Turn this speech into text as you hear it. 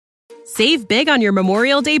Save big on your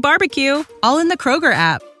Memorial Day barbecue, all in the Kroger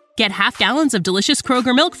app. Get half gallons of delicious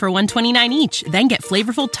Kroger milk for $1.29 each. Then get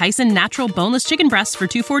flavorful Tyson natural boneless chicken breasts for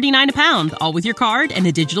 $2.49 a pound, all with your card and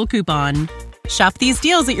a digital coupon. Shop these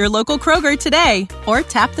deals at your local Kroger today, or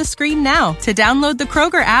tap the screen now to download the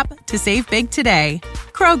Kroger app to save big today.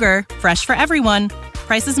 Kroger, fresh for everyone.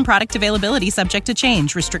 Prices and product availability subject to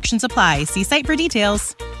change. Restrictions apply. See site for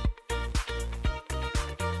details.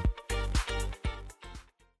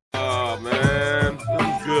 Oh, man. It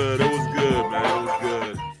was good. It was good, man. It was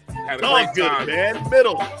good. Had a All great good, time. man.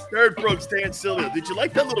 Middle. Third Brooks, Dan Sileo. Did you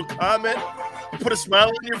like that little comment? Put a smile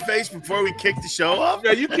on your face before we kick the show off?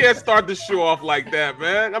 Yeah, you can't start the show off like that,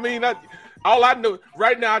 man. I mean, all I know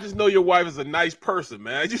right now, I just know your wife is a nice person,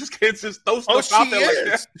 man. You just can't just throw stuff out there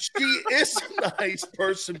like that. She is a nice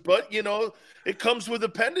person, but, you know, it comes with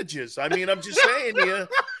appendages. I mean, I'm just saying to you,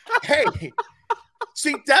 hey,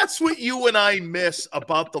 see, that's what you and I miss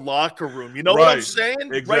about the locker room. You know what I'm saying?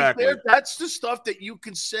 Exactly. Right there, that's the stuff that you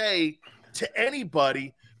can say to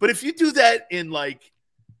anybody. But if you do that in, like,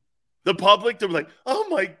 the public, they're like, oh,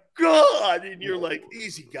 my God. And you're like,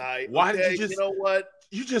 easy, guy. Why did you know what?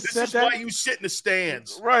 You just This said is that? why you sit in the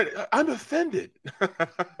stands. Right. I'm offended.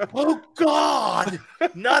 Oh, God.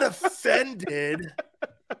 Not offended.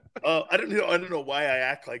 I don't know why I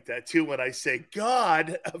act like that, too, when I say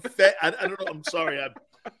God. I don't know. I'm sorry.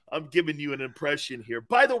 I'm giving you an impression here.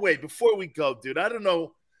 By the way, before we go, dude, I don't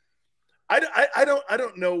know. I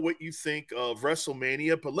don't know what you think of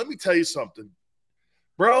WrestleMania, but let me tell you something.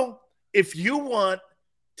 Bro, if you want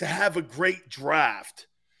to have a great draft,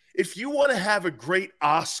 if you want to have a great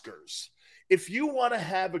Oscars, if you want to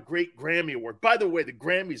have a great Grammy Award, by the way, the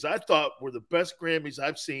Grammys I thought were the best Grammys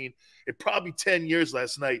I've seen in probably 10 years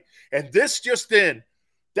last night. And this just in,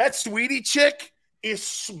 that Sweetie chick is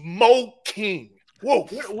smoking. Whoa.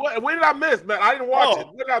 What did I miss, man? I didn't watch it.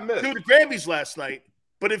 What did I miss? Dude, the Grammys last night.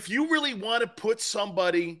 But if you really want to put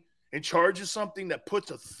somebody in charge of something that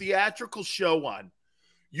puts a theatrical show on,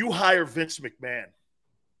 you hire Vince McMahon.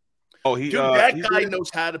 Oh, Dude, that guy knows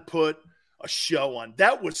how to put a show on.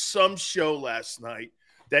 That was some show last night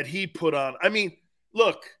that he put on. I mean,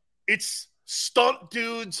 look, it's stunt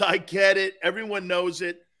dudes. I get it. Everyone knows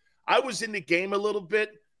it. I was in the game a little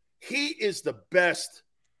bit. He is the best,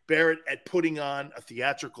 Barrett, at putting on a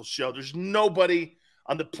theatrical show. There's nobody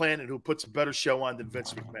on the planet who puts a better show on than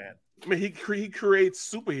Vince McMahon. I mean, he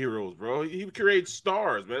creates superheroes, bro. He creates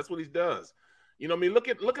stars, man. That's what he does. You know what I mean? Look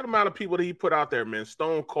at the amount of people that he put out there, man.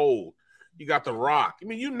 Stone Cold. You got The Rock. I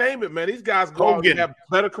mean, you name it, man. These guys go out and have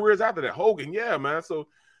better careers after that. Hogan, yeah, man. So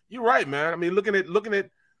you're right, man. I mean, looking at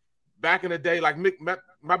back in the day, like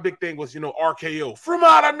my big thing was, you know, RKO from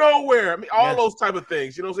out of nowhere. I mean, all those type of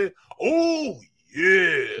things. You know what I'm saying? Oh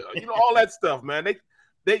yeah, you know, all that stuff, man.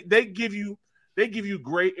 They give you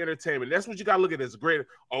great entertainment. That's what you got to look at as great.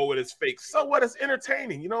 Oh, it is fake. So what? It's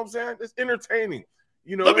entertaining. You know what I'm saying? It's entertaining.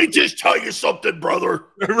 You know, let me just tell you something, brother.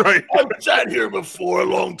 Right. I've sat here before a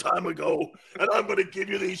long time ago, and I'm going to give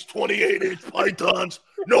you these 28-inch pythons.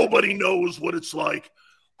 Nobody knows what it's like.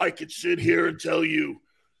 I could sit here and tell you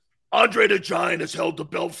Andre the Giant has held the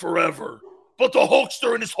belt forever, but the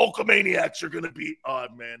Hulkster and his Hulkamaniacs are going to be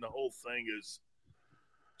odd, man. The whole thing is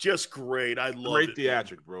just great. I love it. Great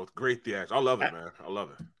theatric, bro. Great theatric. I love it, man. I love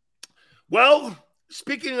it. Well,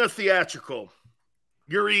 speaking of theatrical,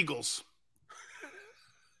 your Eagles.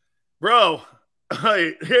 Bro,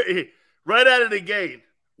 right out of the gate,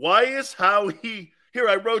 why is Howie – here,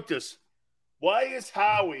 I wrote this. Why is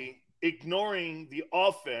Howie ignoring the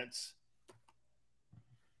offense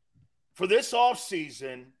for this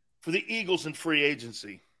offseason for the Eagles in free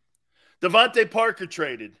agency? Devontae Parker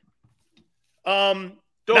traded. Now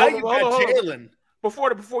you got Jalen.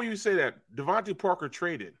 Before you say that, Devontae Parker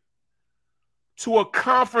traded to a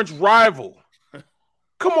conference rival.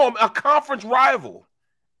 Come on, a conference rival.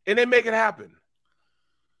 And they make it happen.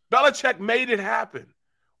 Belichick made it happen.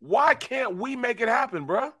 Why can't we make it happen,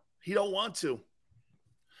 bro? He don't want to.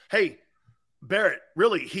 Hey, Barrett,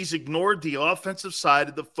 really, he's ignored the offensive side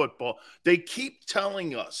of the football. They keep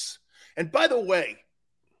telling us. And by the way,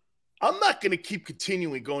 I'm not going to keep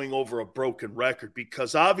continuing going over a broken record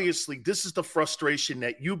because obviously this is the frustration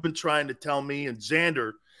that you've been trying to tell me and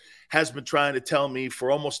Xander has been trying to tell me for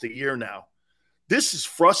almost a year now. This is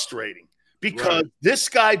frustrating. Because this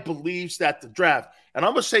guy believes that the draft, and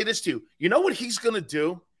I'm going to say this to you, you know what he's going to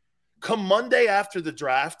do? Come Monday after the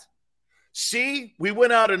draft, see, we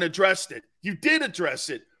went out and addressed it. You did address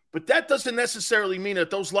it, but that doesn't necessarily mean that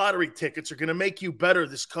those lottery tickets are going to make you better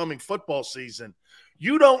this coming football season.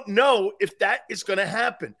 You don't know if that is going to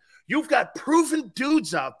happen. You've got proven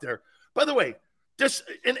dudes out there. By the way, this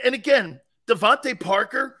and again, Devontae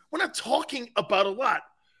Parker, we're not talking about a lot.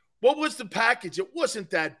 What was the package? It wasn't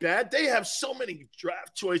that bad. They have so many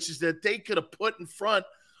draft choices that they could have put in front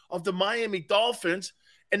of the Miami Dolphins.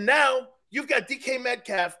 And now you've got DK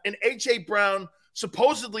Metcalf and A.J. Brown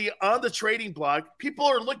supposedly on the trading block. People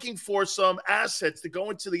are looking for some assets to go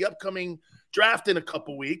into the upcoming draft in a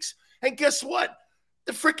couple weeks. And guess what?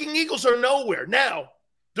 The freaking Eagles are nowhere. Now,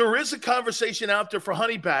 there is a conversation out there for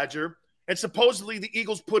Honey Badger, and supposedly the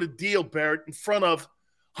Eagles put a deal, Barrett, in front of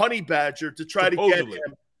Honey Badger to try to get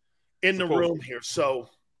him in the room here. So,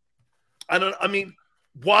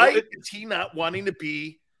 why is he not wanting to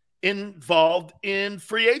be involved in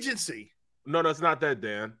free agency? No, it's not that,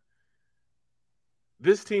 Dan.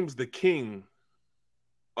 This team's the king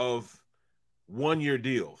of one-year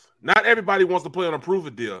deals. Not everybody wants to play on a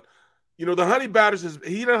prove-it deal. You know, the Honey Badgers,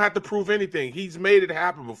 he doesn't have to prove anything. He's made it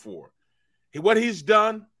happen before. What he's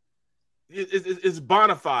done is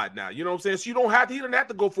bona fide now. You know what I'm saying? So he doesn't have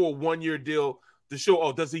to go for a one-year deal to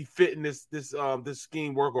show, does he fit in this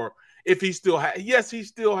scheme work, or if he still yes, he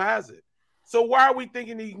still has it. So why are we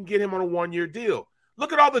thinking he can get him on a one-year deal?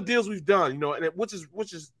 Look at all the deals we've done, you know, and which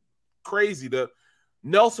is crazy. The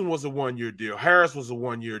Nelson was a one-year deal. Harris was a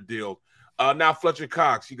one-year deal. Now Fletcher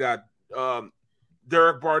Cox. You got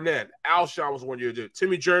Derek Barnett. Alshon was a one-year deal.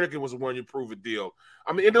 Timmy Jernigan was a one-year prove-it deal.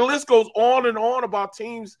 I mean, and the list goes on and on about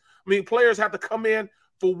teams. I mean, players have to come in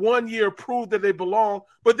for 1 year, prove that they belong,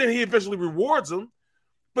 but then he eventually rewards them.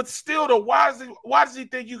 But still, though, why does he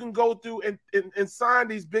think you can go through and sign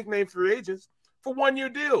these big-name free agents for 1 year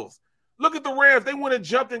deals? Look at the Rams. They went and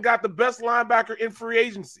jumped and got the best linebacker in free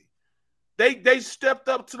agency. They stepped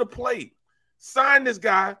up to the plate, signed this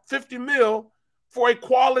guy $50 million for a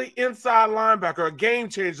quality inside linebacker, a game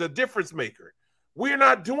changer, a difference maker. We're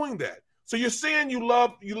not doing that. So you're saying you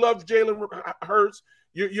love Jalen Hurts.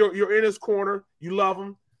 You're in his corner. You love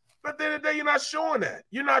him. But at the end of the day, you're not showing that.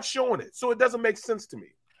 You're not showing it. So it doesn't make sense to me.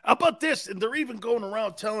 How about this? And they're even going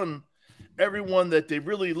around telling everyone that they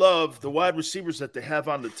really love the wide receivers that they have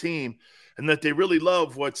on the team and that they really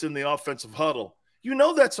love what's in the offensive huddle. You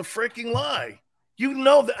know that's a freaking lie. You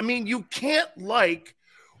know that. I mean, you can't like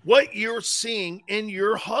what you're seeing in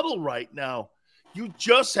your huddle right now. You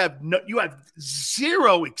just have you have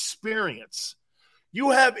zero experience.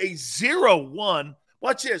 You have a 0-1.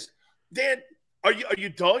 Watch this. Dan, are you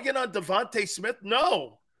dogging on Devontae Smith?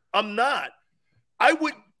 No, I'm not.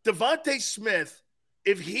 Devontae Smith,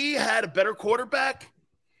 if he had a better quarterback,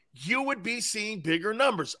 you would be seeing bigger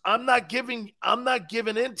numbers. I'm not giving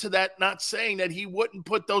in to that, not saying that he wouldn't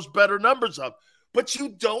put those better numbers up. But you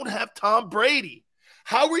don't have Tom Brady.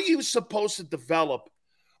 How are you supposed to develop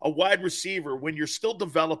a wide receiver when you're still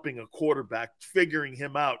developing a quarterback, figuring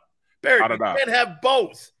him out? Barrett, you can't have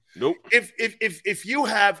both. Nope. If you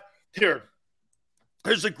have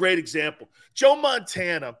here's a great example. Joe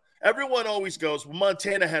Montana. Everyone always goes, well,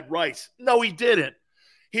 Montana had Rice. No, he didn't.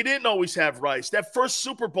 He didn't always have Rice. That first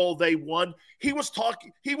Super Bowl they won, he was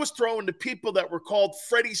throwing to people that were called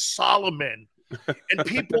Freddie Solomon and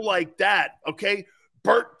people like that, okay?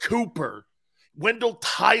 Bert Cooper, Wendell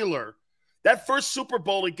Tyler. That first Super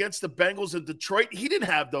Bowl against the Bengals in Detroit, he didn't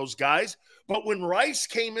have those guys. But when Rice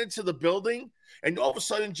came into the building and all of a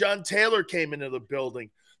sudden John Taylor came into the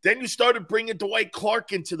building, then you started bringing Dwight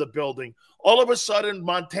Clark into the building. All of a sudden,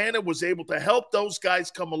 Montana was able to help those guys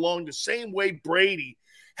come along the same way Brady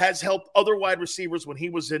has helped other wide receivers when he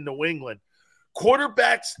was in New England.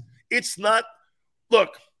 Quarterbacks, it's not –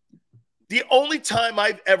 look, the only time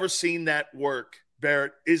I've ever seen that work,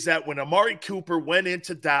 Barrett, is that when Amari Cooper went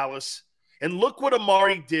into Dallas, and look what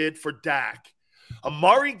Amari did for Dak.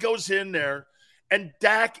 Amari goes in there, and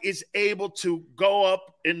Dak is able to go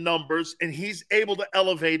up in numbers, and he's able to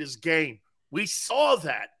elevate his game. We saw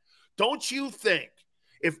that. Don't you think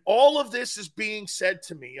if all of this is being said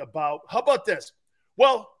to me about – how about this?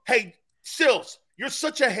 Well, hey, Sills, you're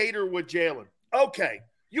such a hater with Jalen. Okay,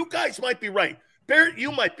 you guys might be right. Barrett,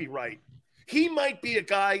 you might be right. He might be a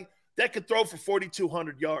guy that could throw for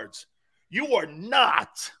 4,200 yards. You are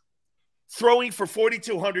not throwing for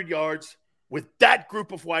 4,200 yards with that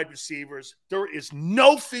group of wide receivers. There is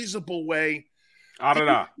no feasible way. I don't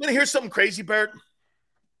know. You want to hear something crazy, Barrett?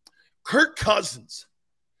 Kirk Cousins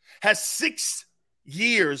has 6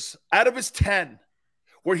 years out of his 10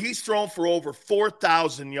 where he's thrown for over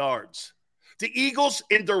 4,000 yards. The Eagles,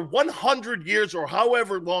 in their 100 years or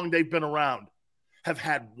however long they've been around, have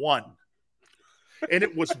had one. And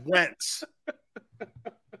it was Wentz.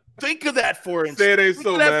 Think of that for instance. Say it ain't Think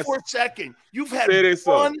so, of that man. for a second. You've had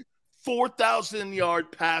one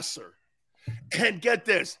 4,000-yard passer. And get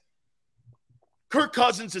this. Kirk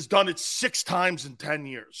Cousins has done it 6 times in 10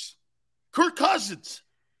 years. Kirk Cousins.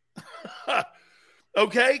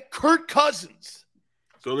 Okay, Kirk Cousins.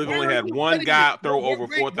 So they've only had one guy throw over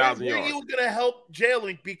 4,000 yards. Where are you going to help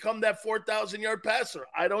Jalen become that 4,000-yard passer?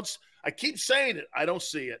 I keep saying it. I don't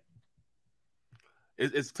see it.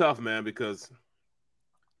 It's tough, man, because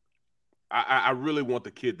I really want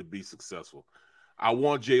the kid to be successful. I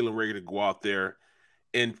want Jalen Reagor to go out there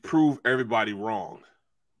and prove everybody wrong.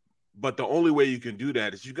 But the only way you can do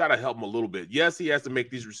that is you got to help him a little bit. Yes, he has to make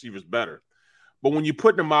these receivers better. But when you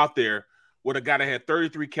put him out there with a guy that had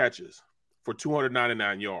 33 catches for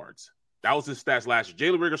 299 yards, that was his stats last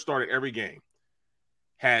year. Jalen Reagor started every game,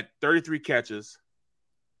 had 33 catches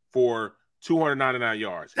for 299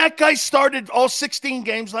 yards. That guy started all 16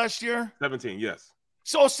 games last year? 17, yes.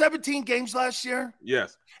 So 17 games last year?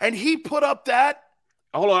 Yes. And he put up that?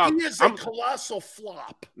 Hold on. He is a colossal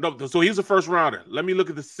flop. No, so he was a first rounder. Let me look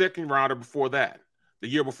at the second rounder before that, the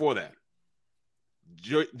year before that.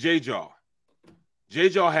 J-Jaw.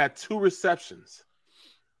 J-Jaw had 2 receptions.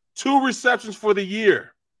 2 receptions for the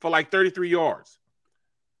year for like 33 yards.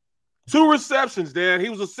 2 receptions, Dan. He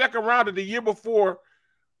was a second rounder the year before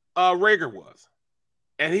Reagor was.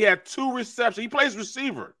 And he had 2 receptions. He plays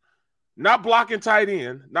receiver, not blocking tight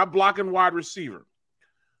end, not blocking wide receiver.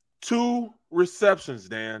 2 receptions,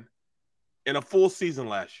 Dan, in a full season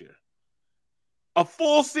last year. A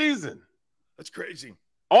full season. That's crazy.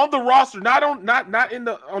 On the roster, not in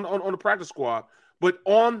the on the practice squad, but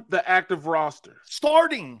on the active roster.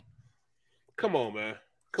 Starting. Come on, man.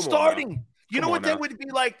 Starting. You know what that would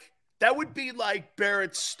be like? That would be like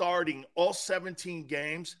Barrett starting all 17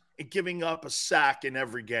 games and giving up a sack in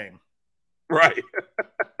every game. Right.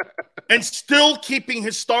 And still keeping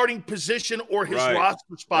his starting position or his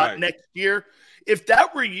roster spot next year. If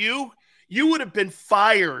that were you, you would have been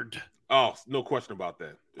fired. Oh, no question about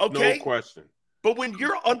that. Okay. No question. But when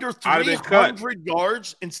you're under 300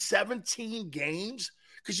 yards in 17 games,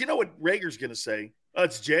 because you know what Reagor's going to say? Oh,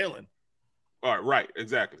 it's Jalen. All right,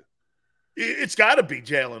 exactly. It's got to be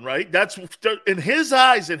Jalen, right? That's in his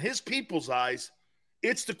eyes, in his people's eyes,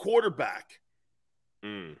 it's the quarterback.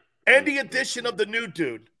 And the addition of the new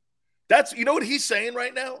dude. That's, you know what he's saying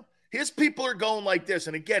right now? His people are going like this.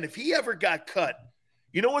 And again, if he ever got cut,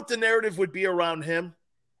 you know what the narrative would be around him?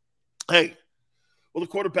 Hey, well, the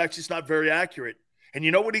quarterback's just not very accurate. And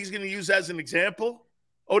you know what he's going to use as an example?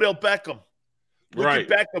 Odell Beckham. Look at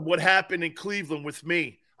Beckham, what happened in Cleveland with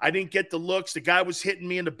me. I didn't get the looks. The guy was hitting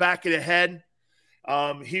me in the back of the head.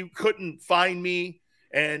 He couldn't find me.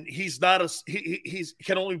 And he's not he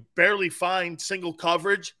can only barely find single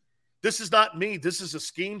coverage. This is not me. This is a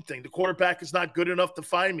scheme thing. The quarterback is not good enough to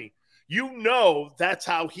find me. You know that's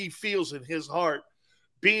how he feels in his heart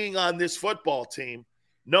being on this football team,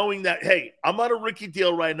 knowing that, hey, I'm on a rookie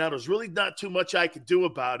deal right now. There's really not too much I could do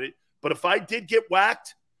about it. But if I did get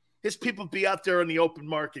whacked, his people be out there in the open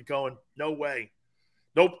market going, no way.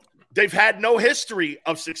 Nope. They've had no history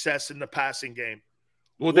of success in the passing game.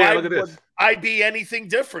 Well, Dan, look at this. I be anything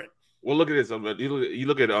different? Well, look at this. You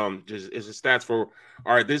look at just it's the stats for.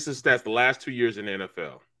 All right, this is stats the last 2 years in the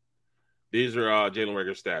NFL. These are Jalen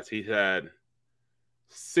Reagor's stats. He had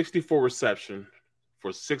 64 reception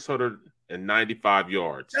for 695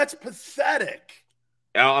 yards. That's pathetic.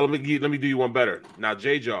 Let me do you one better. Now,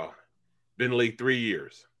 J-Jaw been in the league 3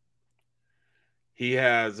 years. He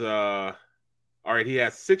has he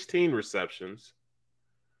has 16 receptions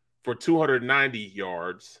for 290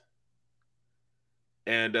 yards.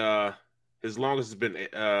 And his longest has been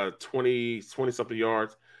 20-something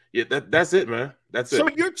yards. Yeah, that's it, man. That's it. So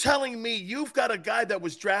you're telling me you've got a guy that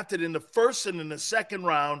was drafted in the first and in the second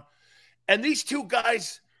round, and these two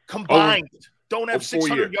guys combined don't have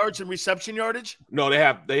 600 yards in reception yardage? No, they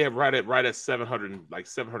have right at 700, like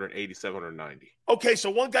 780, 790. Okay, so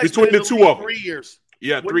one guy's between the two of them 3 years.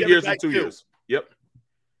 Yeah, 3 years and 2 years. Yep.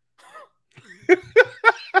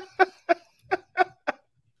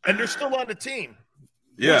 And they're still on the team.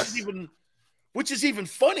 Yes. Which is even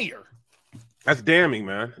funnier. That's damning,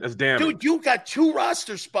 man. That's damning. Dude, you got 2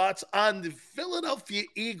 roster spots on the Philadelphia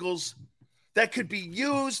Eagles that could be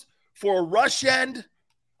used for a rush end,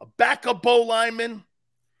 a backup bow lineman,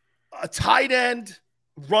 a tight end,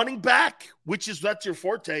 running back, that's your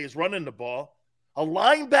forte, is running the ball, a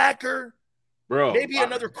linebacker, maybe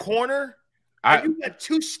another corner. And you got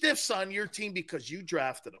 2 stiffs on your team because you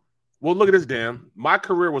drafted them. Well, look at this, Dan. My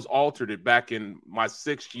career was altered back in my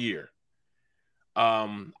 6th year.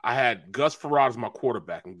 I had Gus Farad as my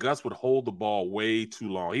quarterback, and Gus would hold the ball way too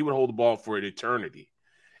long. He would hold the ball for an eternity,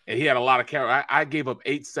 and he had a lot of carry. I gave up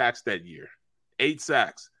 8 sacks that year, 8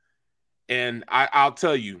 sacks. And I'll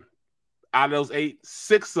tell you, out of those 8,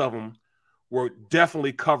 6 of them were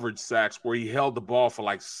definitely coverage sacks where he held the ball for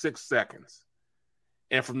like 6 seconds.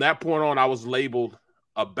 And from that point on, I was labeled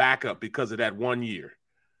a backup because of that 1 year.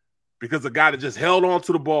 Because the guy that just held on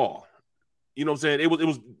to the ball. You know what I'm saying? It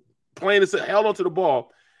was plain as held on to the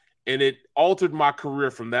ball, and it altered my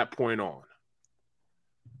career from that point on.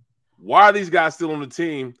 Why are these guys still on the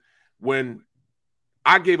team when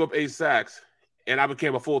I gave up 8 sacks and I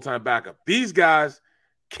became a full-time backup? These guys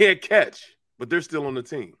can't catch, but they're still on the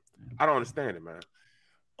team. I don't understand it, man.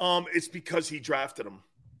 It's because he drafted him.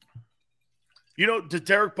 You know, the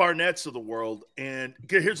Derek Barnett's of the world, and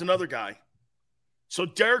here's another guy. So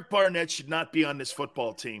Derek Barnett should not be on this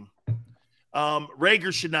football team.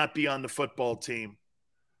 Rager should not be on the football team.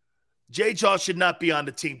 J-Jaw should not be on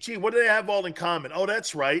the team. Gee, what do they have all in common? Oh,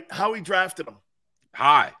 that's right. Howie drafted him.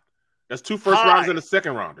 High. That's 2 first rounders and a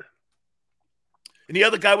second rounder. And the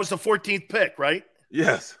other guy was the 14th pick, right?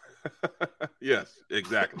 Yes. Yes,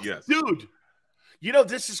 exactly. Yes. Dude, you know,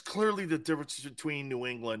 this is clearly the difference between New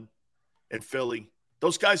England and Philly.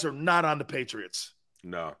 Those guys are not on the Patriots.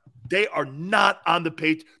 No. They are not on the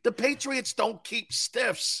Patriots. The Patriots don't keep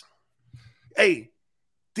stiffs. Hey,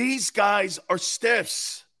 these guys are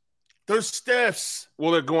stiffs. They're stiffs.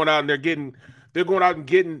 Well, they're going out and they're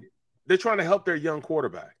trying to help their young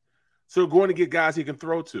quarterback. So they're going to get guys he can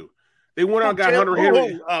throw to. They went out and got Hunter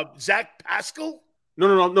Henry. Zach Pascal?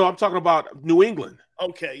 No. I'm talking about New England.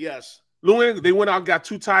 Okay, yes. New England, they went out and got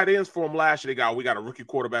 2 tight ends for him last year. We got a rookie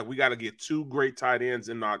quarterback. We got to get 2 great tight ends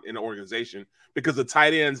in the organization because the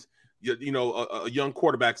tight ends, a young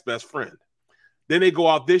quarterback's best friend. Then they go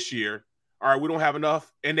out this year. All right, we don't have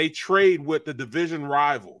enough. And they trade with the division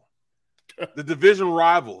rival.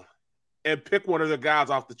 And pick one of the guys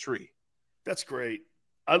off the tree. That's great.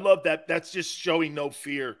 I love that. That's just showing no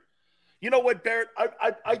fear. You know what, Barrett?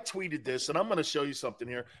 I tweeted this, and I'm going to show you something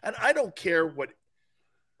here. And I don't care what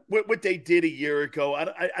they did a year ago.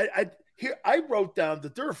 I wrote down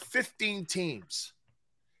that there are 15 teams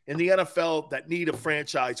in the NFL that need a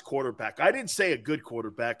franchise quarterback. I didn't say a good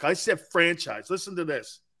quarterback. I said franchise. Listen to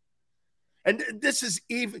this. And this is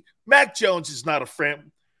even – Mac Jones is not a franchise.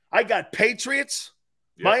 I got Patriots,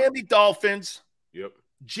 Miami Dolphins,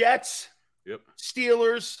 Jets,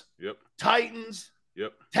 Steelers, Titans,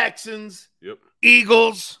 Texans,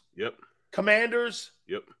 Eagles, Commanders,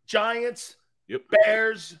 Giants,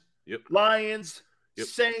 Bears, Lions,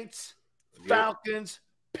 Saints, Falcons,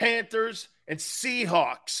 Panthers, and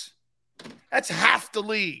Seahawks. That's half the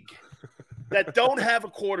league that don't have a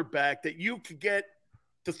quarterback that you could get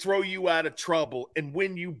to throw you out of trouble and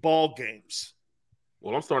win you ball games.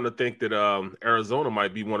 Well, I'm starting to think that Arizona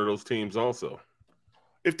might be one of those teams also.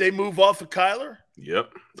 If they move off of Kyler?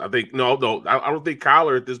 Yep. I think no. I don't think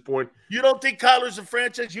Kyler at this point. You don't think Kyler's a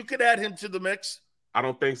franchise? You could add him to the mix? I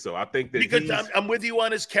don't think so. I think that because I'm with you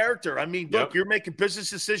on his character. I mean, look, you're making business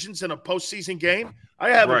decisions in a postseason game. I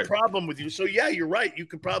have a problem with you. So, yeah, you're right. You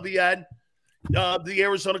could probably add the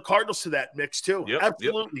Arizona Cardinals to that mix too.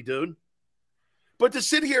 Absolutely, dude. But to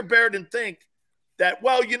sit here, Barrett, and think that,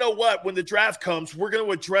 well, you know what? When the draft comes, we're going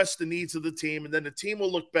to address the needs of the team, and then the team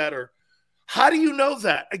will look better. How do you know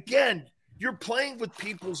that? Again, you're playing with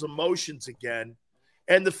people's emotions again,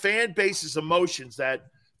 and the fan base's emotions that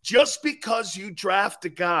just because you draft a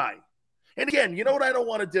guy. And again, you know what I don't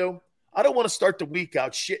want to do? I don't want to start the week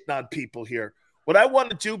out shitting on people here. What I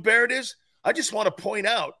want to do, Barrett, is I just want to point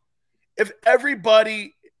out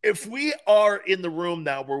if we are in the room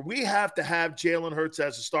now where we have to have Jalen Hurts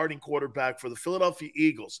as a starting quarterback for the Philadelphia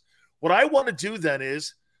Eagles, what I want to do then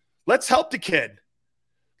is let's help the kid.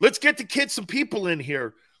 Let's get the kid some people in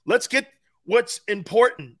here. Let's get what's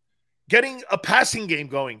important, getting a passing game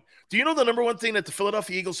going. Do you know the number one thing that the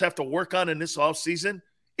Philadelphia Eagles have to work on in this offseason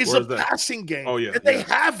is a passing game? Oh, yeah. And they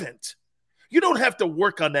haven't. You don't have to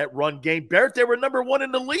work on that run game, Barrett. They were number 1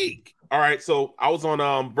 in the league. All right, so I was on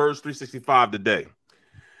Birds 365 today.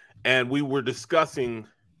 And we were discussing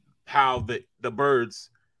how the Birds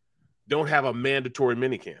don't have a mandatory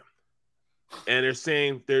minicamp. And they're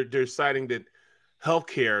saying they're citing that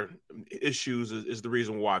healthcare issues is the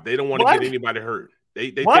reason why. They don't want to get anybody hurt.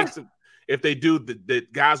 They think if they do,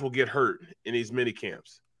 that guys will get hurt in these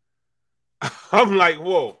minicamps. I'm like,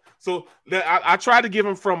 whoa. So I try to give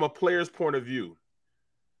them from a player's point of view.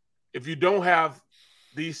 If you don't have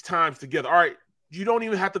these times together, all right, you don't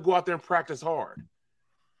even have to go out there and practice hard.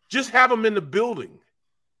 Just have them in the building,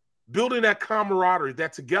 building that camaraderie,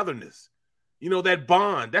 that togetherness, that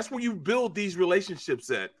bond. That's where you build these relationships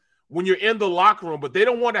at when you're in the locker room, but they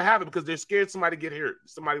don't want to have it because they're scared somebody get hurt.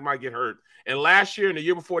 Somebody might get hurt. And last year and the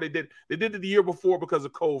year before they did it the year before because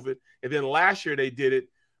of COVID. And then last year they did it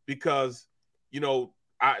because,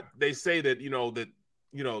 they say that,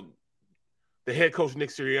 the head coach, Nick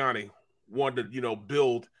Sirianni, wanted to,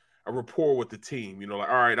 build a rapport with the team. You know, like,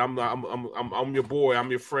 all right, I'm your boy, I'm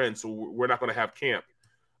your friend, so we're not going to have camp,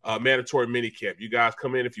 mandatory mini camp. You guys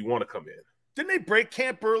come in if you want to come in. Didn't they break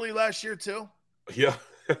camp early last year too? Yeah,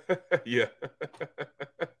 yeah,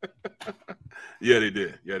 yeah. They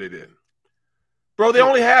did. Yeah, they did. Bro, they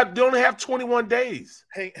only have 21 days.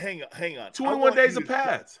 Hang on. 21 days of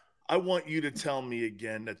pads. I want you to tell me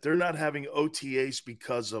again that they're not having OTAs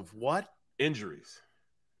because of what? Injuries.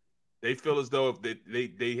 They feel as though if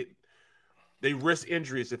they risk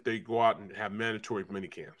injuries if they go out and have mandatory mini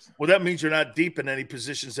camps. Well, that means you're not deep in any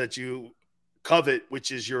positions that you covet,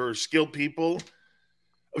 which is your skilled people.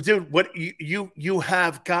 Dude, what you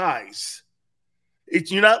have guys.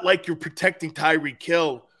 You're not like you're protecting Tyreek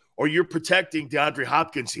Hill or you're protecting DeAndre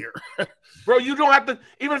Hopkins here. Bro, you don't have to,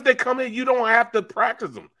 even if they come in, you don't have to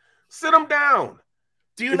practice them. Sit them down.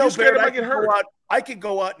 Do you know, Barrett, I could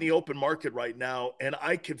go out in the open market right now and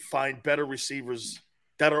I could find better receivers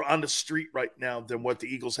that are on the street right now than what the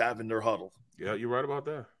Eagles have in their huddle. Yeah, you're right about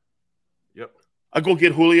that. Yep. I go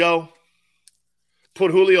get Julio,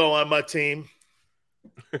 put Julio on my team,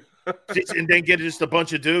 and then get just a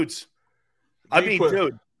bunch of dudes.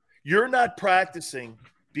 Dude, you're not practicing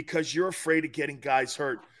because you're afraid of getting guys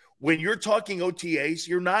hurt. When you're talking OTAs,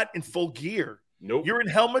 you're not in full gear. Nope. You're in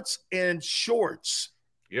helmets and shorts.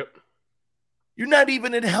 Yep. You're not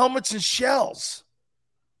even in helmets and shells.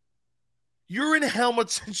 You're in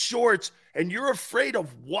helmets and shorts, and you're afraid of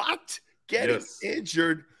what? Getting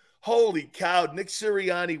injured. Holy cow. Nick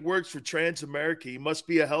Sirianni works for Transamerica. He must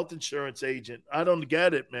be a health insurance agent. I don't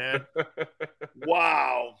get it, man.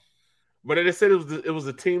 Wow. But they said it was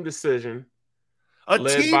a team decision.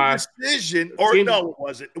 Decision? Or no, it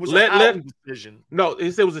wasn't. It was a decision. No,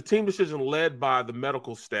 it said it was a team decision led by the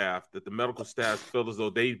medical staff, that the medical staff felt as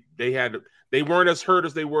though they weren't as hurt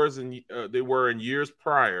as they were in years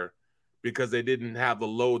prior because they didn't have the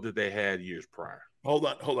load that they had years prior. Hold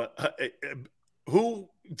on. Who,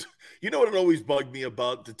 you know what it always bugged me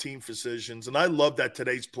about the team physicians, and I love that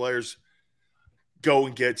today's players go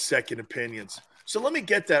and get second opinions. So let me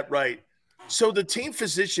get that right. So the team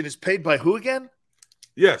physician is paid by who again?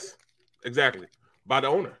 Yes, exactly. By the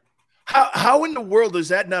owner. How in the world is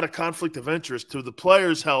that not a conflict of interest to the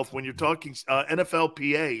player's health when you're talking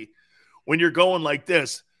NFLPA, when you're going like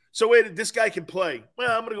this? So wait, this guy can play.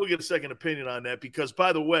 Well, I'm going to go get a second opinion on that because,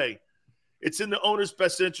 by the way, it's in the owner's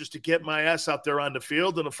best interest to get my ass out there on the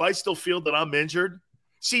field. And if I still feel that I'm injured,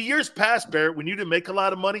 see, years past, Barrett, when you didn't make a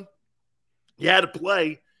lot of money, you had to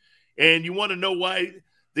play. And you want to know why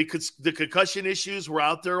the concussion issues were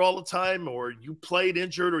out there all the time, or you played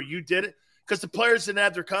injured, or you did it? Because the players didn't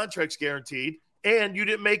have their contracts guaranteed, and you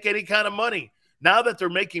didn't make any kind of money. Now that they're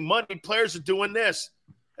making money, players are doing this.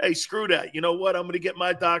 Hey, screw that. You know what? I'm going to get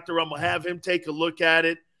my doctor. I'm going to have him take a look at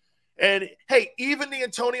it. And, hey, even the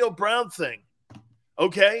Antonio Brown thing,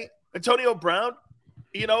 okay? Antonio Brown,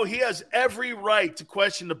 you know, he has every right to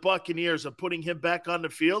question the Buccaneers of putting him back on the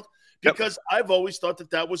field because I've always thought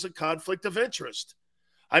that was a conflict of interest.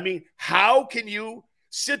 I mean, how can you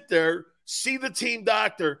sit there, see the team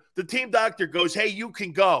doctor? The team doctor goes, hey, you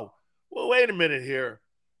can go. Well, wait a minute here.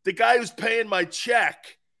 The guy who's paying my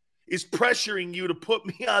check is pressuring you to put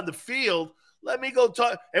me on the field. Let me go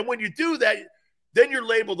talk. And when you do that, then you're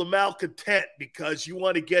labeled a malcontent because you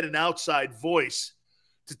want to get an outside voice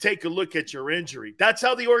to take a look at your injury. That's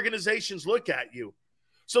how the organizations look at you.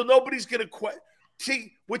 So nobody's going to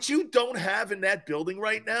see what you don't have in that building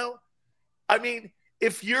right now. I mean,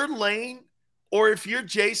 if you're Lane or if you're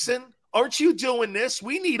Jason, aren't you doing this?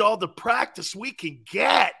 We need all the practice we can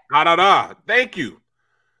get. Thank you.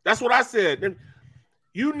 That's what I said.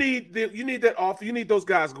 You need that off. You need those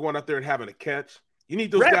guys going out there and having a catch. You need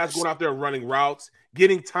those guys going out there and running routes,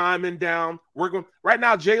 getting timing down. Working right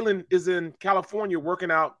now, Jalen is in California working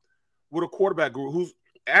out with a quarterback group who's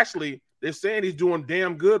actually, they're saying he's doing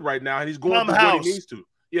damn good right now, and he's going through what he needs to.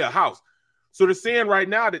 Yeah, House. So they're saying right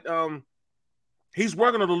now that he's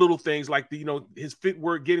working on the little things like his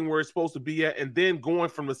footwork getting where it's supposed to be at, and then going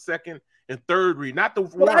from the second and third read, not the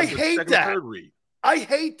one, I hate second that. and third read. I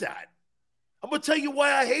hate that. I'm gonna tell you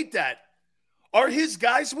why I hate that. Are his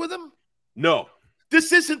guys with him? No.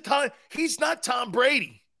 This isn't Tom. He's not Tom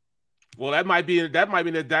Brady. Well, that might be an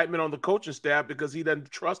indictment on the coaching staff because he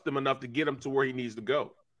doesn't trust him enough to get him to where he needs to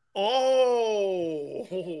go. Oh.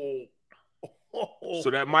 So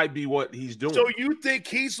that might be what he's doing. So you think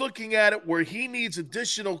he's looking at it where he needs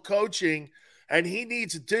additional coaching and he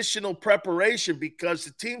needs additional preparation because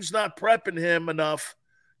the team's not prepping him enough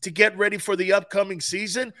to get ready for the upcoming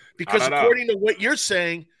season? Because according to what you're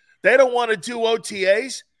saying, they don't want to do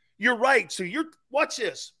OTAs. You're right. So watch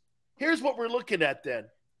this. Here's what we're looking at then.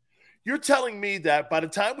 You're telling me that by the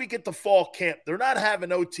time we get to fall camp, they're not having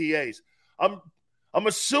OTAs. I'm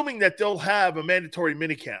assuming that they'll have a mandatory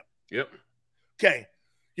minicamp. Yep. Okay.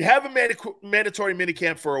 You have a mandatory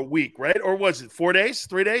minicamp for a week, right? Or was it 4 days?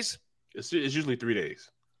 3 days? It's usually 3 days.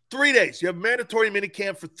 3 days. You have mandatory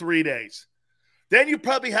minicamp for 3 days. Then you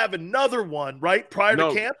probably have another one, right, prior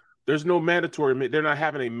to camp? There's no mandatory. They're not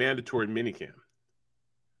having a mandatory minicamp.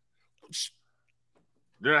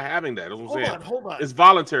 They're not having that. That's what I'm saying. Hold on. It's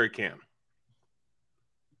voluntary camp.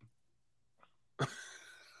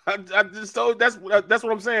 So that's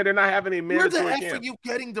what I'm saying. They're not having a mandatory Where the camp. F are you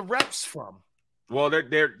getting the reps from? Well,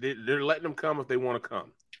 they're letting them come if they want to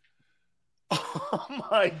come. Oh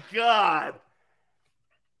my God.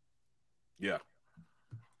 Yeah.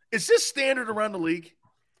 Is this standard around the league?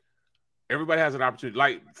 Everybody has an opportunity.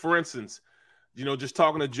 Like, for instance, just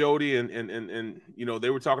talking to Jody and they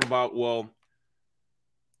were talking about, well,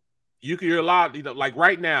 you're allowed, like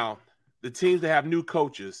right now, the teams that have new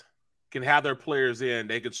coaches can have their players in.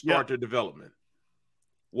 They can start their development.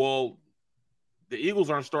 Well, the Eagles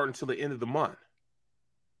aren't starting until the end of the month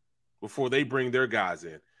before they bring their guys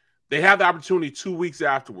in. They have the opportunity 2 weeks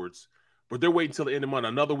afterwards, but they're waiting until the end of the month,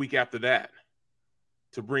 another week after that,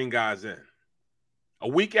 to bring guys in. A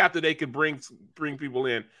week after they could bring people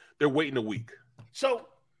in, they're waiting a week. So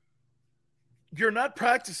you're not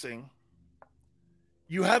practicing.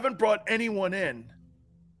 You haven't brought anyone in.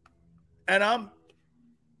 And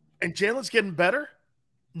Jalen's getting better?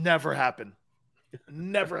 Never happened.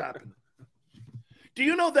 Never happened. Do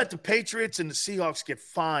you know that the Patriots and the Seahawks get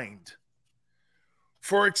fined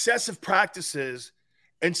for excessive practices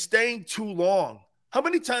and staying too long? How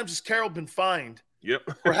many times has Carroll been fined? Yep.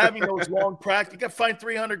 For having those long practice? He got fined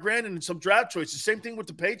 $300,000 in some draft choices. Same thing with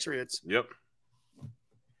the Patriots. Yep.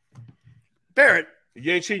 Barrett.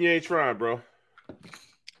 You ain't cheating, you ain't trying, bro.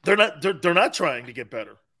 They're not trying to get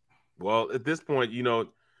better. Well, at this point,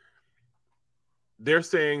 they're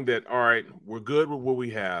saying that, all right, we're good with what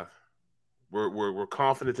we have. We're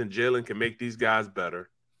confident in Jalen can make these guys better.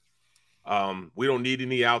 We don't need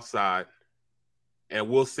any outside. And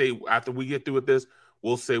we'll say, after we get through with this,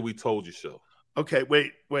 we'll say we told you so. Okay,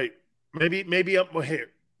 wait. Maybe I'm here.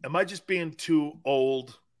 Am I just being too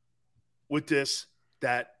old with this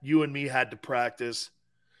that you and me had to practice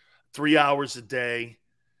 3 hours a day?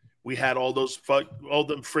 We had all them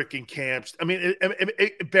freaking camps. I mean,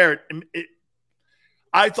 Barrett,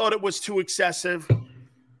 I thought it was too excessive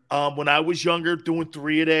when I was younger, doing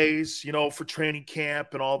 3 days, for training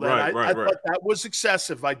camp and all that. I thought that was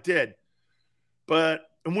excessive. I did. And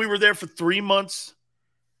we were there for 3 months.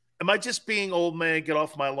 Am I just being old man, get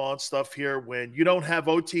off my lawn stuff here when you don't have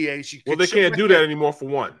OTAs? They can't do that anymore, for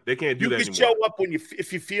one. They can't do that anymore. You can show up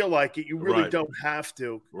if you feel like it. You really don't have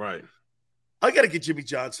to. Right. I got to get Jimmy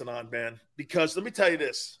Johnson on, man, because let me tell you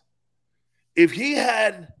this. If he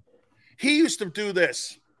used to do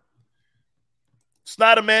this. It's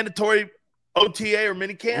not a mandatory OTA or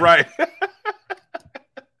minicamp. Right.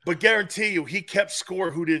 But guarantee you, he kept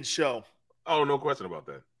score who didn't show. Oh, no question about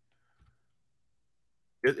that.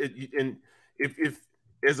 And if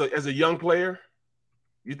as a young player,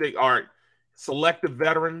 you think, all right, selective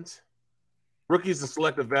veterans, rookies and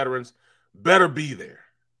selective veterans better be there.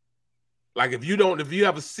 Like if you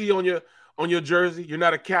have a C on your jersey, you're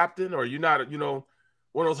not a captain or you're not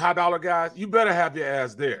one of those high dollar guys, you better have your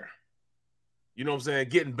ass there. You know what I'm saying?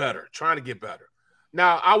 Getting better, trying to get better.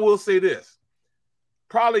 Now, I will say this.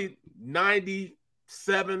 Probably 97%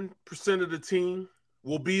 of the team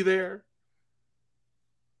will be there.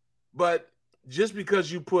 But just because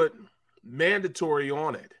you put mandatory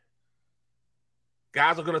on it,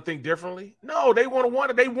 guys are going to think differently? No, they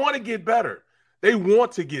want to get better. They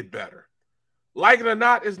want to get better. Like it or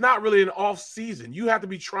not, it's not really an off season. You have to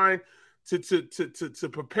be trying to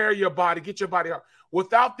prepare your body, get your body out.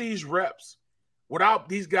 Without these reps, without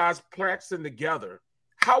these guys practicing together,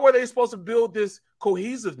 how are they supposed to build this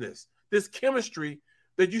cohesiveness, this chemistry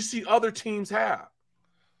that you see other teams have?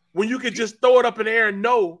 When you can just throw it up in the air and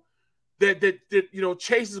know that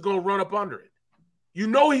Chase is going to run up under it. You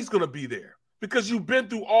know he's going to be there because you've been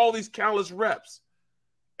through all these countless reps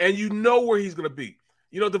and you know where he's going to be.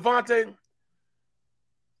 Devontae,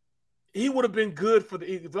 he would have been good for the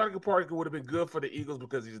Eagles. Devontae Parker would have been good for the Eagles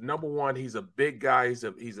because he's number one. He's a big guy. He's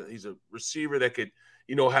a receiver that could,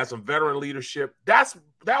 have some veteran leadership. That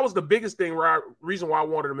was the biggest reason why I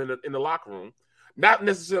wanted him in the locker room. Not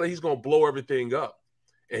necessarily he's going to blow everything up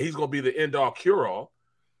and he's going to be the end-all cure-all,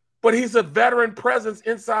 but he's a veteran presence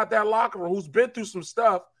inside that locker room who's been through some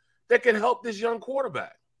stuff that can help this young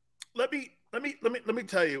quarterback. Let me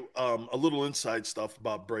tell you a little inside stuff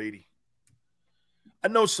about Brady. I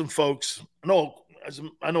know some folks. I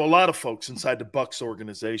I know a lot of folks inside the Bucs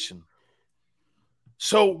organization.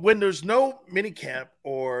 So when there's no minicamp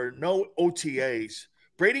or no OTAs,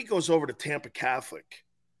 Brady goes over to Tampa Catholic,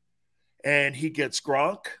 and he gets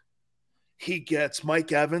Gronk. He gets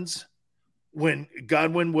Mike Evans when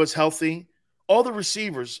Godwin was healthy. All the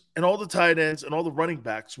receivers and all the tight ends and all the running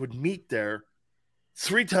backs would meet there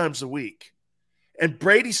 3 times a week. And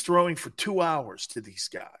Brady's throwing for 2 hours to these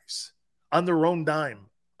guys on their own dime,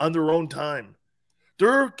 on their own time.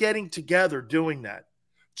 They're getting together doing that.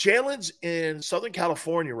 Jalen's in Southern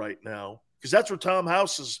California right now because that's where Tom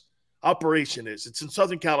House's operation is. It's in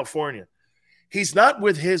Southern California. He's not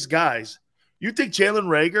with his guys. You think Jalen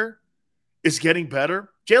Reagor is getting better?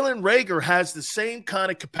 Jalen Reagor has the same kind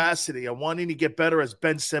of capacity on wanting to get better as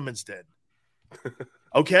Ben Simmons did.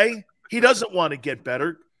 Okay? He doesn't want to get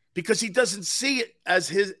better because he doesn't see it as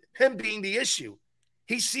him being the issue.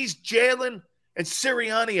 He sees Jalen and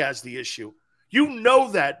Sirianni as the issue. You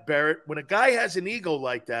know that, Barrett. When a guy has an ego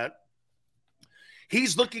like that,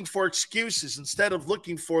 he's looking for excuses instead of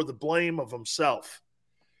looking for the blame of himself.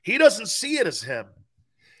 He doesn't see it as him.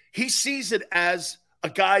 He sees it as a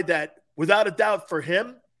guy that, without a doubt for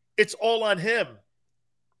him, it's all on him.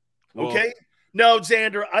 Okay? No,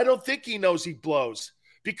 Xander, I don't think he knows he blows.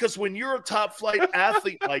 Because when you're a top-flight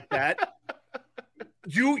athlete like that,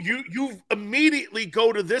 you immediately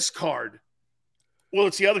go to this card. Well,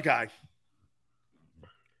 it's the other guy.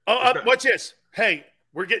 Watch this. Hey,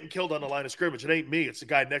 we're getting killed on the line of scrimmage. It ain't me. It's the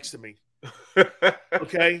guy next to me.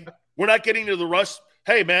 Okay? We're not getting to the rush.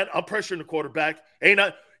 Hey, man, I'm pressuring the quarterback.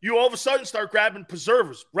 You all of a sudden start grabbing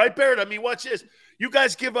preservers. Right, Barrett? I mean, watch this. You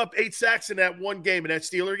guys give up 8 sacks in that one game, in that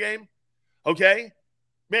Steeler game. Okay?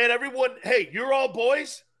 Man, everyone, hey, you're all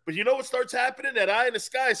boys, but you know what starts happening? That eye in the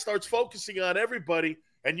sky starts focusing on everybody,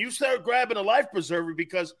 and you start grabbing a life preserver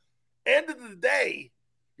because end of the day,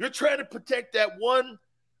 you're trying to protect that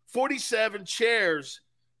 147 chairs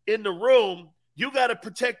in the room. You got to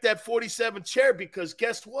protect that 47 chair because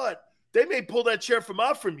guess what? They may pull that chair from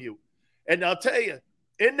you. And I'll tell you,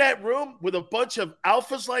 in that room with a bunch of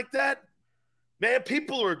alphas like that, man,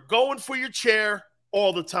 people are going for your chair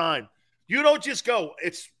all the time. You don't just go,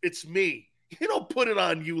 it's me. You don't put it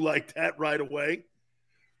on you like that right away.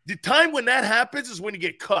 The time when that happens is when you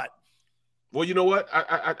get cut. Well, you know what?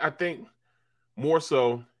 I think more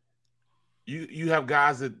so you have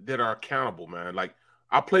guys that are accountable, man. Like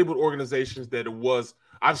I played with organizations that it was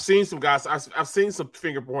 – I've seen some guys – I've seen some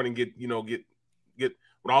finger pointing get when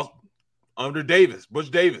I was under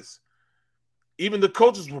Butch Davis. Even the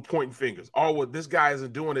coaches were pointing fingers. Oh, well, this guy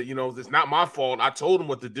isn't doing it. It's not my fault. I told him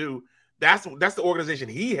what to do. That's the organization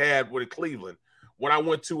he had with Cleveland. When I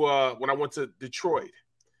went to Detroit, it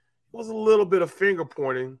was a little bit of finger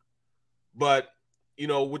pointing, but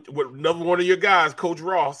with another one of your guys, Coach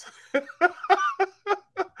Ross.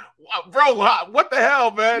 Bro, what the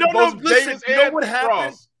hell, man? Listen, you know what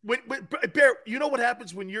happens? Bear, you know what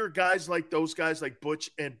happens when you're guys like those guys like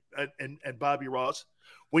Butch and Bobby Ross?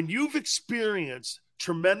 When you've experienced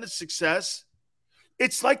tremendous success,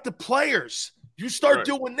 it's like the players. You start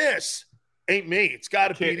doing this. Ain't me. It's got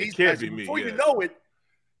to be these guys. Before you know it,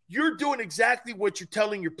 you're doing exactly what you're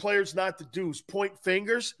telling your players not to do is point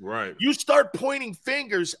fingers. Right. You start pointing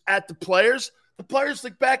fingers at the players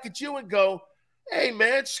look back at you and go, hey,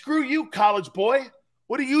 man, screw you, college boy.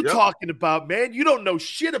 What are you talking about, man? You don't know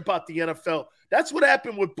shit about the NFL. That's what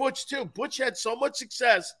happened with Butch, too. Butch had so much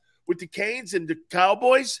success with the Canes and the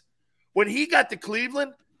Cowboys. When he got to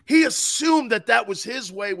Cleveland, he assumed that was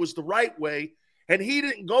his way, was the right way, and he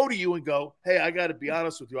didn't go to you and go, hey, I got to be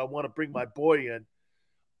honest with you. I want to bring my boy in.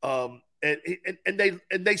 And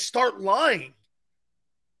they start lying.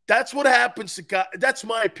 That's what happens to guys. That's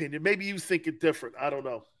my opinion. Maybe you think it different. I don't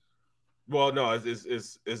know. Well, no,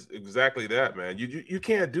 it's exactly that, man. You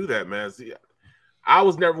can't do that, man. See, I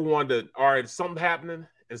was never one to, all right, something happening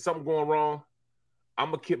and something going wrong, I'm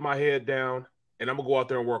going to keep my head down and I'm going to go out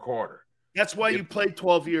there and work harder. That's why you played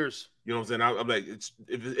 12 years. You know what I'm saying? I'm like,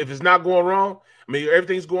 if it's not going wrong, I mean,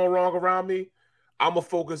 everything's going wrong around me, I'm going to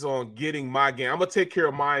focus on getting my game. I'm going to take care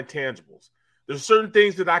of my intangibles. There's certain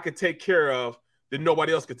things that I can take care of that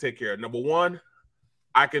nobody else can take care of. Number one,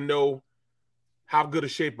 I can know how good a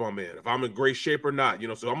shape I'm in, if I'm in great shape or not. So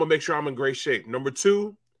I'm going to make sure I'm in great shape. Number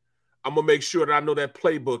two, I'm going to make sure that I know that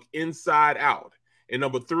playbook inside out. And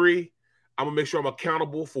number three, I'm going to make sure I'm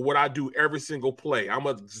accountable for what I do every single play. I'm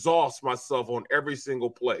going to exhaust myself on every single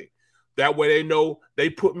play. That way they know they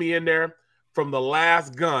put me in there from the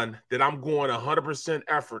last gun that I'm going 100%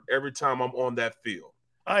 effort every time I'm on that field.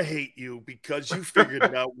 I hate you because you figured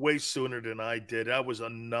it out way sooner than I did. I was a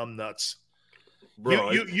numbnuts.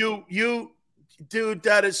 Bro, you Dude,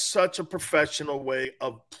 that is such a professional way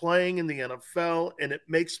of playing in the NFL, and it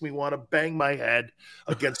makes me want to bang my head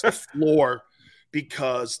against the floor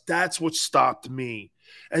because that's what stopped me.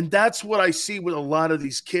 And that's what I see with a lot of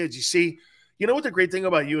these kids. You see, you know what the great thing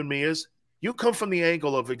about you and me is? You come from the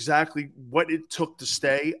angle of exactly what it took to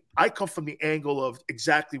stay. I come from the angle of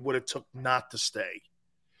exactly what it took not to stay.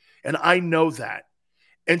 And I know that.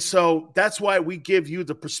 And so that's why we give you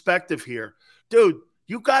the perspective here. Dude,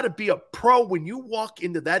 you got to be a pro when you walk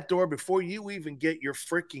into that door before you even get your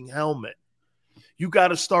freaking helmet. You got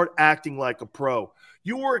to start acting like a pro.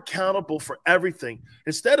 You are accountable for everything.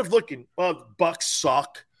 Instead of looking, well, Bucks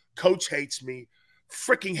suck. Coach hates me.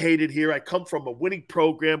 Freaking hated here. I come from a winning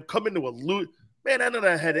program. Come into a loot. Man, none of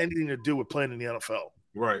that had anything to do with playing in the NFL.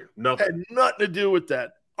 Right. Nothing. Had nothing to do with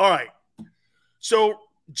that. All right. So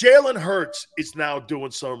Jalen Hurts is now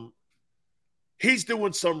doing some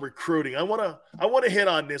recruiting. I want to hit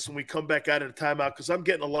on this when we come back out of the timeout because I'm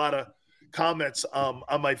getting a lot of comments on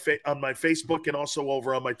my Facebook and also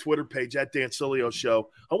over on my Twitter page at Dan Sileo Show.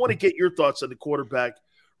 I want to get your thoughts on the quarterback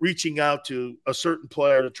reaching out to a certain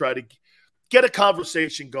player to try to get a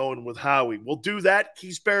conversation going with Howie. We'll do that.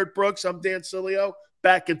 He's Barrett Brooks. I'm Dan Sileo.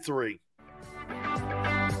 Back in 3.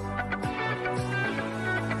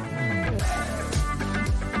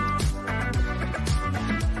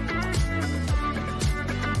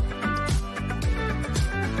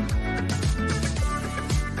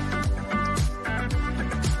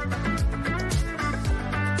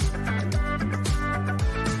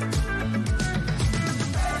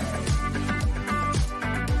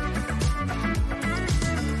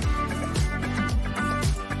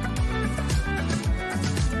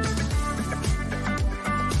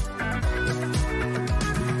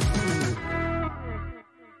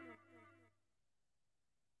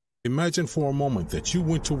 Imagine for a moment that you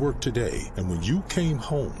went to work today and when you came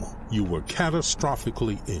home, you were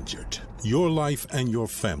catastrophically injured. Your life and your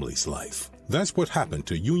family's life. That's what happened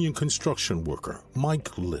to union construction worker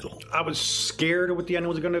Mike Little. I was scared of what the end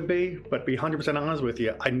was going to be, but to be 100% honest with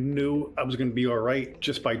you, I knew I was going to be all right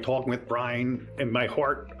just by talking with Brian. In my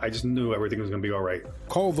heart, I just knew everything was going to be all right.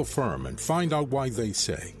 Call the firm and find out why they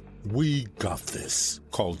say, "We got this."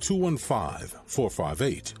 Call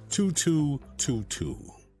 215-458-2222.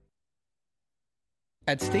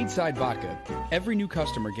 At Stateside Vodka, every new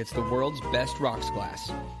customer gets the world's best rocks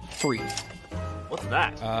glass, free. What's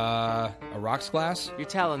that? A rocks glass? You're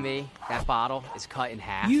telling me that bottle is cut in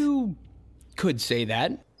half? You could say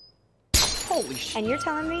that. Holy shit. And you're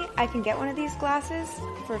telling me I can get one of these glasses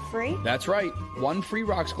for free? That's right. One free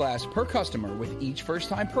rocks glass per customer with each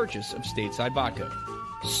first-time purchase of Stateside Vodka.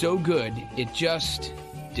 So good, it just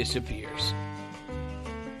disappears.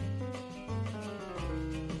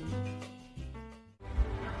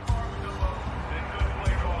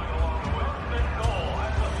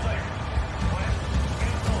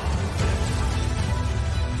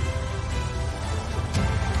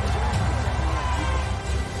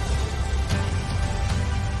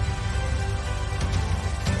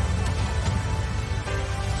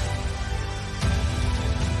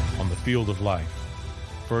 Field of life,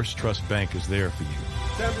 First Trust Bank is there for you.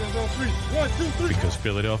 7 on 3. 1, 2, 3. Because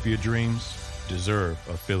Philadelphia dreams deserve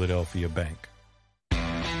a Philadelphia bank.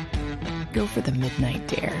 Go for the midnight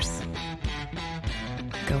dares.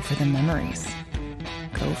 Go for the memories.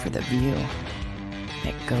 Go for the view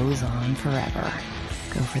that goes on forever.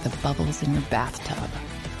 Go for the bubbles in your bathtub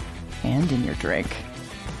and in your drink.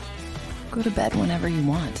 Go to bed whenever you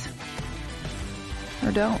want.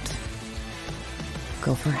 Or don't.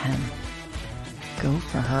 Go for him. Go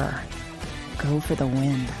for her. Go for the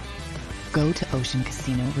win. Go to Ocean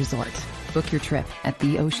Casino Resort. Book your trip at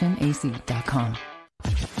theoceanac.com.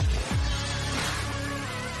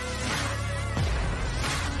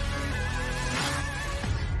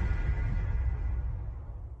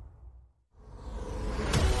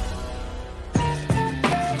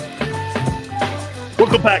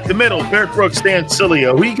 Welcome back. The middle, Barrett Brooks, Dan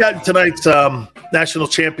Sileo. Who you got in tonight's national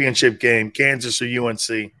championship game, Kansas or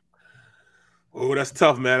UNC? Oh, that's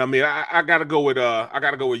tough, man. I mean, I gotta go with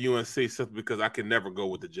UNC simply because I can never go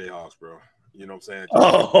with the Jayhawks, bro. You know what I'm saying?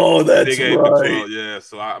 Oh, that's right. Yeah,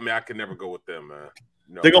 so I can never go with them, man.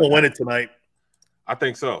 No, they're gonna win it tonight. I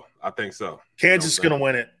think so. Kansas is gonna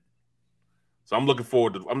win it. So I'm looking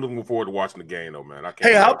forward to watching the game, though, man.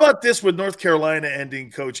 Hey, how about this with North Carolina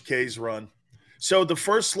ending Coach K's run? So the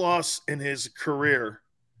first loss in his career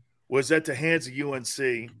was at the hands of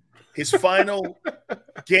UNC. His final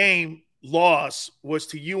game loss was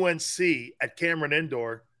to UNC at Cameron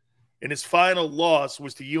Indoor, and his final loss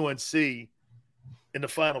was to UNC in the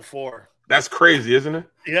Final Four. That's crazy, isn't it?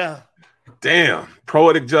 Yeah. Damn.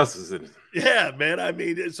 Poetic justice, isn't it? Yeah, man. I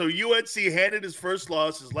mean, so UNC handed his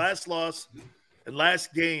last loss and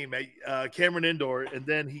last game at Cameron Indoor, and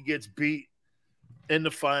then he gets beat in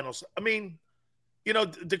the finals. I mean,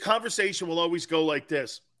 the conversation will always go like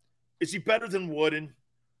this. Is he better than Wooden?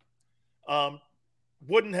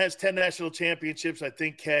 Wooden has 10 national championships, I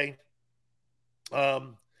think, Kay.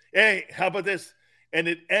 Hey, how about this? And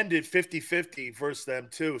it ended 50-50 versus them,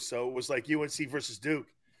 too. So it was like UNC versus Duke.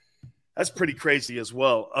 That's pretty crazy as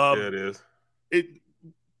well. Yeah, it is.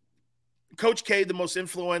 Coach K, the most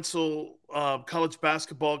influential college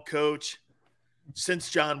basketball coach since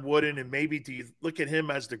John Wooden, and maybe do you look at him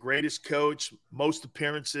as the greatest coach, most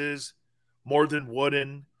appearances, more than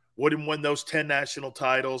Wooden? Wooden won those 10 national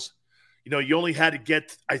titles. You only had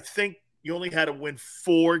to win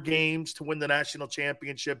 4 games to win the national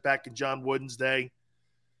championship back in John Wooden's day.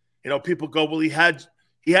 People go, well, he had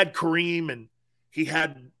Kareem and he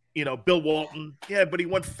had, Bill Walton. Yeah, but he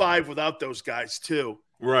won 5 without those guys too.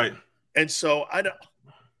 Right. And so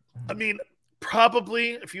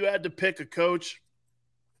probably if you had to pick a coach,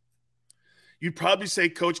 you'd probably say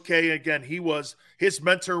Coach K. Again, his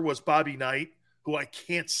mentor was Bobby Knight, who I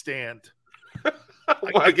can't stand.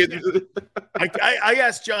 I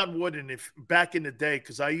asked John Wooden if back in the day,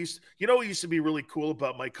 because what used to be really cool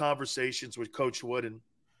about my conversations with Coach Wooden,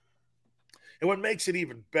 and what makes it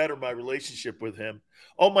even better, my relationship with him.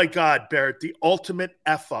 Oh my God, Barrett, the ultimate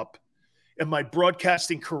F up in my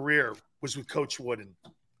broadcasting career was with Coach Wooden.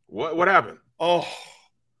 What happened? Oh,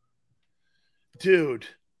 dude.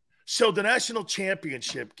 So the national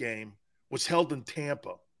championship game was held in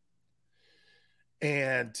Tampa.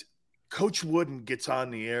 And Coach Wooden gets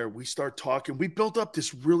on the air. We start talking. We built up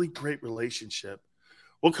this really great relationship.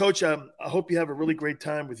 Well, Coach, I hope you have a really great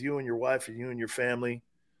time with you and your wife and you and your family.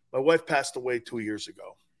 My wife passed away 2 years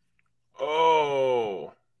ago.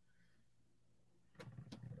 Oh.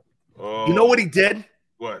 You know what he did?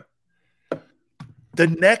 What? The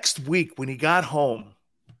next week when he got home,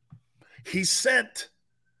 he sent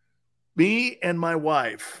me and my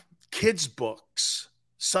wife kids' books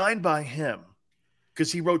signed by him,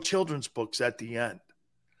 because he wrote children's books at the end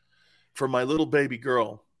for my little baby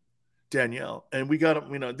girl, Danielle. And we got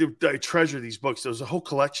them, I treasure these books. There's a whole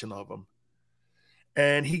collection of them.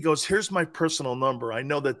 And he goes, here's my personal number. I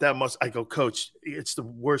know I go, Coach, it's the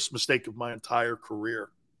worst mistake of my entire career.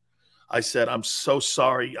 I said, I'm so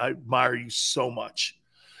sorry. I admire you so much.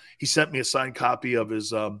 He sent me a signed copy of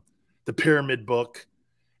his, the Pyramid book.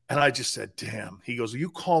 And I just said, damn. He goes, you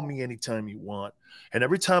call me anytime you want. And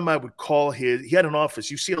every time I would call he had an office.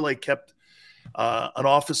 UCLA kept an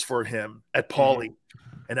office for him at Pauley.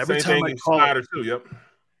 And every time I call, too, yep.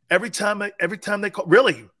 Every time they call,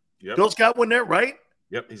 really? Yep. Bill's got one there, right?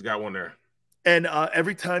 Yep, he's got one there. And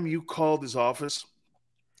every time you called his office,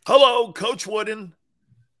 hello, Coach Wooden.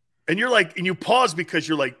 And you're like, and you pause because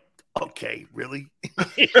you're like, okay, really?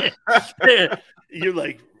 You're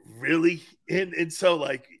like, really? And so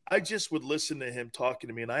like, I just would listen to him talking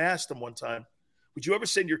to me. And I asked him one time, would you ever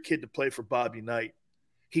send your kid to play for Bobby Knight?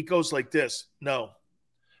 He goes like this, no.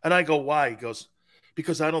 And I go, why? He goes,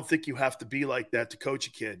 because I don't think you have to be like that to coach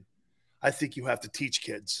a kid. I think you have to teach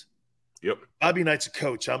kids. Yep. Bobby Knight's a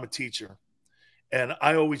coach. I'm a teacher. And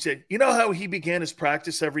I always said, you know how he began his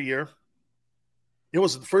practice every year? It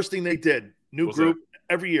was the first thing they did. New group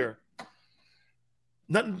every year.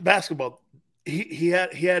 Nothing basketball. He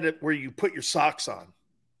had it where you put your socks on.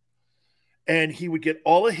 And he would get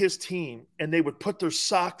all of his team, and they would put their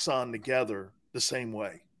socks on together the same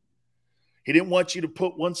way. He didn't want you to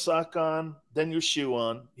put one sock on, then your shoe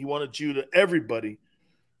on. He wanted everybody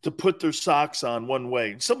to put their socks on one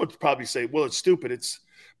way. And someone would probably say, well, it's stupid.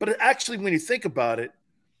 But actually, when you think about it,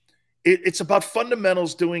 it's about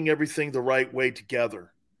fundamentals, doing everything the right way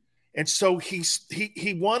together. And so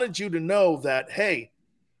he wanted you to know that, hey,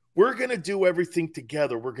 we're going to do everything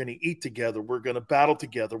together. We're going to eat together. We're going to battle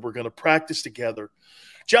together. We're going to practice together.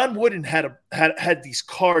 John Wooden had these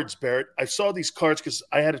cards, Barrett. I saw these cards because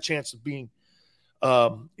I had a chance of being,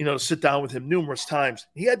 to sit down with him numerous times.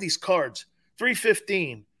 He had these cards.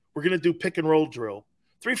 3:15, we're going to do pick and roll drill.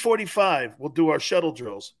 3:45, we'll do our shuttle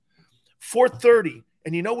drills. 4:30,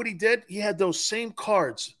 and you know what he did? He had those same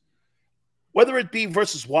cards, whether it be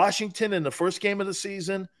versus Washington in the first game of the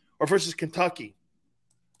season or versus Kentucky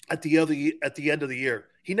at the end of the year.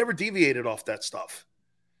 He never deviated off that stuff.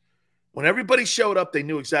 When everybody showed up, they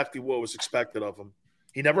knew exactly what was expected of him.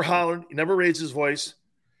 He never hollered. He never raised his voice.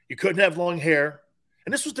 You couldn't have long hair.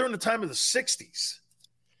 And this was during the time of the 60s.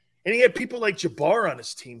 And he had people like Jabbar on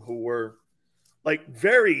his team who were like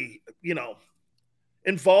very,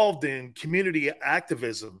 involved in community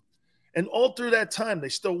activism. And all through that time, they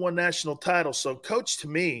still won national titles. So Coach, to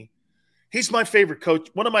me, He's my favorite coach.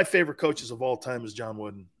 One of my favorite coaches of all time is John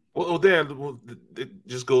Wooden. Well, Dan, it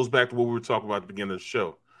just goes back to what we were talking about at the beginning of the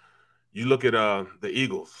show. You look at the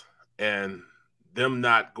Eagles and them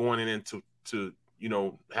not going into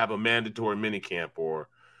have a mandatory mini camp, or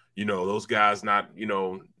those guys not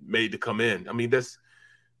made to come in. I mean,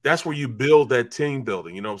 that's where you build that team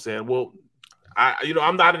building. You know what I'm saying? Well,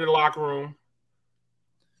 I'm not in the locker room.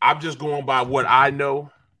 I'm just going by what I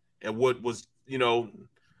know and what was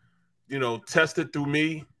tested through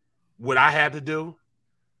me, what I had to do.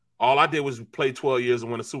 All I did was play 12 years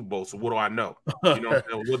and win a Super Bowl. So what do I know?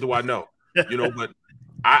 What do I know? But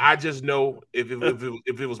I just know if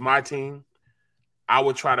it was my team, I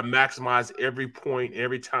would try to maximize every point,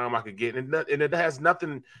 every time I could get. And it has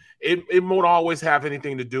nothing – it won't always have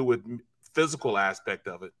anything to do with physical aspect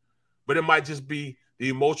of it. But it might just be the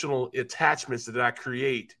emotional attachments that I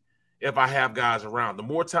create if I have guys around. The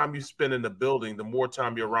more time you spend in the building, the more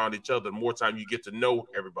time you're around each other, the more time you get to know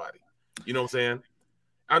everybody. You know what I'm saying?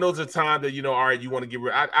 I know there's a time that, all right, you want to get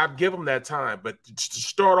rid. I give them that time. But to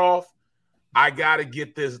start off, I got to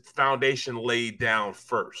get this foundation laid down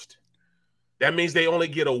first. That means they only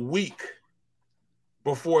get a week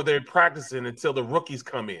before they're practicing until the rookies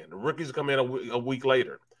come in. The rookies come in a week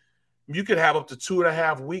later. You could have up to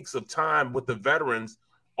 2.5 weeks of time with the veterans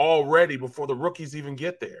already before the rookies even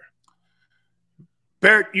get there.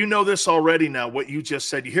 Barrett, you know this already now, what you just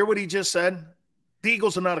said. You hear what he just said? The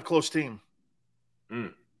Eagles are not a close team.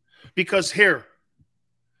 Because here,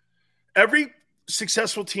 every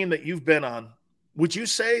successful team that you've been on, would you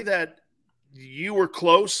say that you were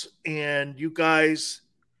close and you guys,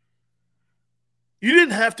 you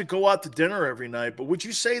didn't have to go out to dinner every night, but would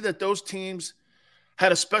you say that those teams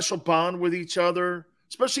had a special bond with each other,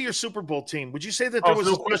 especially your Super Bowl team? Would you say that there was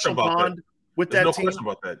a special bond with that team? There's no question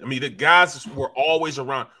about that. I mean, the guys were always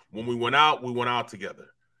around. When we went out together.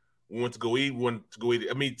 We went to go eat.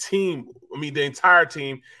 I mean, the entire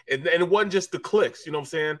team. And it wasn't just the cliques, you know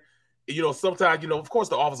what I'm saying? Sometimes, of course,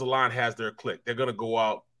 the offensive line has their clique. They're going to go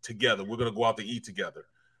out together. We're going to go out to eat together.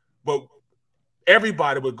 But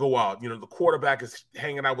everybody would go out. The quarterback is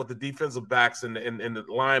hanging out with the defensive backs and the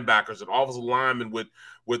linebackers and offensive linemen with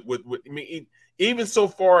I mean, even so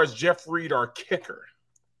far as Jeff Reed, our kicker,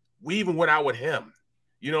 we even went out with him.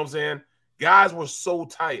 You know what I'm saying? Guys were so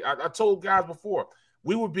tight. I told guys before,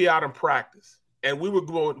 we would be out in practice, and we would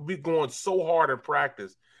be going so hard in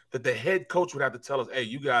practice that the head coach would have to tell us, hey,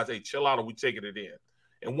 you guys, chill out, or we taking it in.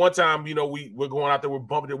 And one time, we're going out there, we're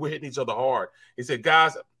bumping it, we're hitting each other hard. He said,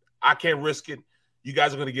 guys, I can't risk it. You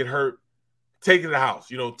guys are going to get hurt. Take it to the house,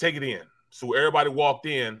 take it in. So everybody walked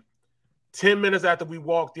in. 10 minutes after we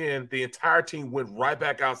walked in, the entire team went right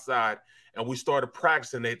back outside, and we started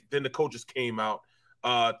practicing. Then the coaches came out,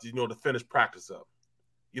 to finish practice up.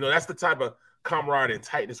 That's the type of camaraderie and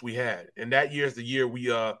tightness we had. And that year is the year we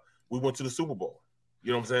went to the Super Bowl.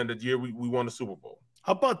 You know what I'm saying? The year we won the Super Bowl.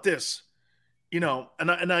 How about this?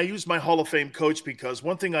 And I use my Hall of Fame coach because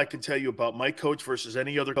one thing I can tell you about my coach versus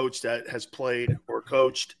any other coach that has played or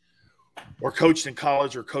coached in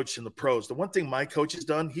college or coached in the pros, the one thing my coach has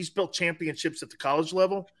done, he's built championships at the college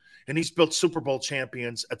level and he's built Super Bowl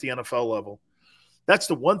champions at the NFL level. That's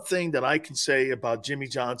the one thing that I can say about Jimmy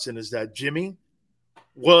Johnson is that Jimmy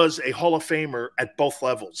was a Hall of Famer at both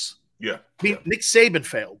levels. Yeah. Nick Saban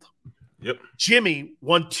failed. Yep. Jimmy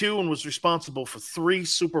won 2 and was responsible for 3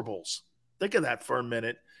 Super Bowls. Think of that for a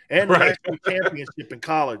minute. And right. National championship in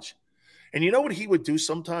college. And you know what he would do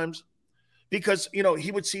sometimes? Because,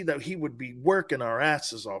 he would see that he would be working our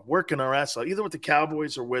asses off, either with the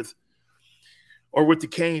Cowboys or with the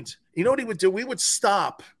Canes. You know what he would do? We would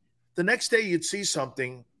stop. The next day you'd see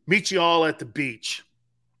something, meet you all at the beach.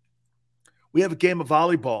 We have a game of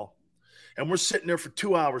volleyball, and we're sitting there for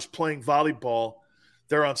 2 hours playing volleyball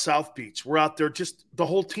there on South Beach. We're out there, just the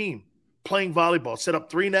whole team, playing volleyball. Set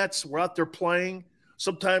up 3 nets. We're out there playing.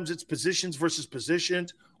 Sometimes it's positions versus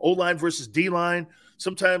positions, O-line versus D-line.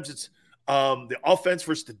 Sometimes it's the offense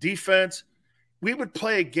versus the defense. We would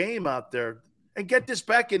play a game out there. And get this,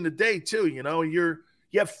 back in the day, too.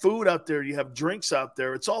 You have food out there. You have drinks out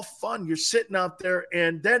there. It's all fun. You're sitting out there,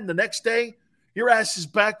 and then the next day, your ass is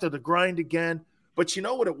back to the grind again. But you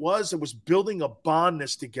know what it was? It was building a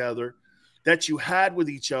bondness together that you had with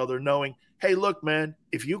each other, knowing, hey, look, man,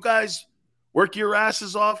 if you guys work your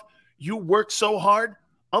asses off, you work so hard,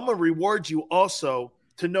 I'm going to reward you also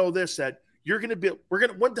to know this, that you're going to be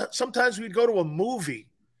 – sometimes we'd go to a movie.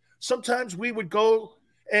 Sometimes we would go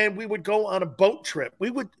and we would go on a boat trip.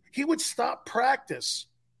 He would stop practice.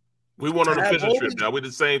 We went on a fishing trip. Now we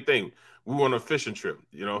did the same thing. We went on a fishing trip,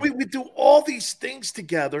 We do all these things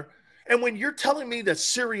together. And when you're telling me that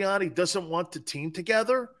Sirianni doesn't want the team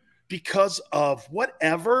together because of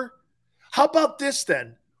whatever. How about this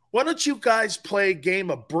then? Why don't you guys play a game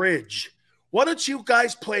of bridge? Why don't you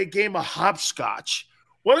guys play a game of hopscotch?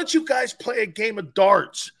 Why don't you guys play a game of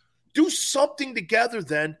darts? Do something together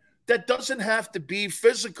then that doesn't have to be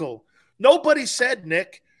physical. Nobody said,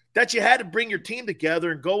 Nick, that you had to bring your team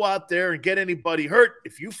together and go out there and get anybody hurt.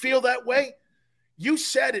 If you feel that way, you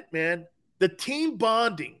said it, man. The team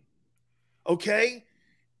bonding, okay,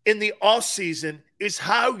 in the offseason is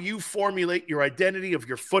how you formulate your identity of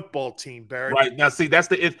your football team, Barrett. Right. Now, see, that's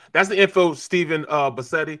the info, Stephen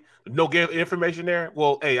Bassetti. No information there.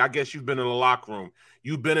 Well, hey, I guess you've been in the locker room.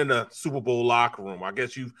 You've been in a Super Bowl locker room. I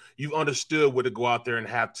guess you've understood what to go out there and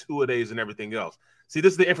have two-a-days and everything else. See,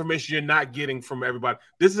 this is the information you're not getting from everybody.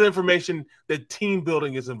 This is information that team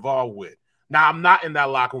building is involved with. Now, I'm not in that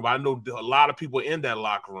locker room, but I know a lot of people in that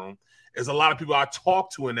locker room. There's a lot of people I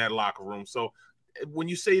talk to in that locker room. So when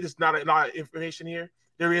you say there's not a lot of information here,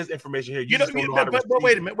 there is information here. But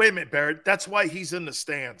wait a minute, Barrett. That's why he's in the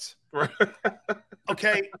stands. Right.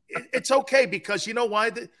 Okay? It's okay because you know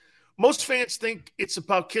why? Most fans think it's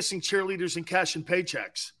about kissing cheerleaders and cashing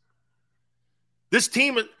paychecks. This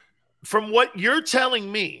team, from what you're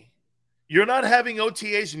telling me, you're not having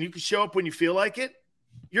OTAs and you can show up when you feel like it.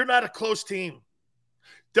 You're not a close team.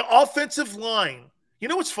 The offensive line, you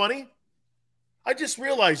know what's funny? I just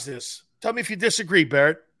realized this. Tell me if you disagree,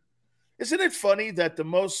 Barrett. Isn't it funny that the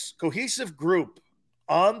most cohesive group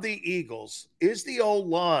on the Eagles is the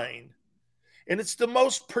O-line, and it's the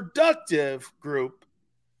most productive group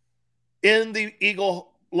in the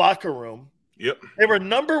Eagle locker room? Yep. They were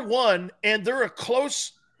number one, and they're a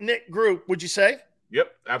close-knit group, would you say?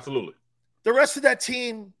 Yep, absolutely. The rest of that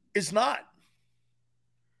team is not.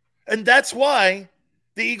 And that's why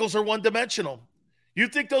the Eagles are one-dimensional. You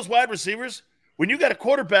think those wide receivers, when you got a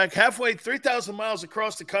quarterback halfway 3,000 miles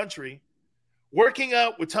across the country, working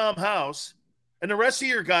out with Tom House, and the rest of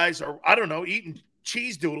your guys are, I don't know, eating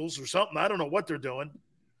cheese doodles or something. I don't know what they're doing.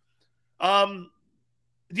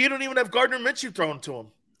 You don't even have Gardner Minshew thrown to them.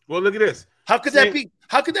 Well, look at this. How could that be?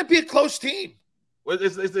 How could that be a close team? Well,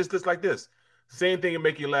 it's just like this. Same thing and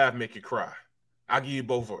make you laugh, make you cry. I'll give you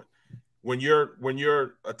both of it. When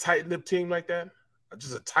you're a tight-knit team like that,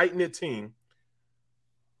 just a tight-knit team,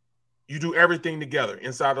 you do everything together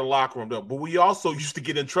inside the locker room. But we also used to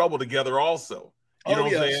get in trouble together also. You know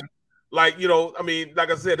what I'm saying? Like,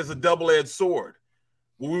 like I said, it's a double-edged sword.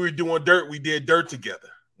 When we were doing dirt, we did dirt together.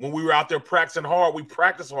 When we were out there practicing hard, we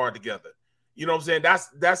practiced hard together. You know what I'm saying?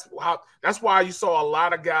 That's why you saw a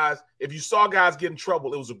lot of guys. If you saw guys get in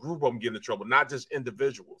trouble, it was a group of them getting in trouble, not just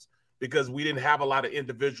individuals, because we didn't have a lot of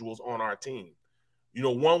individuals on our team.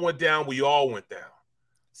 One went down, we all went down.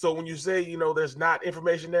 So when you say, there's not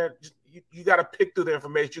information there, you got to pick through the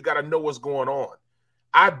information. You got to know what's going on.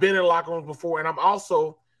 I've been in locker rooms before, and I'm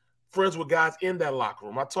also friends with guys in that locker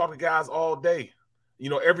room. I talk to guys all day,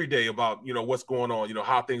 every day about, what's going on,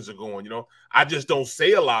 how things are going. I just don't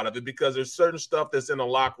say a lot of it because there's certain stuff that's in a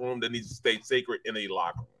locker room that needs to stay sacred in a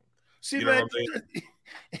locker room. See, man,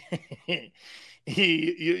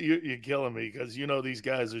 you're killing me because these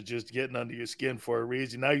guys are just getting under your skin for a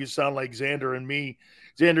reason. Now you sound like Xander and me.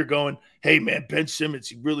 Xander going, "Hey man, Ben Simmons,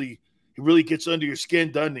 he really gets under your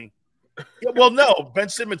skin, doesn't he?" Yeah, well, no, Ben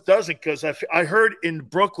Simmons doesn't because I heard in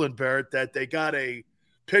Brooklyn, Barrett, that they got a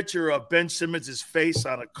picture of Ben Simmons' face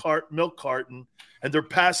on a milk carton and they're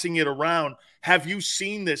passing it around. Have you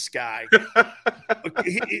seen this guy?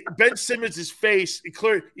 Ben Simmons' face,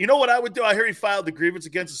 clear. You know what I would do? I hear he filed a grievance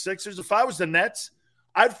against the Sixers. If I was the Nets,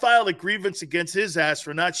 I'd file a grievance against his ass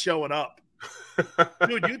for not showing up.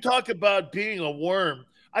 Dude, you talk about being a worm.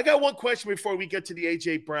 I got one question before we get to the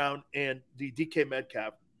A.J. Brown and the DK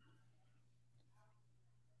Metcalf.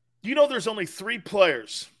 There's only 3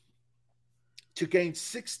 players to gain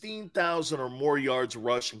 16,000 or more yards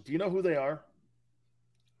rushing. Do you know who they are?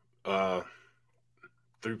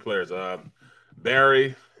 3 players.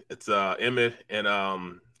 Barry, it's Emmett,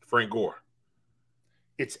 and Frank Gore.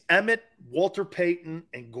 It's Emmett, Walter Payton,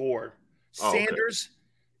 and Gore. Sanders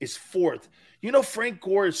is 4th. Frank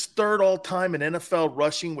Gore is 3rd all-time in NFL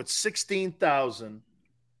rushing with 16,000.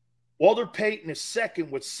 Walter Payton is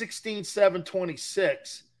 2nd with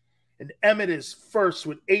 16,726. And Emmett is 1st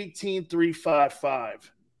with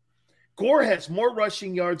 18,355. Gore has more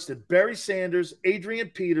rushing yards than Barry Sanders, Adrian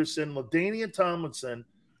Peterson, LaDainian Tomlinson,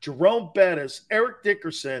 Jerome Bettis, Eric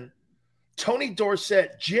Dickerson, Tony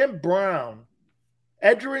Dorsett, Jim Brown,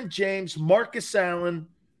 Edgerrin James, Marcus Allen,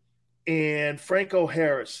 and Franco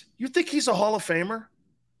Harris. You think he's a Hall of Famer?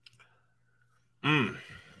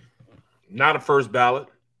 Not a first ballot.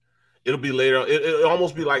 It'll be later. It'll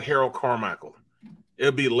almost be like Harold Carmichael.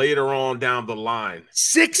 It'll be later on down the line.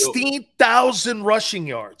 16,000 rushing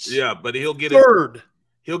yards. Yeah, but he'll get third.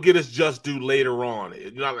 He'll get his just due later on.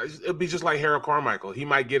 It'll be just like Harold Carmichael. He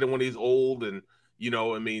might get it when he's old and,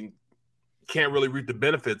 can't really reap the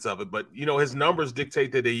benefits of it. But, his numbers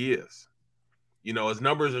dictate that he is. His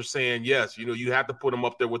numbers are saying, yes, you have to put him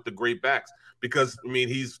up there with the great backs because,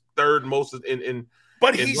 he's third most in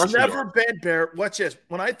But he's never been, Barrett. Watch this.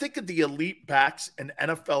 When I think of the elite backs in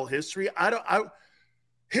NFL history,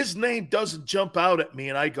 his name doesn't jump out at me,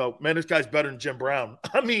 and I go, man, this guy's better than Jim Brown.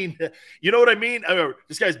 You know what I mean?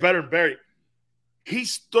 This guy's better than Barrett.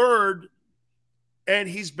 He's third, and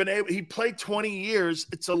he played 20 years.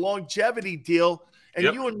 It's a longevity deal, and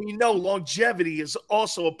you and me know longevity is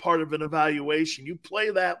also a part of an evaluation. You play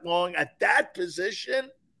that long at that position,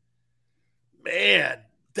 man.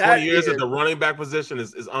 20 years at the running back position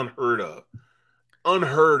is unheard of.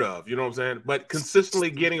 Unheard of, you know what I'm saying? But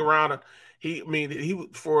consistently getting around he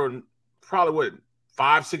for probably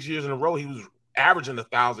 5-6 years in a row, he was averaging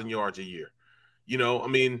 1,000 yards a year.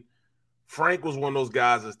 Frank was one of those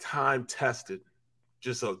guys that's time tested,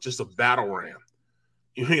 just a battle ram.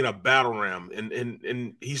 A battle ram,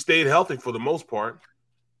 and he stayed healthy for the most part.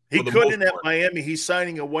 He couldn't at Miami. He's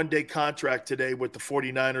signing a one-day contract today with the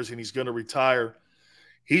 49ers, and he's going to retire.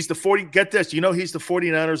 He's get this, he's the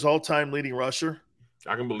 49ers all-time leading rusher.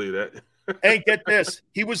 I can believe that. And get this,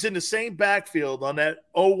 he was in the same backfield on that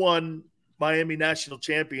 0-1 Miami National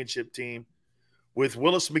Championship team with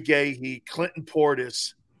Willis McGahee, Clinton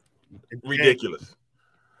Portis. Ridiculous.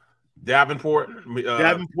 Davenport.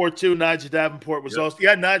 Davenport, too. Najee Davenport was also –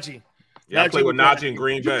 yeah, Najee. Yeah, I played with Najee in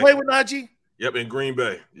Green Bay. Did you play with Najee? Yep, in Green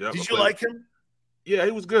Bay. Yep, Did you like him? Yeah,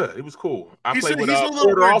 he was good. He was cool. I played with Porter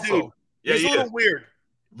weird also. Dude. Yeah, he's a little weird.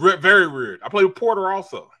 Very weird. I played with Porter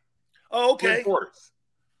also. Oh, okay.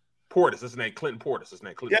 Portis. His name Clinton Portis. His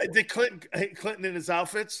name Clinton. Yeah, Portis. Did Clinton in his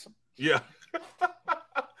outfits? Yeah.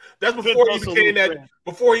 That's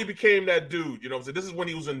before he became that dude. You know what I'm saying? This is when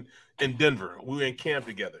he was in Denver. We were in camp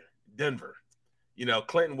together. Denver.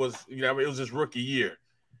 Clinton was, it was his rookie year.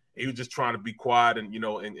 He was just trying to be quiet and,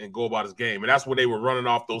 and go about his game. And that's when they were running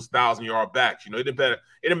off those 1,000-yard backs. It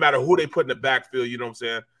didn't matter who they put in the backfield, you know what I'm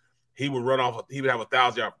saying? He would run off. He would have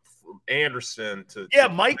 1,000-yard from Anderson to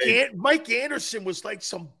Mike Anderson was like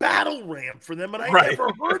some battle ram for them, and I never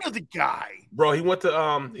heard of the guy. Bro, he went to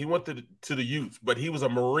the youth, but he was a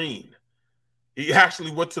Marine. He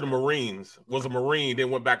actually went to the Marines, was a Marine, then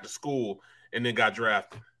went back to school, and then got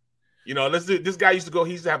drafted. This guy used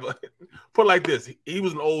to have put it like this. He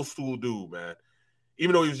was an old school dude, man.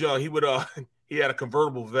 Even though he was young, he had a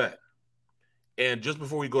convertible vet. And just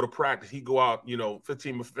before we go to practice, he'd go out,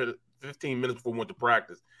 15 minutes before we went to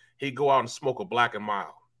practice. He'd go out and smoke a Black and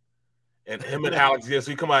Mild. And him and Alex, so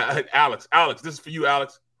he come out, Alex, this is for you,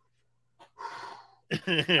 Alex.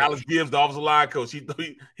 Alex Gibbs, the offensive line coach. He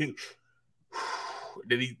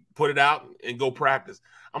then he put it out and go practice.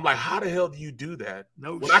 I'm like, how the hell do you do that?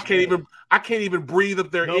 I can't even breathe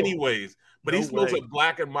up there anyways. But he smokes a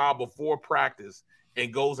Black and Mild before practice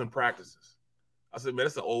and goes and practices. I said, man,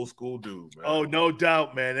 that's an old school dude, man. Oh, no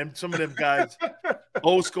doubt, man. And some of them guys,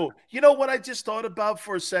 old school. You know what I just thought about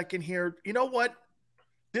for a second here? You know what?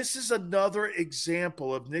 This is another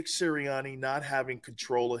example of Nick Sirianni not having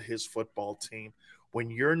control of his football team. When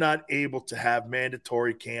you're not able to have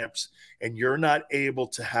mandatory camps and you're not able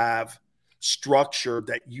to have structure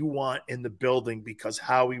that you want in the building because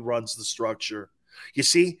Howie runs the structure. You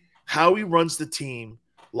see, Howie runs the team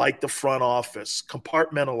like the front office,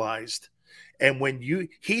 compartmentalized. And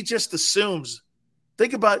he just assumes,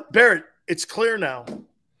 think about Barrett, it's clear now.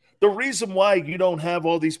 The reason why you don't have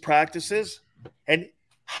all these practices and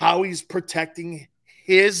how he's protecting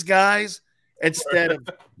his guys instead of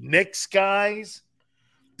Nick's guys,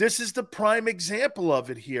 this is the prime example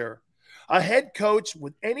of it here. A head coach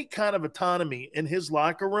with any kind of autonomy in his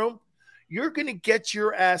locker room, you're going to get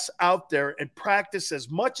your ass out there and practice as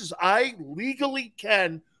much as I legally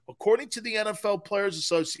can, according to the NFL Players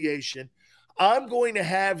Association. I'm going to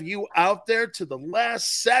have you out there to the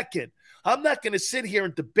last second. I'm not going to sit here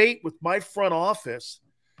and debate with my front office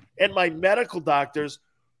and my medical doctors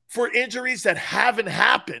for injuries that haven't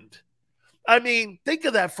happened. I mean, think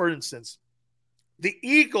of that, for instance. The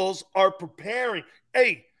Eagles are preparing.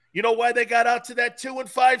 Hey, you know why they got out to that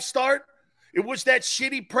 2-5 start? It was that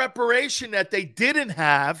shitty preparation that they didn't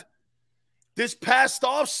have this past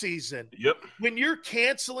offseason. Yep. When you're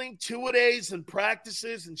canceling two-a-days and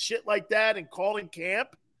practices and shit like that and calling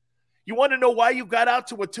camp, you want to know why you got out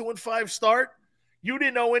to a 2-5 start? You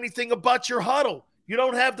didn't know anything about your huddle. You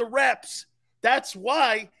don't have the reps. That's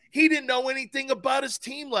why he didn't know anything about his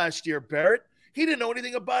team last year, Barrett. He didn't know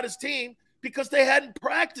anything about his team because they hadn't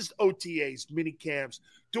practiced OTAs, mini camps,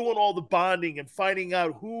 doing all the bonding and finding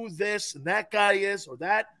out who this and that guy is or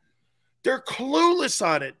that. They're clueless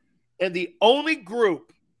on it. And the only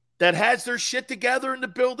group that has their shit together in the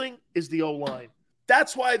building is the O-line.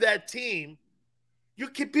 That's why that team, you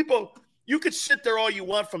could sit there all you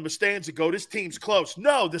want from the stands and go, this team's close.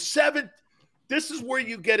 No, this is where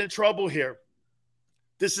you get in trouble here.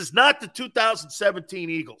 This is not the 2017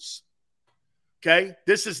 Eagles. Okay?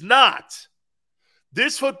 This is not.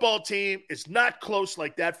 This football team is not close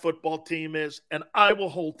like that football team is, and I will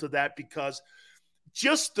hold to that because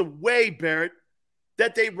just the way, Barrett,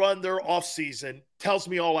 that they run their offseason tells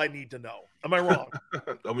me all I need to know. Am I wrong?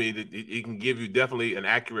 I mean, it can give you definitely an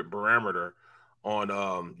accurate barometer on,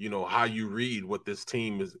 how you read what this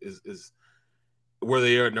team is where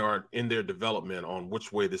they are in their development on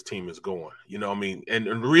which way this team is going. You know what I mean? And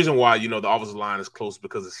the reason why, the offensive line is close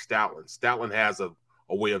because of Stoutland. Stoutland has a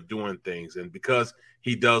way of doing things. And because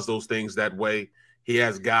he does those things that way, he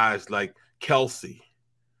has guys like Kelsey.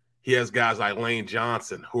 He has guys like Lane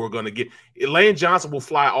Johnson who are going to Lane Johnson will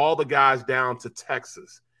fly all the guys down to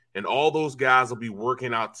Texas, and all those guys will be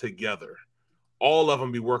working out together. All of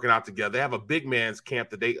them be working out together. They have a big man's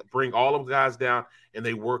camp that they bring all of the guys down, and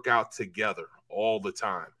they work out together all the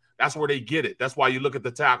time. That's where they get it. That's why you look at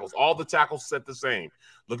the tackles. All the tackles set the same.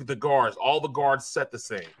 Look at the guards. All the guards set the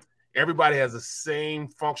same. Everybody has the same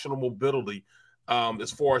functional mobility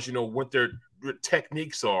as far as, what their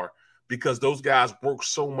techniques are, because those guys work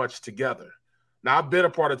so much together. Now, I've been a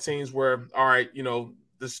part of teams where, all right, the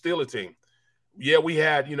Steeler team. Yeah, we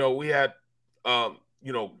had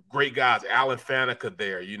great guys. Alan Faneca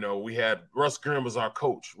there. We had Russ Grimm as our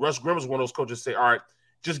coach. Russ Grimm was one of those coaches say, all right,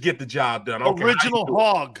 just get the job done. Original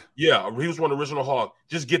hog. Yeah, he was one of the original hog.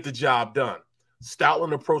 Just get the job done.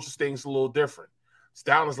 Stoutland approaches things a little different.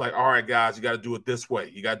 Stoutland's like, all right, guys, you got to do it this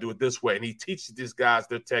way. You got to do it this way. And he teaches these guys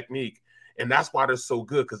their technique. And that's why they're so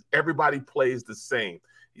good, because everybody plays the same.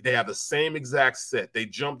 They have the same exact set. They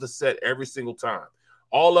jump the set every single time.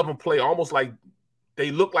 All of them play almost like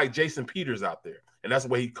they look like Jason Peters out there. And that's the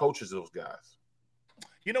way he coaches those guys.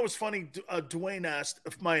 It's funny. Dwayne asked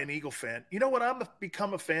if I'm an Eagle fan. You know what I've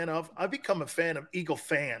become a fan of? I've become a fan of Eagle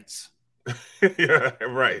fans. Yeah,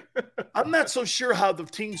 right. I'm not so sure how the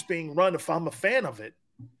team's being run if I'm a fan of it.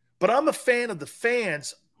 But I'm a fan of the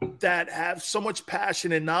fans that have so much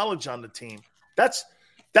passion and knowledge on the team. That's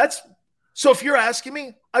so if you're asking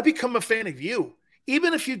me, I become a fan of you.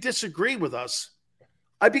 Even if you disagree with us,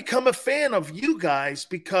 I become a fan of you guys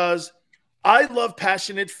because I love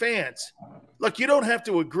passionate fans. Look, you don't have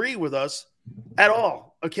to agree with us at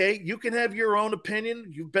all, okay? You can have your own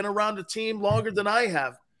opinion. You've been around the team longer than I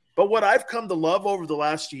have. But what I've come to love over the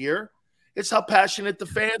last year is how passionate the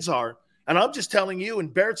fans are. And I'm just telling you,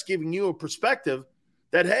 and Barrett's giving you a perspective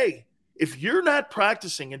that, hey, if you're not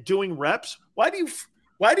practicing and doing reps, why do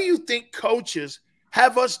you think coaches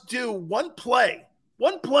have us do one play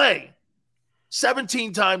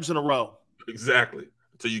 17 times in a row? Exactly.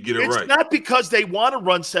 Until you get it right. It's not because they want to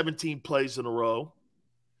run 17 plays in a row.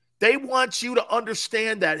 They want you to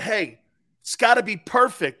understand that, hey, it's got to be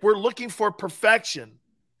perfect. We're looking for perfection.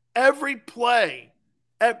 Every play,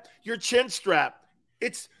 your chin strap,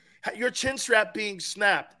 it's your chin strap being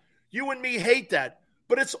snapped. You and me hate that.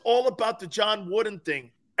 But it's all about the John Wooden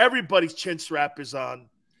thing. Everybody's chin strap is on.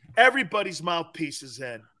 Everybody's mouthpiece is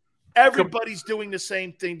in. Everybody's doing the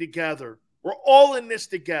same thing together. We're all in this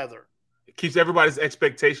together. It keeps everybody's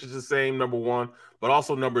expectations the same, number one. But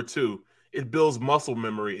also, number two, it builds muscle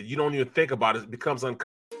memory. You don't even think about it. It becomes unconscious.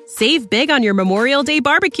 Save big on your Memorial Day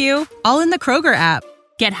barbecue, all in the Kroger app.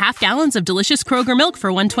 Get half gallons of delicious Kroger milk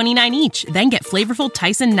for $1.29 each. Then get flavorful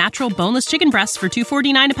Tyson natural boneless chicken breasts for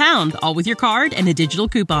 $2.49 a pound, all with your card and a digital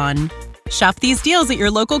coupon. Shop these deals at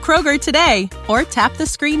your local Kroger today, or tap the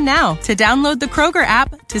screen now to download the Kroger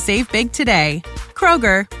app to save big today.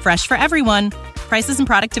 Kroger, fresh for everyone. Prices and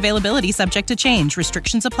product availability subject to change.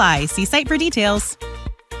 Restrictions apply. See site for details.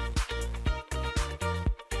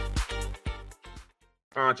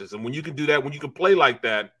 Conscious, and when you can do that, when you can play like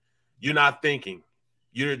that, you're not thinking.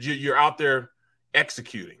 You're out there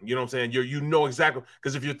executing. You know what I'm saying? You know exactly,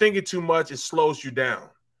 because if you're thinking too much, it slows you down.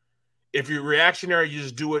 If you're reactionary, you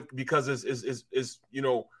just do it because it's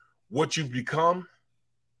what you've become,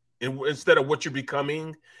 and instead of what you're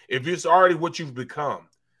becoming. If it's already what you've become,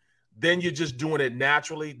 then you're just doing it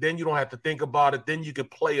naturally. Then you don't have to think about it. Then you can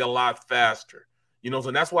play a lot faster.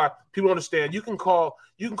 So that's why people understand you can call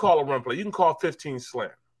a run play. You can call 15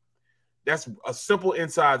 slant. That's a simple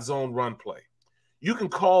inside zone run play. You can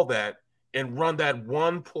call that and run that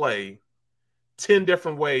one play 10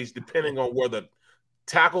 different ways, depending on where the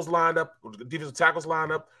tackles lined up, the defensive tackles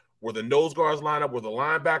line up, where the nose guards line up, where the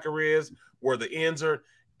linebacker is, where the ends are.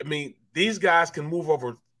 I mean, these guys can move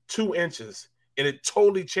over 2 inches, and it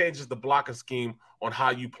totally changes the blocking scheme on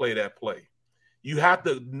how you play that play. You have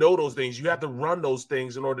to know those things. You have to run those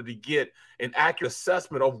things in order to get an accurate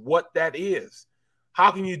assessment of what that is. How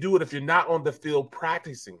can you do it if you're not on the field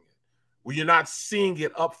practicing it, where you're not seeing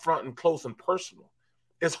it up front and close and personal?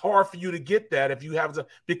 It's hard for you to get that if you have to,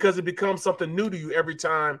 because it becomes something new to you every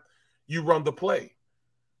time you run the play.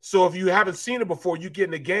 So if you haven't seen it before, you get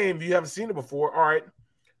in the game, if you haven't seen it before, all right,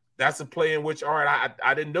 that's a play in which, all right,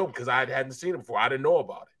 I didn't know because I hadn't seen it before. I didn't know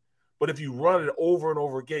about it. But if you run it over and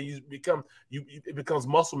over again, it becomes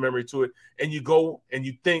muscle memory to it, and you go and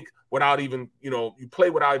you think without even, you play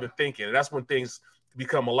without even thinking. And that's when things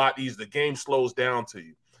become a lot easier. The game slows down to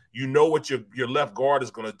you. You know what your left guard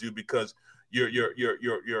is going to do because your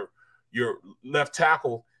left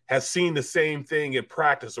tackle has seen the same thing in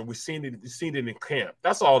practice, or we've seen it in camp.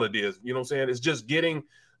 That's all it is. You know what I'm saying? It's just getting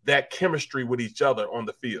that chemistry with each other on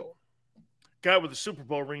the field. Guy with the Super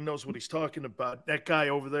Bowl ring knows what he's talking about. That guy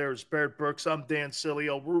over there is Barrett Brooks. I'm Dan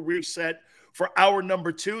Sileo. We're reset for hour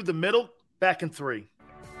number 2, the middle, back in 3.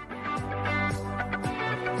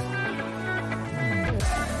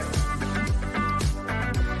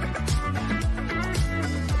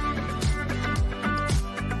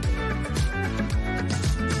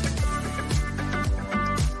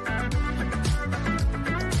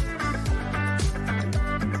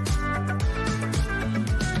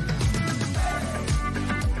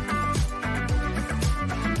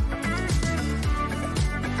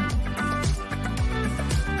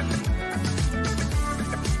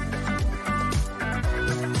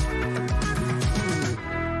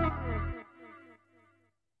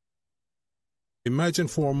 Imagine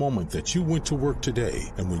for a moment that you went to work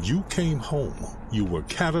today, and when you came home, you were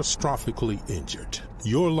catastrophically injured.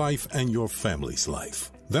 Your life and your family's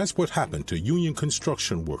life. That's what happened to union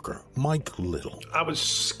construction worker Mike Little. I was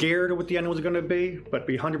scared of what the end was going to be, but to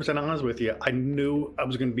be 100% honest with you, I knew I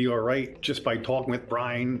was going to be all right just by talking with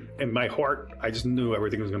Brian. In my heart, I just knew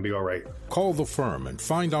everything was going to be all right. Call the firm and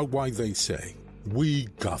find out why they say, "We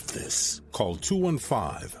got this." Call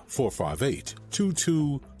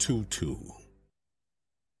 215-458-2222.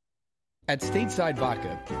 At Stateside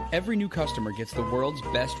Vodka, every new customer gets the world's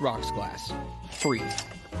best rocks glass, free.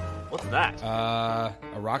 What's that? A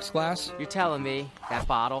rocks glass? You're telling me that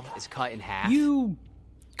bottle is cut in half? You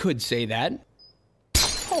could say that.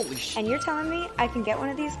 Holy shit. And you're telling me I can get one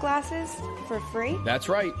of these glasses for free? That's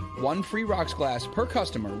right. 1 free rocks glass per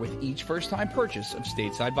customer with each first-time purchase of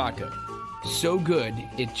Stateside Vodka. So good,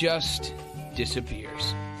 it just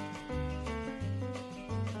disappears.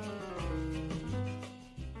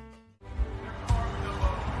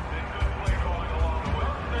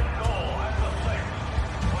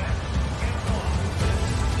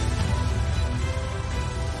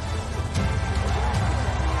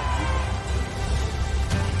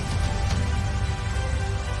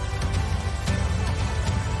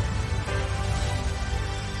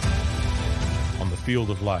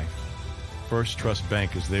 Field of life, First Trust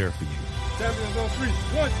Bank is there for you.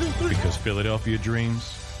 Because Philadelphia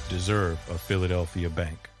dreams deserve a Philadelphia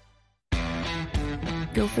bank.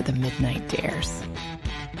 Go for the midnight dares.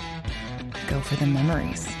 Go for the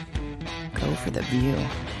memories. Go for the view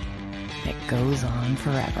that goes on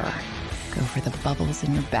forever. Go for the bubbles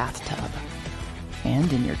in your bathtub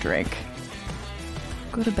and in your drink.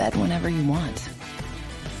 Go to bed whenever you want.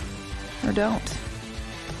 Or don't.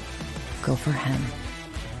 Go for him.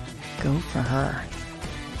 Go for her.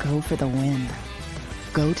 Go for the win.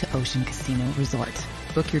 Go to Ocean Casino Resort.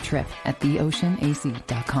 Book your trip at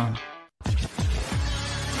theoceanac.com.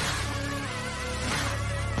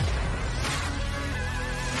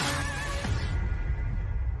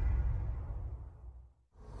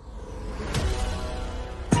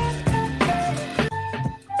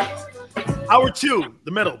 Hour 2,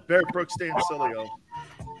 the middle, Barrett Brooks, Dan Sileo.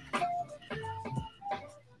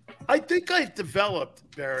 I think I've developed,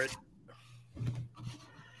 Barrett,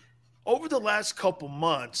 over the last couple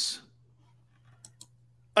months,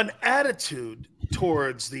 an attitude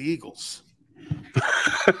towards the Eagles.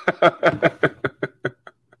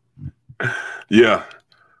 Yeah.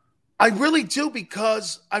 I really do,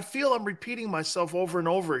 because I feel I'm repeating myself over and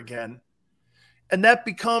over again. And that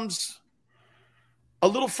becomes a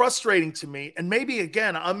little frustrating to me. And maybe,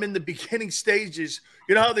 again, I'm in the beginning stages.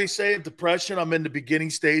 You know how they say of depression, I'm in the beginning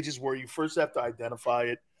stages where you first have to identify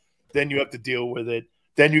it, then you have to deal with it.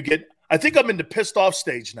 Then you get – I think I'm in the pissed off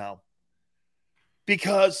stage now,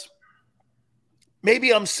 because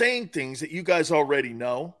maybe I'm saying things that you guys already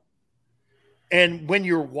know. And when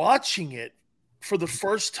you're watching it for the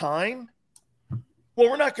first time, Well,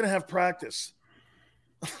 we're not going to have practice.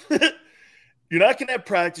 You're not going to have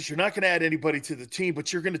practice. You're not going to add anybody to the team,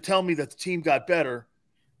 but you're going to tell me that the team got better.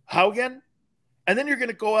 How again? And then you're going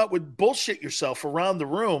to go out with bullshit yourself around the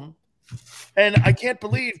room. And I can't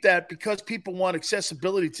believe that because people want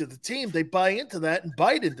accessibility to the team, they buy into that and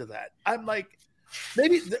bite into that. I'm like,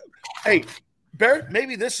 hey, Barrett,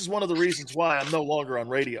 maybe this is one of the reasons why I'm no longer on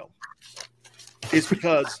radio. Is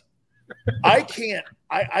because I can't,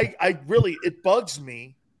 I really, it bugs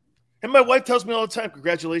me. And my wife tells me all the time,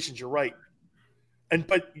 congratulations, you're right.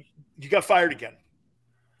 But you got fired again.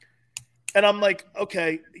 And I'm like,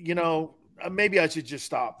 okay, maybe I should just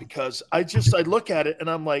stop because I look at it and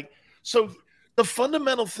I'm like, so the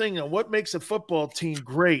fundamental thing on what makes a football team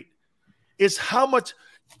great is how much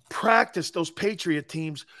practice those Patriot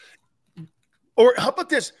teams, or how about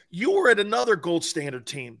this? You were at another gold standard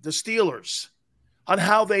team, the Steelers, on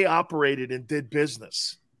how they operated and did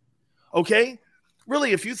business. Okay?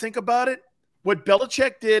 Really, if you think about it, what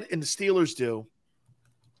Belichick did and the Steelers do,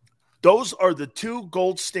 those are the two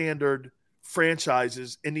gold standard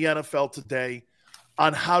franchises in the NFL today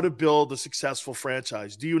on how to build a successful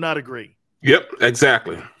franchise. Do you not agree? Yep,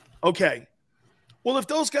 exactly. Okay. Well, if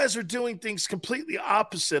those guys are doing things completely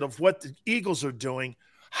opposite of what the Eagles are doing,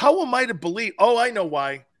 how am I to believe? Oh, I know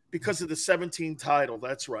why. Because of the 17 title.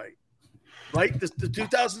 That's right. Right? The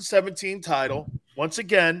 2017 title, once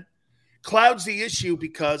again, clouds the issue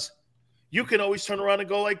because you can always turn around and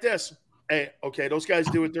go like this. Hey, okay, those guys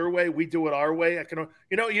do it their way. We do it our way.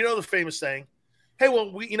 You know the famous saying, hey, well,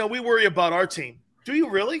 we worry about our team. Do you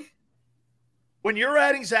really? When you're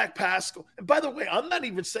adding Zach Pascal, and by the way, I'm not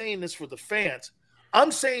even saying this for the fans.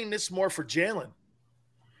 I'm saying this more for Jalen.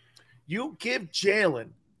 You give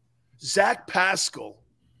Jalen, Zach Pascal,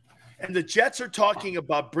 and the Jets are talking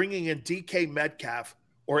about bringing in DK Metcalf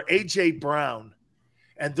or A.J. Brown,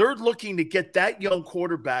 and they're looking to get that young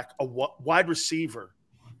quarterback, a wide receiver,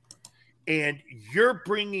 and you're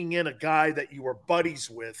bringing in a guy that you were buddies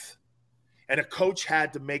with, and a coach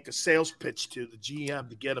had to make a sales pitch to the GM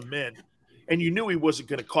to get him in, and you knew he wasn't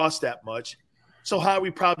going to cost that much. So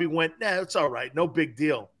Howie probably went, nah, it's all right, no big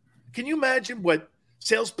deal. Can you imagine what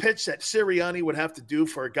sales pitch that Sirianni would have to do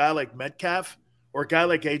for a guy like Metcalf or a guy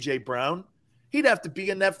like A.J. Brown? He'd have to be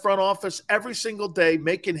in that front office every single day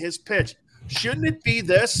making his pitch. Shouldn't it be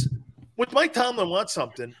this? When Mike Tomlin wants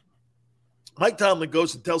something, Mike Tomlin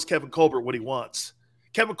goes and tells Kevin Colbert what he wants.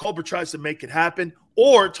 Kevin Colbert tries to make it happen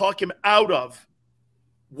or talk him out of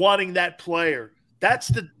wanting that player. That's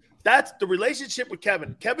the relationship with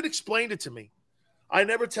Kevin. Kevin explained it to me. I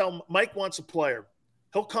never tell Mike wants a player.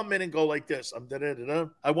 He'll come in and go like this.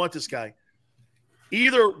 I want this guy.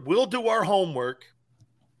 Either we'll do our homework,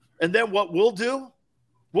 and then what we'll do,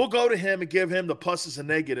 we'll go to him and give him the pluses and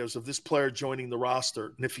negatives of this player joining the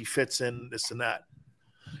roster and if he fits in this and that.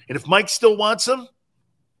 And if Mike still wants him,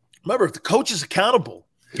 remember, the coach is accountable.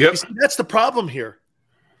 Yep. See, that's the problem here.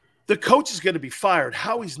 The coach is going to be fired.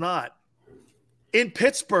 Howie's not. In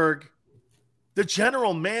Pittsburgh, the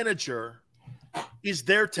general manager is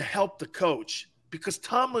there to help the coach because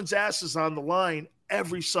Tomlin's ass is on the line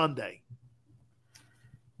every Sunday.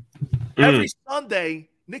 Every Sunday,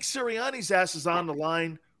 Nick Sirianni's ass is on the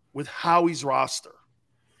line with Howie's roster.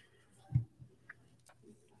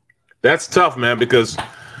 That's tough, man, because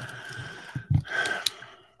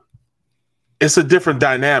it's a different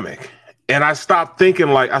dynamic. And I stopped thinking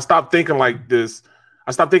like this.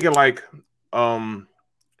 I stopped thinking like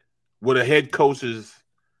what a head coach's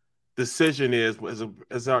decision is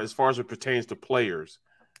as far as it pertains to players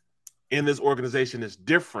in this organization is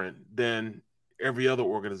different than every other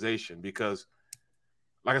organization because,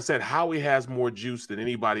 like I said, Howie has more juice than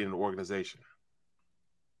anybody in the organization.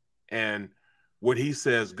 And what he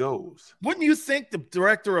says goes. Wouldn't you think the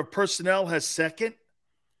director of personnel has second?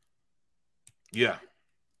 Yeah.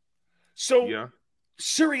 So yeah.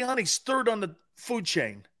 Sirianni's third on the food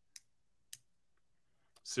chain.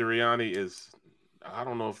 Sirianni is, I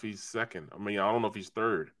don't know if he's second. I mean, I don't know if he's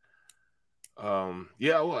third.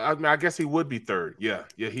 Yeah, well, I mean, I guess he would be third. Yeah,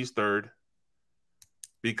 he's third.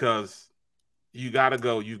 Because you got to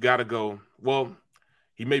go. Well,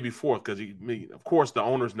 he may be fourth because of course, the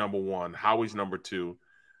owner's number one, Howie's number two,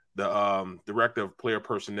 the director of player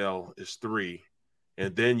personnel is three,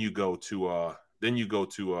 and then you go to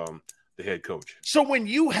the head coach. So when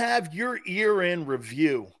you have your year-end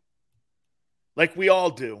review, like we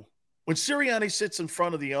all do, when Sirianni sits in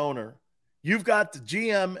front of the owner, you've got the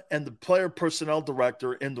GM and the player personnel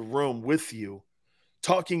director in the room with you,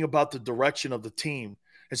 talking about the direction of the team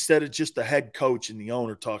instead of just the head coach and the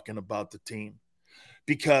owner talking about the team.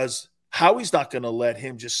 Because Howie's not going to let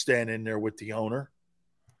him just stand in there with the owner.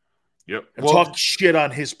 Yep. And talk shit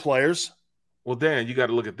on his players. Well, Dan, you got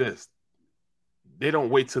to look at this. They don't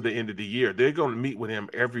wait till the end of the year. They're going to meet with him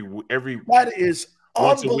every. That is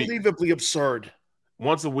once unbelievably absurd.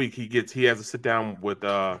 Once a week, he has to sit down with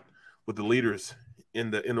the leaders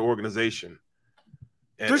in the organization.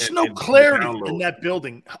 There's no clarity in that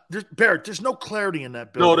building. Barrett, there's no clarity in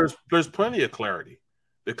that building. No, there's plenty of clarity.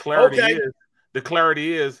 The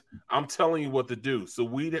clarity is I'm telling you what to do. So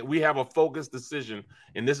we have a focused decision,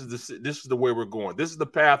 and this is the way we're going. This is the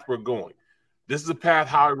path we're going. This is the path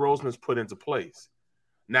Howie Roseman's put into place.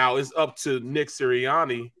 Now it's up to Nick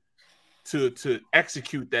Sirianni to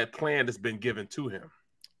execute that plan that's been given to him.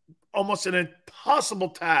 Almost an impossible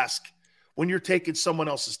task when you're taking someone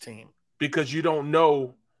else's team. Because you don't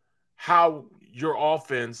know how your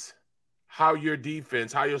offense, how your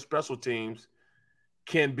defense, how your special teams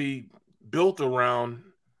can be built around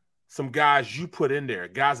some guys you put in there,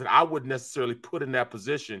 guys that I wouldn't necessarily put in that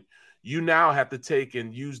position. You now have to take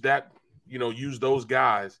and use those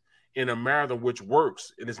guys in a manner which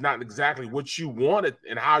works. And it's not exactly what you wanted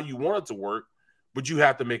and how you want it to work, but you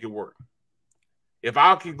have to make it work. If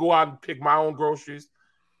I can go out and pick my own groceries,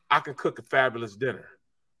 I can cook a fabulous dinner.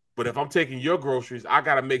 But if I'm taking your groceries, I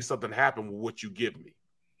got to make something happen with what you give me.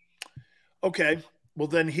 Okay. Well,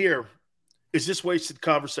 then here, is this wasted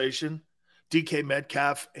conversation? DK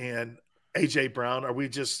Metcalf and AJ Brown, are we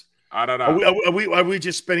just are we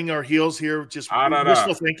just spinning our heels here, just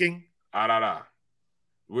wishful thinking?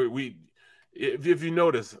 If you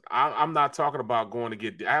notice, I'm not talking about going to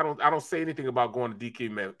get. I don't say anything about going to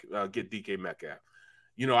get DK Metcalf.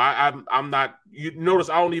 I'm not. You notice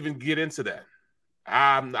I don't even get into that.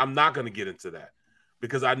 I'm not going to get into that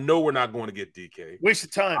because I know we're not going to get DK. Waste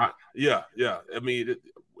of time. Yeah. I mean,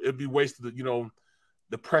 it'd be wasted.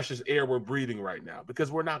 The precious air we're breathing right now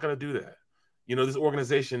because we're not going to do that. This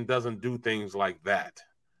organization doesn't do things like that.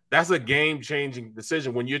 That's a game-changing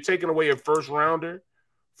decision. When you're taking away a first-rounder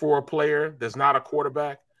for a player that's not a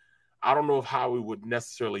quarterback, I don't know if Howie would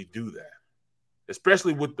necessarily do that,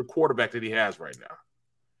 especially with the quarterback that he has right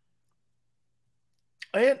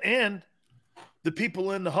now. And the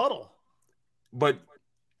people in the huddle. But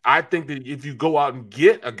I think that if you go out and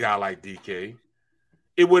get a guy like DK,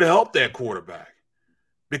 it would help that quarterback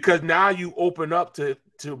because now you open up to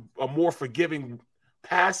a more forgiving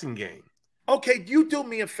passing game. Okay, you do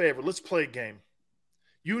me a favor. Let's play a game.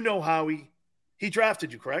 Howie. He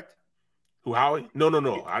drafted you, correct? Who, Howie? No.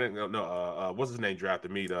 I didn't know. What's his name drafted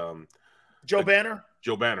me? Joe Banner?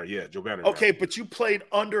 Joe Banner, yeah. Joe Banner. Okay, but you played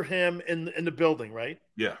under him in the building, right?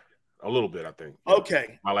 Yeah, a little bit, I think.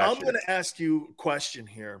 Okay, I'm going to ask you a question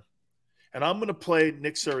here, and I'm going to play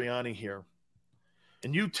Nick Sirianni here.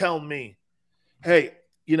 And you tell me, hey,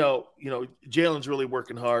 Jalen's really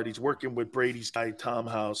working hard. He's working with Brady's guy, Tom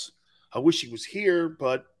House. I wish he was here,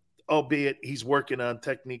 but albeit he's working on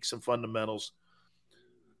techniques and fundamentals.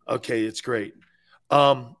 Okay, it's great.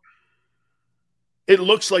 It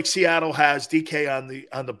looks like Seattle has DK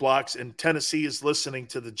on the blocks, and Tennessee is listening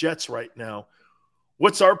to the Jets right now.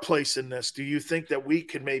 What's our place in this? Do you think that we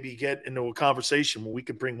could maybe get into a conversation where we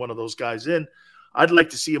could bring one of those guys in? I'd like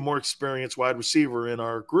to see a more experienced wide receiver in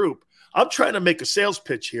our group. I'm trying to make a sales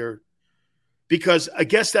pitch here because I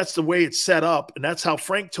guess that's the way it's set up, and that's how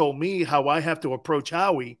Frank told me how I have to approach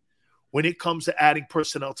Howie when it comes to adding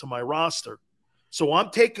personnel to my roster. So I'm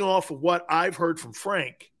taking off of what I've heard from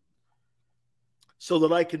Frank so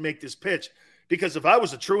that I can make this pitch. Because if I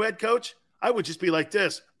was a true head coach, I would just be like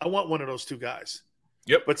this. I want one of those two guys.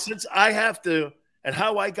 Yep. But since I have to, and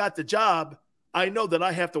how I got the job, I know that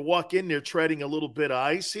I have to walk in there treading a little bit of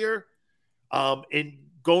ice here and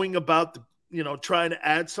going about, trying to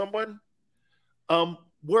add someone.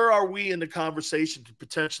 Where are we in the conversation to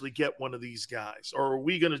potentially get one of these guys? Or are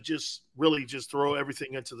we going to just really just throw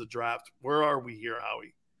everything into the draft? Where are we here,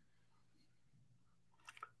 Howie?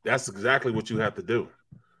 That's exactly what you have to do.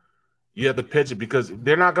 You have to pitch it because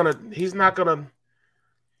he's not going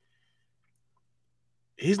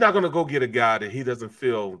to go get a guy that he doesn't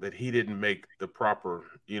feel that he didn't make the proper,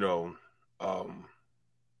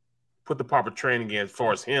 put the proper training in as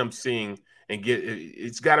far as him seeing and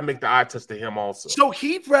it's got to make the eye test to him also. So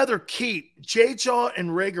he'd rather keep J-Jaw and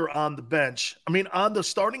Rager on the bench, on the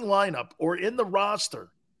starting lineup or in the roster,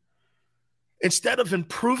 instead of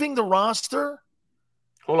improving the roster.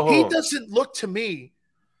 Hold on. Doesn't look to me,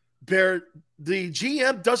 Barrett, the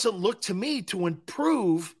GM doesn't look to me to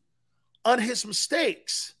improve on his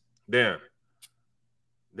mistakes. Dan,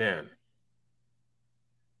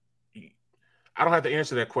 I don't have to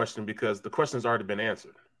answer that question because the question's already been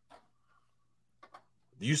answered.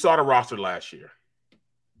 You saw the roster last year.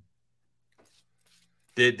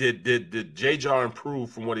 Did J-Jar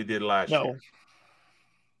improve from what he did last year?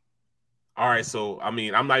 All right, so I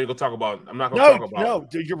mean, I'm not even gonna talk about. I'm not gonna talk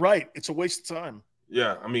about. No, you're right. It's a waste of time.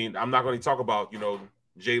 Yeah, I mean, I'm not going to talk about Jalen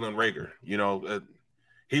Reagor.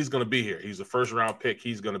 He's going to be here. He's a first round pick.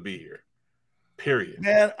 He's going to be here. Period.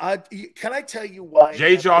 Man, can I tell you why?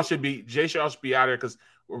 J-Shaw should be out there because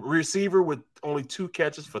receiver with only 2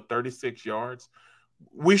 catches for 36 yards.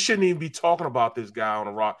 We shouldn't even be talking about this guy on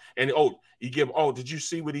a rock. And did you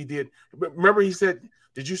see what he did? Remember, he said,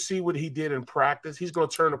 did you see what he did in practice? He's going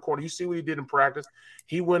to turn the corner. You see what he did in practice?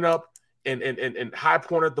 He went up and high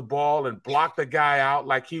pointed the ball and blocked the guy out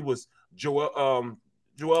like he was Joel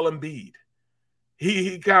Embiid.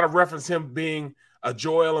 He kind of referenced him being a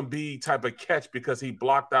Joel Embiid type of catch because he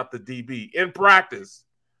blocked out the DB in practice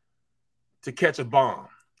to catch a bomb.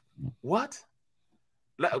 What?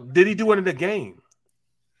 Did he do it in the game?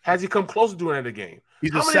 Has he come close to doing it in the game?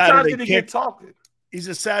 How many times did he get talking? He's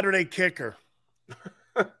a Saturday kicker.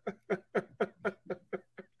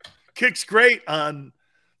 Kicks great on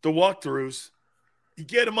the walkthroughs. You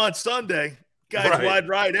get him on Sunday, guys wide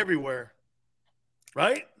right everywhere.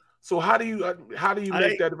 Right? So how do you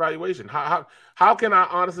make that evaluation? How can I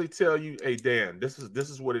honestly tell you, hey Dan, this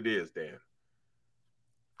is what it is, Dan?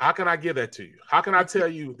 How can I give that to you? How can I tell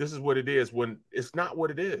you this is what it is when it's not what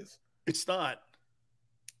it is? It's not.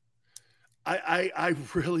 I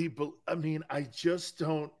really I just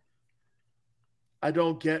don't. I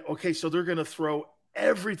don't get. Okay, so they're going to throw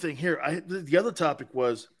everything here. The other topic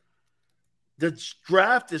was the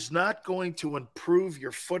draft is not going to improve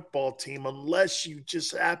your football team unless you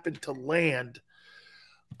just happen to land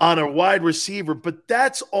on a wide receiver. But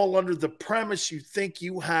that's all under the premise you think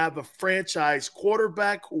you have a franchise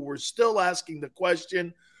quarterback who we're still asking the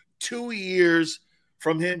question 2 years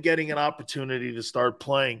from him getting an opportunity to start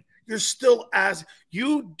playing. You're still asking.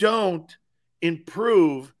 You don't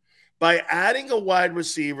improve by adding a wide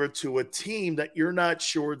receiver to a team that you're not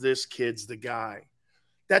sure this kid's the guy.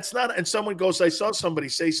 That's not, and someone goes, I saw somebody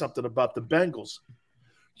say something about the Bengals.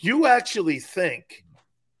 You actually think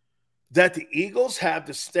that the Eagles have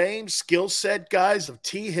the same skill set guys of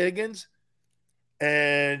T. Higgins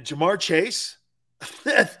and Jamar Chase?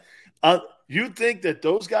 You think that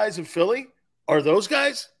those guys in Philly are those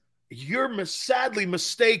guys? You're sadly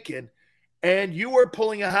mistaken, and you are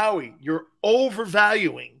pulling a Howie. You're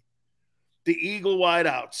overvaluing the Eagle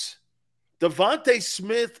wideouts. Devontae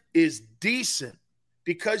Smith is decent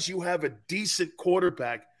because you have a decent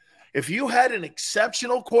quarterback. If you had an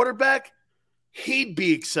exceptional quarterback, he'd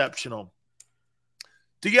be exceptional.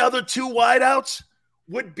 The other 2 wideouts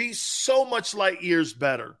would be so much light years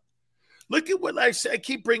better. Look at what I say. I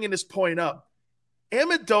keep bringing this point up.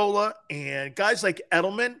 Amendola and guys like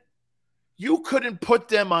Edelman, you couldn't put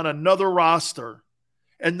them on another roster,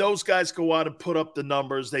 and those guys go out and put up the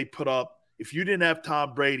numbers they put up if you didn't have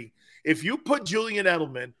Tom Brady. If you put Julian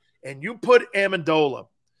Edelman and you put Amendola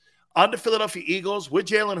on the Philadelphia Eagles with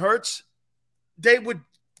Jalen Hurts, they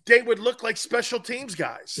would look like special teams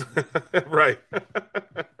guys. Right.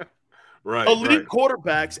 Elite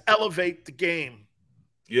quarterbacks elevate the game.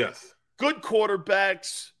 Yes. Good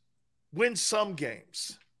quarterbacks win some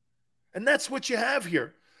games. And that's what you have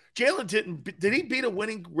here. Jalen did he beat a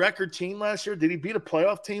winning record team last year? Did he beat a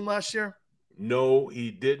playoff team last year? No,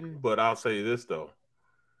 he didn't, but I'll say this, though.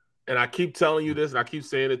 And I keep telling you this, and I keep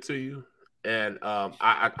saying it to you, and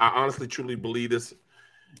I honestly, truly believe this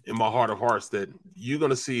in my heart of hearts that you're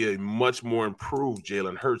going to see a much more improved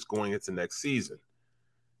Jalen Hurts going into next season.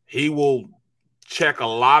 He will check a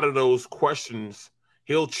lot of those questions.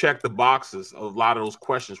 He'll check the boxes of a lot of those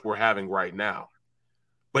questions we're having right now.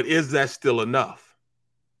 But is that still enough?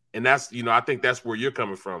 And that's, I think that's where you're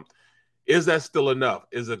coming from. Is that still enough?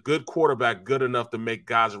 Is a good quarterback good enough to make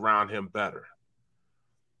guys around him better?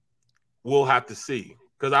 We'll have to see.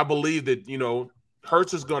 Because I believe that,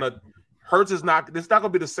 Hurts is not going to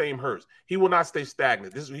be the same Hurts. He will not stay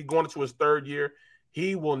stagnant. He's going into his 3rd year.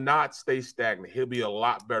 He will not stay stagnant. He'll be a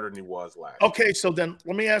lot better than he was last year. Okay, so then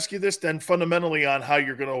let me ask you this then fundamentally on how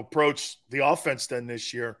you're going to approach the offense then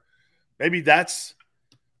this year. Maybe that's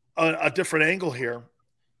a different angle here.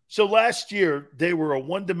 So last year, they were a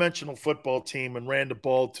one-dimensional football team and ran the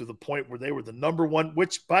ball to the point where they were the number 1,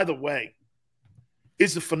 which, by the way,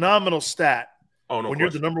 is a phenomenal stat you're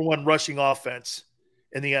the number 1 rushing offense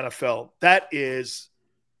in the NFL.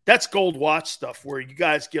 That's gold watch stuff where you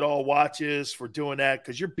guys get all watches for doing that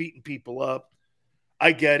because you're beating people up.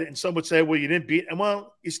 I get it. And some would say, well, you didn't beat – and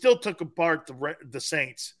well, you still took apart the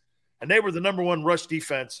Saints. And they were the number 1 rush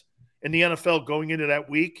defense in the NFL going into that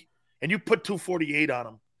week, and you put 248 on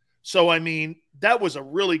them. So, I mean, that was a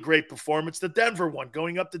really great performance. The Denver one,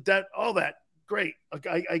 going up to all that, great.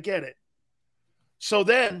 I get it. So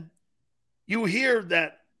then you hear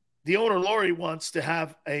that the owner, Laurie, wants to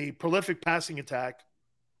have a prolific passing attack,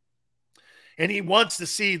 and he wants to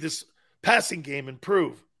see this passing game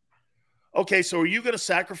improve. Okay, so are you going to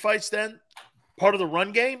sacrifice then part of the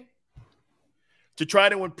run game to try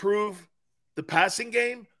to improve the passing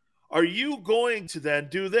game? Are you going to then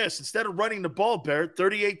do this? Instead of running the ball, Barrett,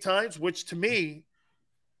 38 times, which to me,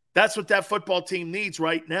 that's what that football team needs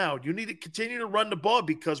right now. You need to continue to run the ball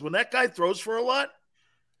because when that guy throws for a lot,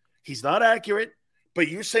 he's not accurate, but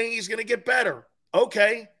you're saying he's going to get better.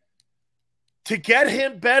 Okay. To get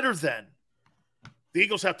him better then, the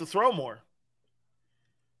Eagles have to throw more.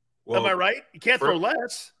 Well, am I right? You can't throw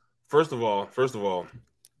less. First of all,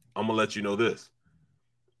 I'm going to let you know this.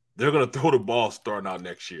 They're going to throw the ball starting out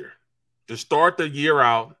next year. To start the year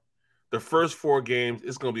out, the first 4 games,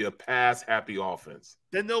 it's going to be a pass-happy offense.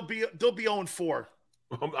 Then they'll be 0-4.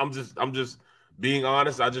 I'm just being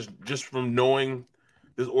honest. I just from knowing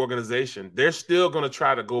this organization, they're still going to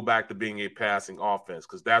try to go back to being a passing offense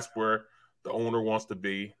because that's where the owner wants to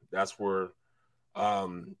be. That's where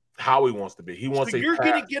Howie wants to be. He wants you're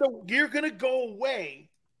going to go away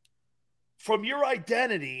from your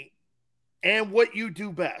identity and what you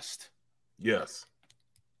do best. Yes.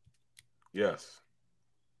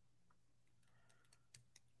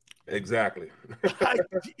 Exactly.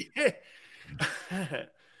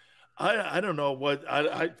 I don't know what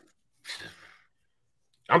I'm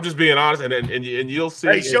just being honest, and you'll see.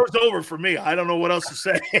 Hey, show's over for me. I don't know what else to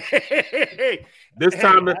say. I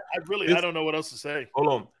don't know what else to say. Hold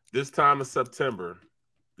on. This time in September,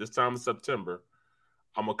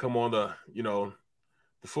 I'm gonna come on the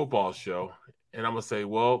football show, and I'm gonna say,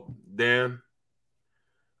 well, Dan,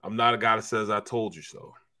 I'm not a guy that says I told you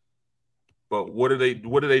so. But what are they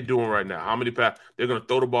doing right now? How many passes? They're going to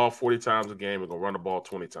throw the ball 40 times a game and going to run the ball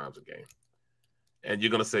 20 times a game. And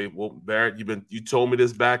you're going to say, well, Barrett, you told me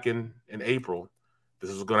this back in April. This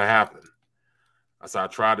is going to happen. I said, I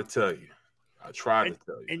tried to tell you.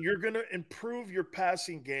 And you're going to improve your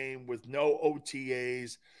passing game with no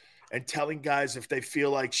OTAs and telling guys if they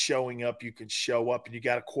feel like showing up, you can show up. And you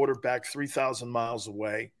got a quarterback 3,000 miles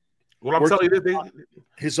away. Well, I'm telling you,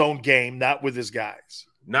 his own game, not with his guys.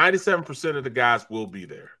 97% of the guys will be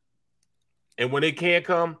there. And when they can't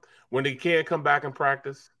come back and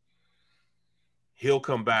practice, he'll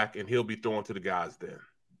come back and he'll be throwing to the guys then.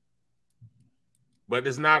 But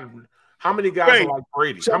it's not – how many guys are like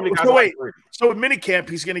Brady? So, how many guys are like Brady? So at minicamp,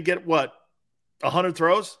 he's going to get what, 100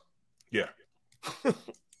 throws? Yeah.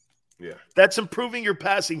 Yeah. That's improving your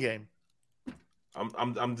passing game.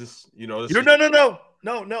 I'm just – No.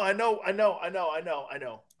 I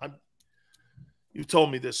know. You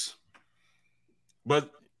told me this.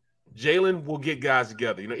 But Jalen will get guys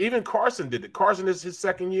together. Even Carson did it. Carson is his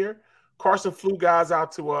second year. Carson flew guys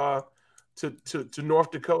out to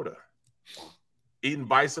North Dakota, eating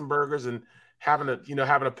bison burgers and having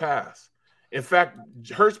a pass. In fact,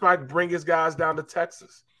 Hurts might bring his guys down to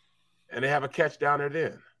Texas, and they have a catch down there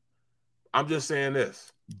then. I'm just saying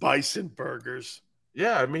this. Bison burgers.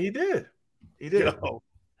 Yeah, I mean, he did.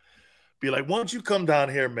 Be like, why don't you come down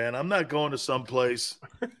here, man? I'm not going to some place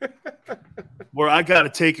where I got to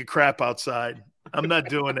take a crap outside. I'm not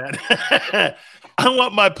doing that. I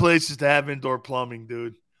want my places to have indoor plumbing,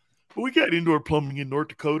 dude. But we got indoor plumbing in North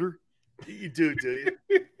Dakota. You do you?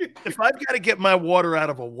 If I've got to get my water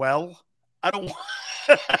out of a well, I don't want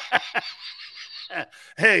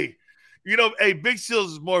Hey, Big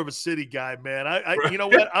Seals is more of a city guy, man. You know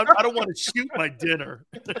what? I don't want to shoot my dinner.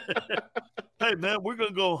 Hey, man, we're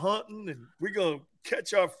going to go hunting and we're going to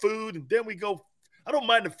catch our food. And then we go – I don't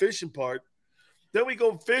mind the fishing part. Then we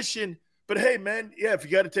go fishing. But, hey, man, yeah, if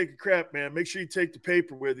you got to take a crap, man, make sure you take the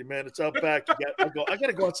paper with you, man. It's out back. I got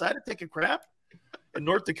to go outside and take a crap in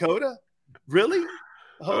North Dakota? Really?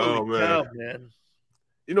 Holy cow, man.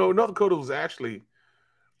 North Dakota was actually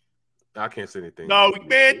 – I can't say anything. No,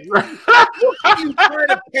 man. How are you trying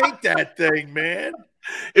to paint that thing, man?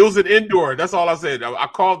 It was an indoor. That's all I said. I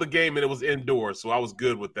called the game and it was indoor, so I was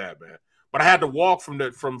good with that, man. But I had to walk from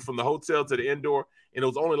the hotel to the indoor, and it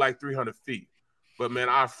was only like 300 feet. But man,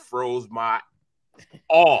 I froze my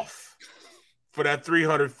off for that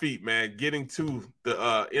 300 feet, man. Getting to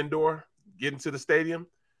the indoor, getting to the stadium,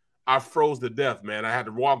 I froze to death, man. I had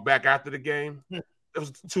to walk back after the game. It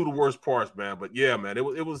was two of the worst parts, man. But yeah, man, it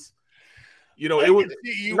was. It was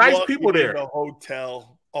nice people there. A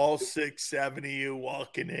hotel. All 6, 7 of you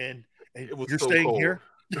walking in. And you're so staying cold. Here?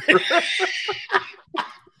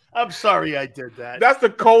 I'm sorry I did that. That's the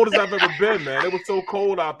coldest I've ever been, man. It was so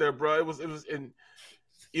cold out there, bro. It was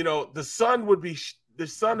the sun would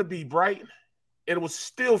be bright, and it was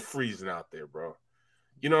still freezing out there, bro.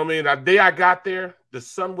 You know what I mean? The day I got there, the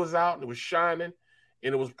sun was out and it was shining,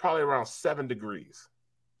 and it was probably around 7 degrees.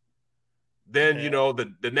 Then, you know,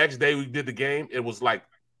 the next day we did the game, it was like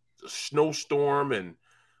a snowstorm and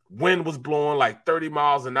wind was blowing like 30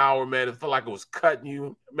 miles an hour, man. It felt like it was cutting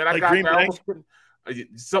you. Man, I got there almost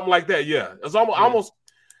something like that, yeah. It was almost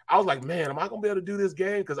I was like, man, am I gonna be able to do this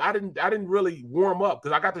game? Because I didn't really warm up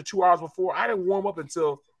because I got there 2 hours before. I didn't warm up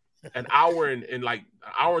until an hour and like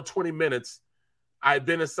an hour and 20 minutes. I had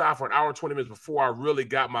been inside for an hour and 20 minutes before I really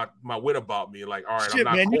got my wit about me. Like, all right, shit, I'm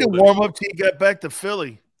not man, cold you didn't warm up till you got back to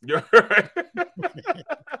Philly. Yeah. Right.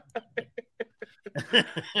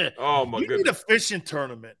 Oh my goodness. You need a fishing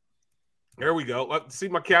tournament. There we go. See,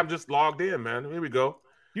 my cap just logged in, man. Here we go.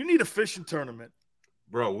 You need a fishing tournament.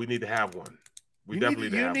 Bro, we need to have one. We definitely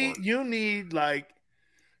need to have one. You need, like,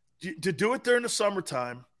 to do it during the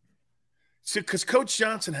summertime. See, because Coach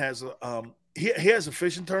Johnson has he has a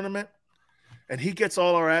fishing tournament, and he gets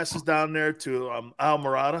all our asses down there to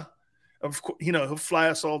Almirada. Of course, you know, he'll fly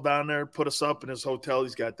us all down there, put us up in his hotel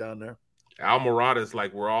he's got down there. Almirada is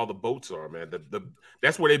like where all the boats are, man.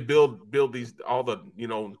 That's where they build these all the, you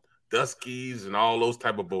know, Duskies and all those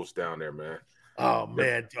type of boats down there, man. Oh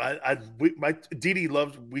man, we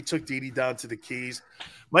took Dee down to the Keys.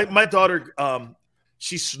 My daughter,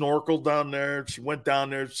 she snorkeled down there. She went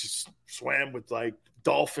down there. She swam with like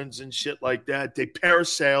dolphins and shit like that. They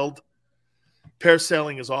parasailed.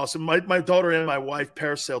 Parasailing is awesome. My daughter and my wife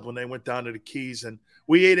parasailed when they went down to the Keys, and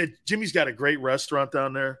we ate at Jimmy's got a great restaurant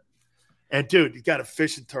down there. And dude, you got a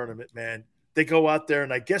fishing tournament, man. They go out there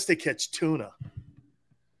and I guess they catch tuna.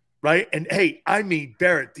 Right? And hey, I mean,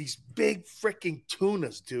 Barrett, these big freaking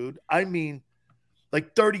tunas, dude. I mean,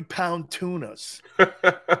 like 30-pound tunas.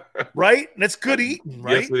 Right? And that's good eating,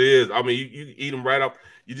 right? Yes, it is. I mean, you eat them right up.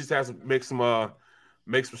 You just have to make some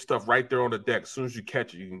stuff right there on the deck. As soon as you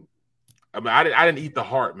catch it, you can. I mean, I didn't eat the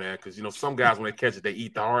heart, man, because you know some guys when they catch it, they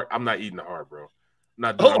eat the heart. I'm not eating the heart, bro.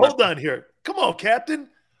 Hold on here. Come on, Captain.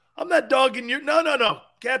 I'm not dogging you. No,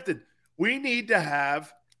 Captain. We need to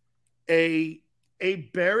have a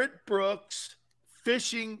Barrett Brooks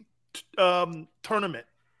fishing tournament.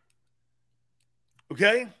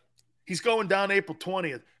 Okay? He's going down April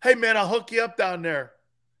 20th. Hey, man, I'll hook you up down there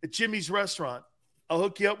at Jimmy's restaurant. I'll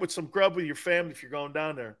hook you up with some grub with your family if you're going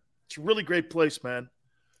down there. It's a really great place, man.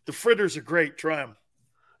 The fritters are great. Try them.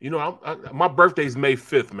 You know, my birthday's May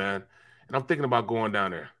 5th, man, and I'm thinking about going down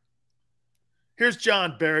there. Here's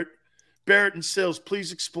John Barrett. Barrett and Sills,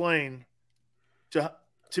 please explain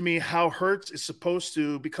to me how Hurts is supposed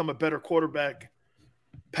to become a better quarterback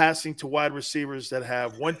passing to wide receivers that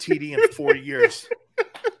have 1 TD in 4 years.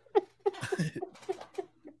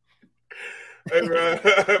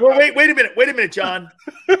 Well, wait a minute, John.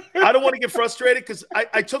 I don't want to get frustrated because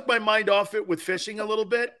I took my mind off it with fishing a little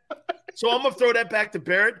bit. So I'm going to throw that back to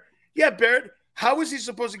Barrett. Yeah, Barrett, how is he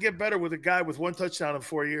supposed to get better with a guy with 1 touchdown in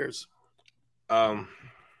 4 years? Bro,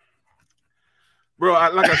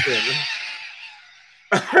 like I said.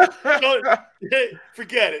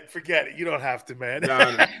 Forget it. You don't have to, man.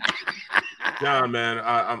 John, man,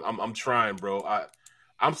 I'm trying, bro.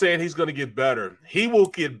 I'm saying he's going to get better. He will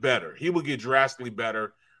get better. He will get drastically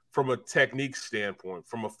better from a technique standpoint,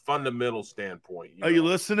 from a fundamental standpoint. Are you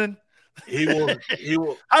listening? He will.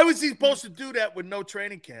 How is he supposed to do that with no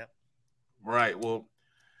training camp? Right. Well,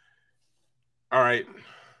 all right.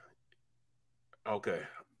 Okay.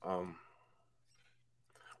 Well,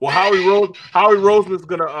 Howie Roseman's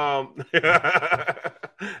gonna.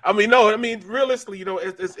 I mean, realistically, you know,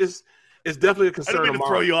 it's definitely a concern. I didn't mean to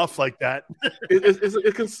throw you off like that. It's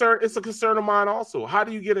a concern. It's a concern of mine also. How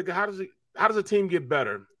does a team get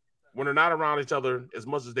better when they're not around each other as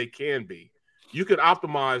much as they can be? You can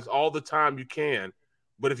optimize all the time you can,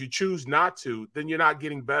 but if you choose not to, then you're not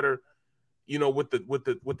getting better. You know, with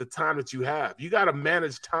the time that you have, you got to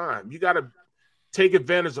manage time. You got to take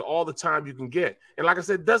advantage of all the time you can get. And like I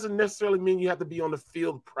said, it doesn't necessarily mean you have to be on the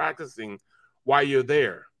field practicing while you're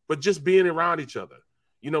there, but just being around each other.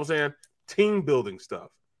 You know what I'm saying? Team building stuff.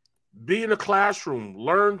 Be in the classroom.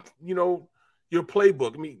 Learn, you know, your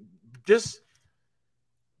playbook. I mean, just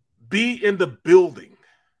be in the building,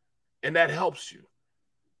 and that helps you.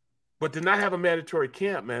 But to not have a mandatory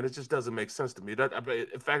camp, man, it just doesn't make sense to me.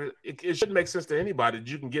 In fact, it shouldn't make sense to anybody that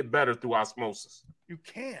you can get better through osmosis. You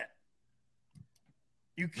can't.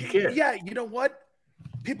 You can't. Yeah, you know what?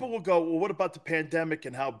 People will go, well, what about the pandemic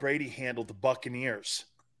and how Brady handled the Buccaneers?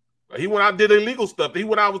 He went out and did illegal stuff. He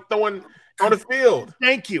went out and throwing on the field.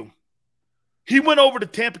 Thank you. He went over to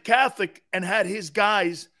Tampa Catholic and had his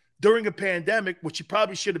guys during a pandemic, which he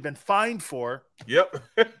probably should have been fined for. Yep.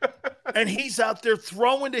 And he's out there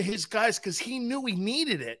throwing to his guys because he knew he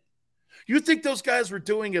needed it. You think those guys were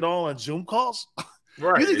doing it all on Zoom calls?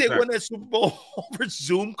 Right. You think they won that Super Bowl over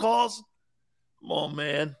Zoom calls? Come on,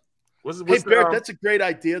 man. What's Barrett, that's a great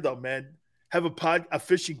idea, though, man. Have a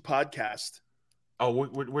fishing podcast. Oh,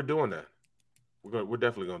 we're doing that. We're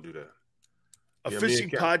definitely gonna do that. A fishing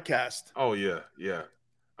podcast. Oh yeah.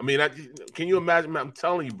 I mean, can you imagine? I'm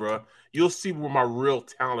telling you, bro. You'll see where my real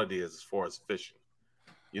talent is as far as fishing.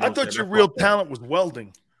 You know I thought your real talent was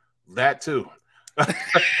welding. That too.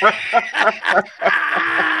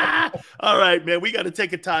 All right, man. We got to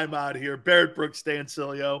take a time out here. Barrett Brooks, Dan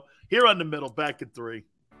Sileo, here on The Middle, back at 3.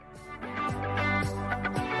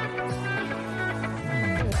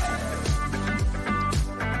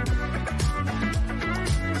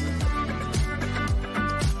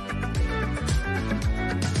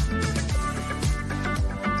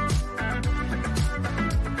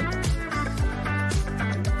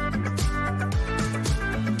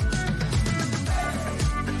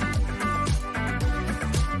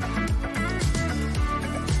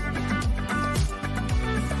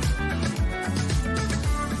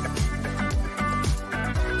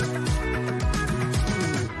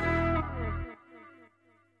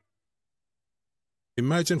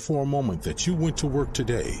 Imagine for a moment that you went to work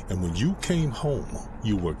today and when you came home,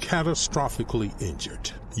 you were catastrophically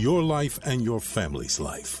injured. Your life and your family's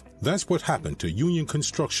life. That's what happened to union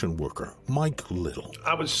construction worker Mike Little.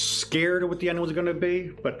 I was scared of what the end was going to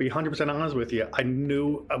be, but to be 100% honest with you, I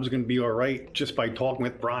knew I was going to be all right just by talking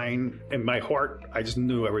with Brian. In my heart, I just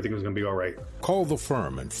knew everything was going to be all right. Call the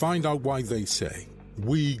firm and find out why they say,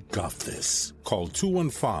 "We got this." Call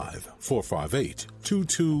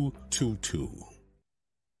 215-458-2222.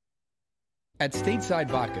 At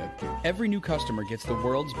Stateside Vodka, every new customer gets the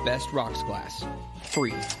world's best rocks glass.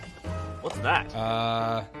 Free. What's that?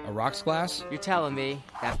 A rocks glass? You're telling me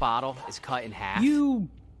that bottle is cut in half? You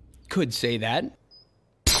could say that.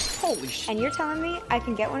 Holy shit. And you're telling me I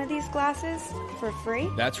can get one of these glasses for free?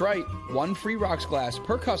 That's right. One free rocks glass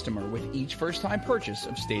per customer with each first-time purchase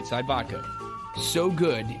of Stateside Vodka. So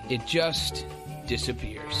good, it just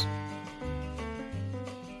disappears.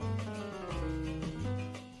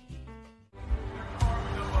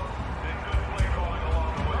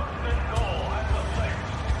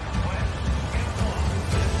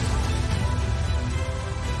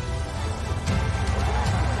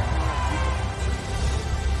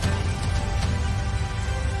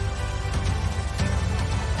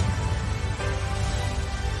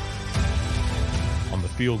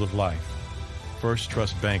 Field of life, First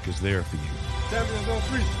Trust Bank is there for you. Champions on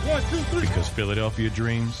 3. 1, 2, 3. Because Philadelphia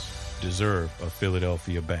dreams deserve a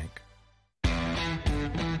Philadelphia bank.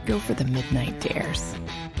 Go for the midnight dares.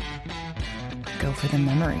 Go for the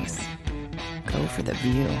memories. Go for the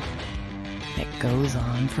view that goes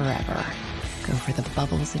on forever. Go for the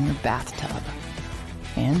bubbles in your bathtub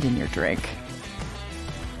and in your drink.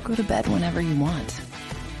 Go to bed whenever you want.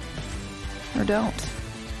 Or don't.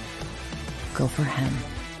 Go for him.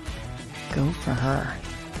 Go for her.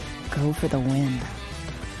 Go for the win.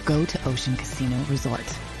 Go to Ocean Casino Resort.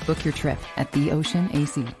 Book your trip at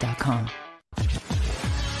theoceanac.com.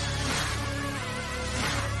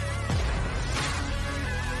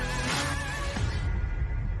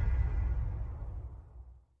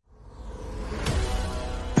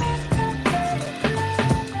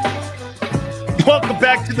 Welcome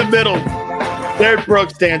back to The Middle. Barrett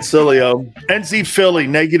Brooks, Dan Sileo. NZ Philly,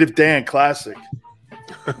 negative Dan, classic.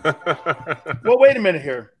 Well, wait a minute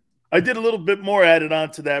here. I did a little bit more added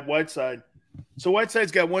on to that Whiteside. So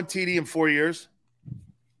Whiteside's got 1 TD in 4 years.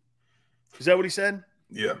 Is that what he said?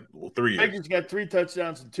 Yeah, well, 3 years. Baker's got 3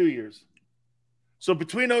 touchdowns in 2 years. So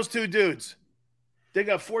between those two dudes, they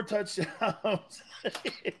got 4 touchdowns.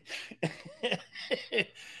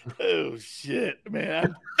 Oh, shit,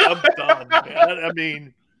 man. I'm done, man. I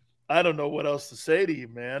mean, I don't know what else to say to you,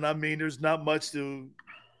 man. I mean, there's not much to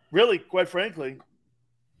really, quite frankly,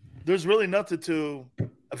 there's really nothing to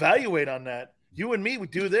evaluate on that. You and me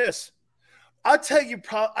would do this. I'll tell you,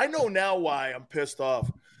 I know now why I'm pissed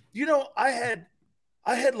off. You know, I had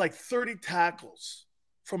like 30 tackles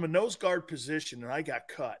from a nose guard position, and I got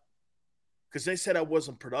cut because they said I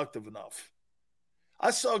wasn't productive enough.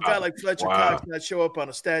 I saw a guy like Fletcher Cox not show up on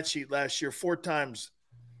a stat sheet last year 4 times,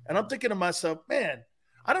 and I'm thinking to myself, man,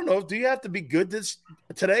 I don't know. Do you have to be good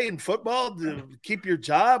today in football to keep your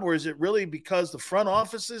job, or is it really because the front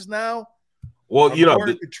offices now? Well, you know,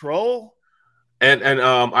 in control. And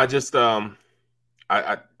I just I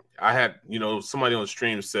had, you know, somebody on the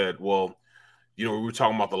stream said, well, you know, we were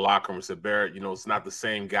talking about the locker room. Said, Barrett, you know, it's not the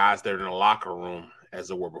same guys that are in the locker room as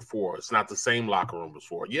there were before. It's not the same locker room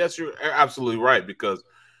before. Yes, you're absolutely right, because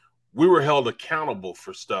we were held accountable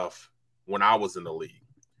for stuff when I was in the league.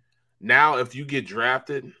 Now, if you get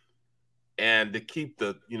drafted and to keep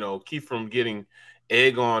from getting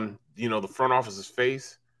egg on, the front office's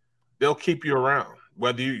face, they'll keep you around.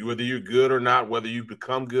 Whether you're good or not, whether you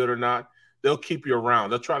become good or not, they'll keep you around.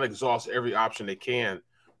 They'll try to exhaust every option they can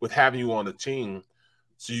with having you on the team.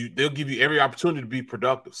 So they'll give you every opportunity to be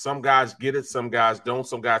productive. Some guys get it, some guys don't.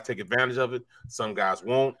 Some guys take advantage of it, some guys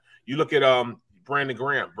won't. You look at Brandon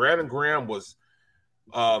Graham. Brandon Graham was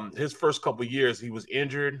his first couple of years, he was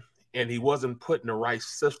injured and he wasn't put in the right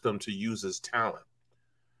system to use his talent.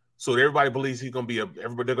 So everybody believes they're going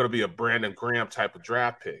to be a Brandon Graham type of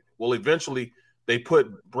draft pick. Well, eventually they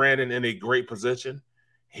put Brandon in a great position.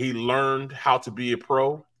 He learned how to be a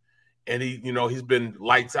pro, and he's been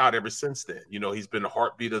lights out ever since then. He's been the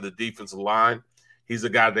heartbeat of the defensive line. He's a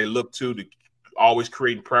guy they look to always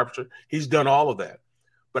create pressure. He's done all of that.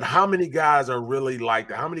 But how many guys are really like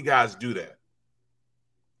that? How many guys do that?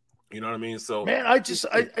 You know what I mean? So, man, I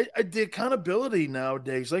the accountability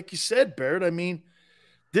nowadays, like you said, Barrett. I mean,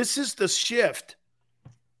 this is the shift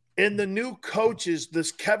in the new coaches,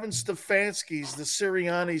 this Kevin Stefanski's, the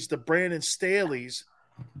Sirianni's, the Brandon Staley's,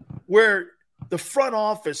 where the front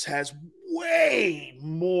office has way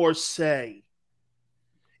more say.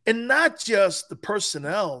 And not just the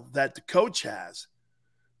personnel that the coach has,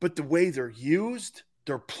 but the way they're used,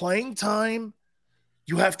 their playing time.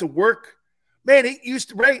 You have to work. Man, it used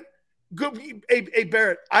to, right? Good. Hey,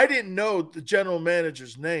 Barrett, I didn't know the general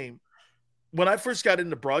manager's name. When I first got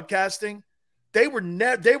into broadcasting, they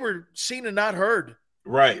were seen and not heard.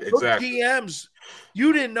 Right, exactly. Those GMs,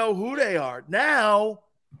 you didn't know who they are. Now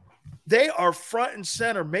they are front and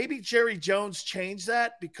center. Maybe Jerry Jones changed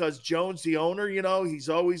that because Jones, the owner, he's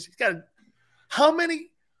got how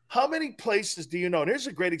many places do you know? And here's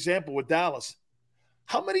a great example with Dallas.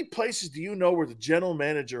 How many places do you know where the general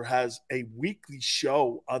manager has a weekly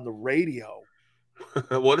show on the radio?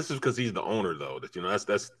 Well, this is because he's the owner, though. That's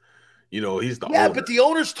he's the owner. Yeah, but the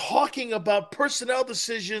owner's talking about personnel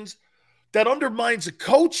decisions that undermines a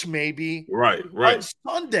coach, maybe. Right. On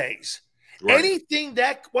Sundays. Right. Anything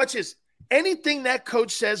that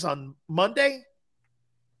coach says on Monday,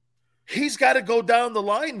 he's got to go down the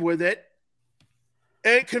line with it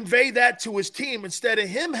and convey that to his team instead of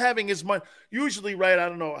him having his mind. Usually, right, I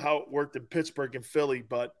don't know how it worked in Pittsburgh and Philly,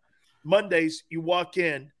 but Mondays you walk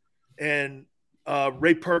in and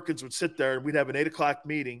Ray Perkins would sit there and we'd have an 8 o'clock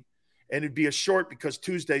meeting and it'd be a short because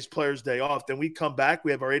Tuesday's players' day off. Then we come back, we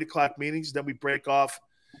have our 8 o'clock meetings, then we break off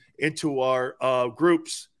into our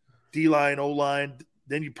groups, D-line, O-line.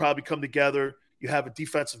 Then you probably come together, you have a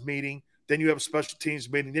defensive meeting, then you have a special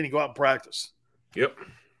teams meeting, then you go out and practice. Yep.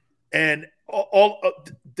 And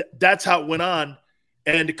that's how it went on.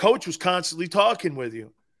 And the coach was constantly talking with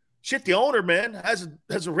you. Shit, the owner, man, has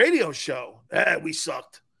a radio show. We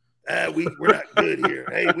sucked. We're not good here.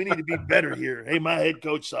 Hey, we need to be better here. Hey, my head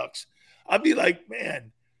coach sucks. I'd be like,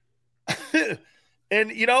 man.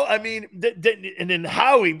 And, I mean, and then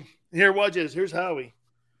Howie, here's Howie.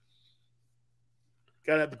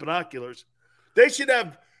 Got to have the binoculars. They should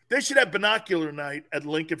have binocular night at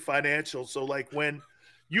Lincoln Financial. So, like, when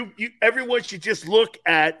everyone should just look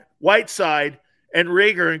at Whiteside and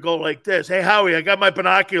Rager and go like this. Hey, Howie, I got my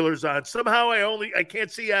binoculars on. Somehow I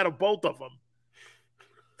can't see out of both of them.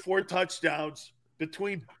 4 touchdowns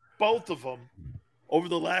between both of them over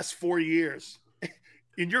the last 4 years.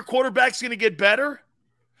 And your quarterback's going to get better?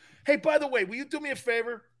 Hey, by the way, will you do me a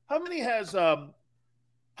favor? How many has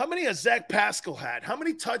Zach Pascal had? How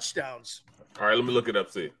many touchdowns? All right, let me look it up,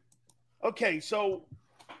 see. Okay, so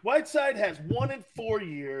Whiteside has 1 in 4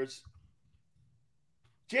 years.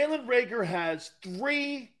 Jalen Rager has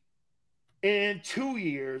 3 in 2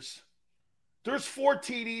 years. There's 4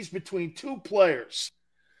 TDs between 2 players.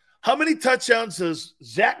 How many touchdowns does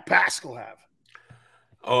Zach Pascal have?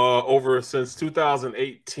 Over since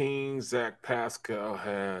 2018, Zach Pascal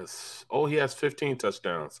has 15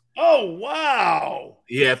 touchdowns. Oh, wow.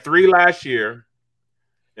 He had 3 last year.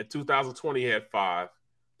 In 2020, he had 5.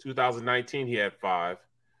 2019, he had 5.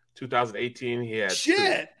 2018, he had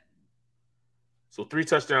 2. So 3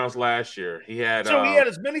 touchdowns last year. He had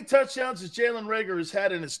as many touchdowns as Jalen Rager has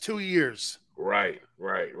had in his 2 years. Right.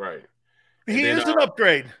 He is an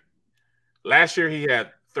upgrade. Last year, he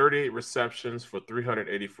had 38 receptions for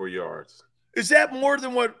 384 yards. Is that more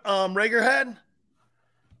than what Rager had?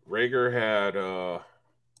 Rager had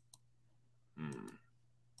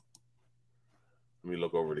let me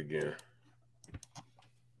look over it again.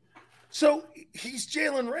 So he's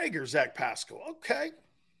Jalen Rager, Zach Pascal. Okay.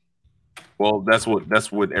 Well, that's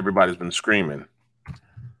what everybody's been screaming.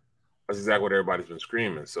 That's exactly what everybody's been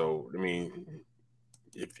screaming. So, I mean,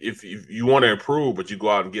 if you want to improve, but you go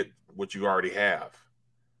out and get what you already have.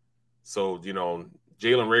 So, Jalen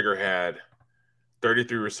Reagor had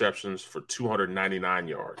 33 receptions for 299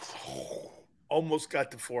 yards. Almost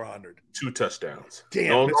got to 400. 2 touchdowns.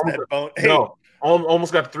 Damn, missed that bone. Hey. No,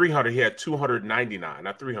 almost got to 300. He had 299,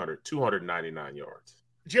 not 300, 299 yards.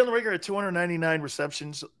 Jalen Reagor had 299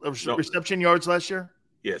 reception yards last year?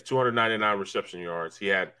 Yes, 299 reception yards. He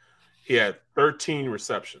had 13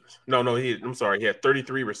 receptions. He had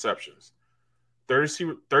 33 receptions.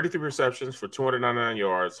 33 receptions for 299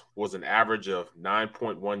 yards was an average of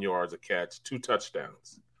 9.1 yards a catch, 2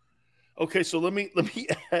 touchdowns. Okay, so let me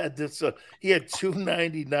add this. He had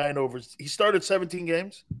 299 over. He started 17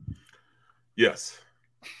 games? Yes.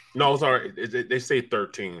 No, sorry. They say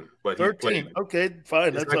 13, but 13. He played. Okay,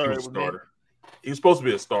 fine. That's all right with me. He was supposed to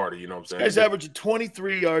be a starter, you know what I'm saying? He's averaging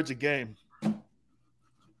 23 yards a game.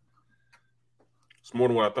 It's more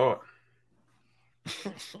than what I thought.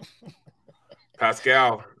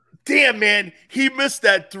 Pascal. Damn, man. He missed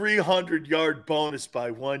that 300-yard bonus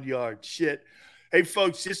by 1 yard. Shit. Hey,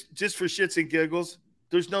 folks, just for shits and giggles,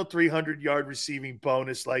 there's no 300-yard receiving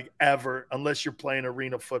bonus like ever unless you're playing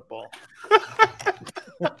arena football.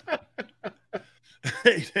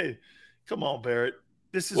 Hey, come on, Barrett.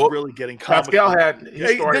 This is really getting comical. Pascal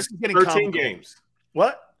started 13 comical. games.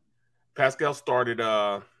 What? Pascal started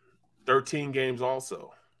 13 games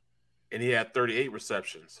also, and he had 38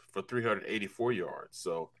 receptions for 384 yards.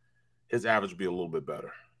 So his average would be a little bit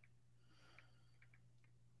better.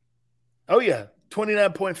 Oh, yeah,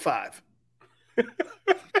 29.5.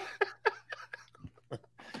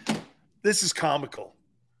 This is comical.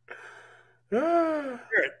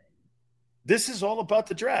 This is all about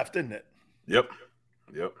the draft, isn't it? Yep.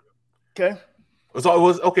 Okay. It's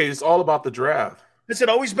all about the draft. Has it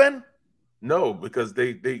always been? No, because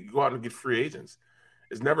they go out and get free agents.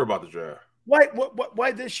 It's never about the draft.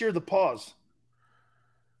 Why this year the pause?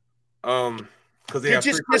 Because they have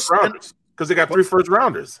 3 first rounders. Because they got 3 first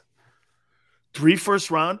rounders. 3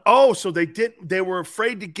 first round? Oh, so they were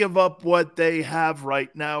afraid to give up what they have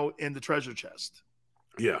right now in the treasure chest.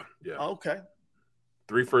 Yeah. Okay.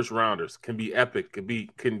 3 first rounders can be epic. Can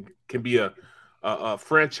be a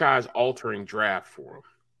franchise altering draft for them.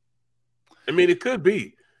 I mean, it could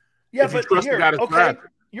be. Yeah, but here,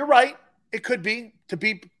 you're right. It could be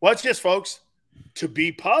watch this, folks. To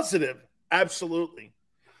be positive, absolutely.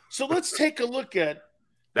 So let's take a look at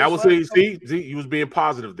that. Was see, you was being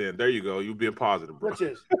positive then. There you go. You being positive, bro. What's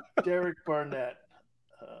this? Derek Barnett,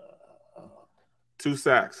 2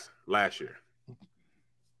 sacks last year.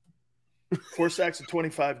 4 sacks in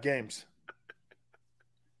 25 games.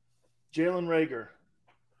 Jalen Reagor.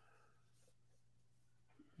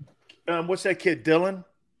 What's that kid, Dylan?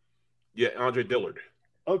 Yeah, Andre Dillard.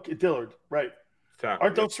 Okay, Dillard, right. Tackle,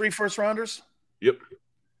 Aren't those 3 first rounders? Yep.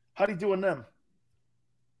 How do you do in them?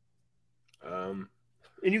 And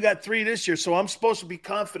you got 3 this year, so I'm supposed to be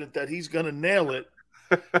confident that he's going to nail it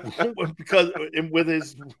because with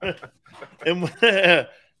his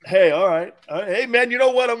hey, all right. Hey, man, you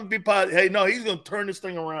know what? I'm going to be positive. Hey, no, he's going to turn this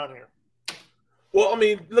thing around here. Well, I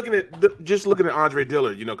mean, looking at Andre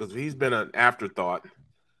Dillard, because he's been an afterthought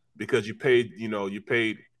because you paid your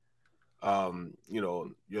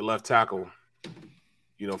left tackle,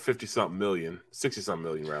 50-something million, 60-something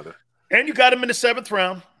million rather. And you got him in the 7th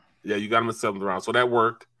round. Yeah, you got him in the 7th round, so that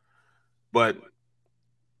worked. But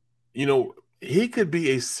he could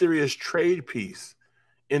be a serious trade piece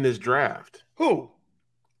in this draft. Who?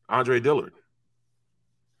 Andre Dillard.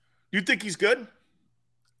 You think he's good?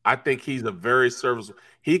 I think he's a very serviceable.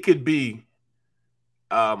 He could be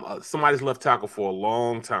somebody's left tackle for a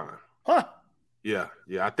long time. Huh? Yeah.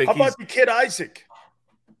 I think. How about the kid Isaac?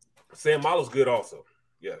 Sam Malo's good also.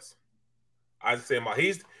 Yes, Isaac Sam Malo.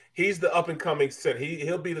 He's the up and coming center.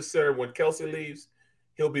 He'll be the center when Kelsey leaves.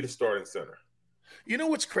 He'll be the starting center. You know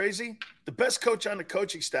what's crazy? The best coach on the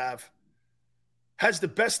coaching staff has the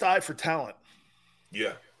best eye for talent.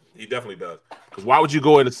 Yeah, he definitely does. Because why would you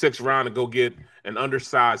go in the 6th round and go get an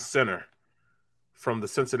undersized center from the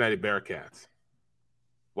Cincinnati Bearcats?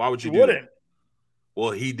 Why would you do wouldn't. that?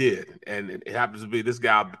 Well, he did. And it happens to be this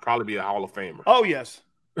guy will probably be a Hall of Famer. Oh, yes.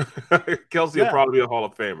 Kelsey will probably be a Hall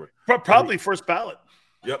of Famer. Probably first ballot.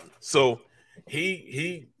 Yep. So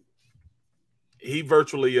he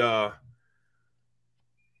virtually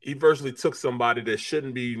took somebody that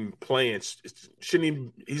shouldn't be playing,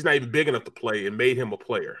 he's not even big enough to play, and made him a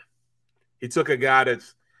player. He took a guy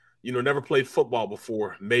that's, never played football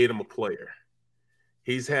before, made him a player.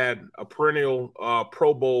 He's had a perennial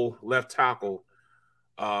Pro Bowl left tackle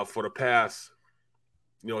for the past,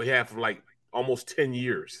 he had for like almost 10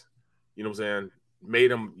 years. You know what I'm saying?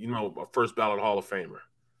 made him, a first ballot Hall of Famer.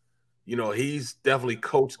 He's definitely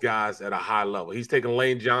coached guys at a high level. He's taken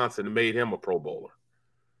Lane Johnson and made him a Pro Bowler.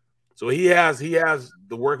 So he has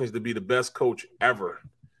the workings to be the best coach ever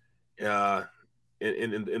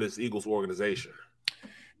in this Eagles organization.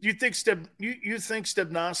 Do you think you think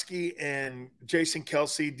Stepnoski and Jason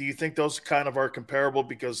Kelce, do you think those kind of are comparable?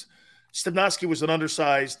 Because Stepnoski was an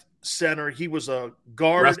undersized center. He was a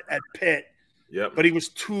guard at Pitt, but he was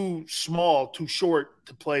too small, too short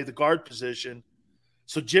to play the guard position.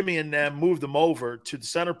 So Jimmy and them moved him over to the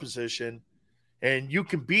center position. And you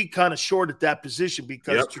can be kind of short at that position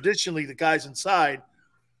because traditionally the guys inside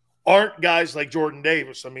aren't guys like Jordan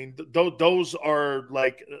Davis. I mean, those are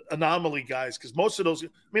like anomaly guys because most of those – I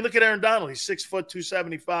mean, look at Aaron Donald. He's 6 foot,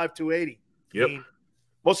 275, 280. Yep. I mean,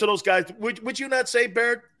 most of those guys – would you not say,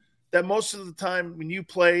 Barrett, that most of the time when you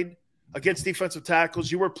played against defensive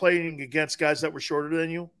tackles, you were playing against guys that were shorter than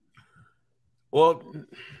you? Well,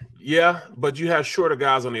 yeah, but you have shorter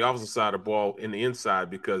guys on the opposite side of the ball in the inside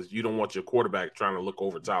because you don't want your quarterback trying to look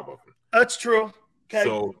over top of him. That's true. Okay.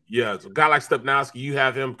 So, yeah, a guy like Stepnoski, you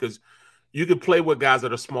have him because you can play with guys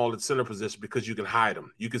that are small at center position because you can hide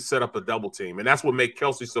them. You can set up a double team, and that's what makes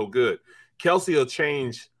Kelce so good. Kelce will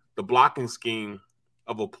change the blocking scheme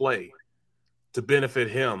of a play to benefit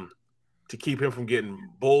him, to keep him from getting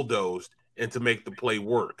bulldozed and to make the play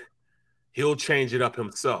work. He'll change it up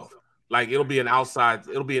himself. Like it'll be an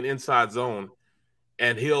inside zone,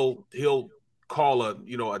 and he'll call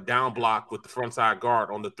a down block with the front side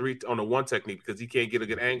guard on the one technique because he can't get a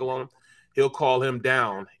good angle on him. He'll call him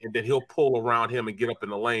down, and then he'll pull around him and get up in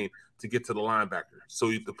the lane to get to the linebacker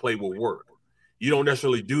so the play will work. You don't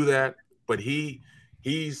necessarily do that, but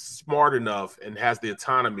he's smart enough and has the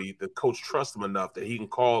autonomy. The coach trusts him enough that he can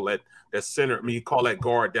call that center. I mean, he call that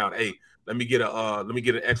guard down. Hey, let me get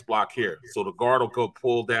an X block here. So the guard will go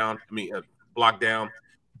pull down. Block down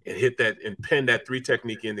and hit that and pin that 3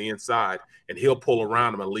 technique in the inside, and he'll pull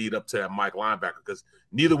around him and lead up to that Mike linebacker because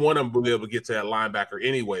neither one of them will be able to get to that linebacker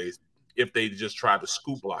anyways if they just try to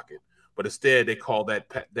scoop block it. But instead, they call that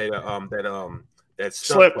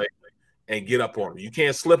stunt play and get up on him. You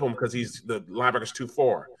can't slip him because the linebacker's too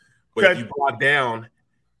far. But if you block down,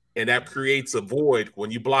 and that creates a void.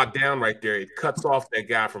 When you block down right there, it cuts off that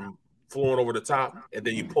guy from flowing over the top, and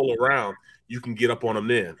then you pull around, you can get up on him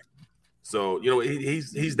then. So,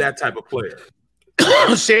 he's that type of player.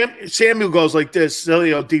 Samuel goes like this.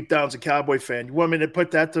 Sileo deep down's a Cowboy fan. You want me to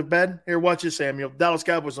put that to bed? Here, watch this, Samuel. Dallas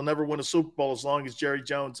Cowboys will never win a Super Bowl as long as Jerry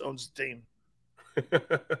Jones owns the team.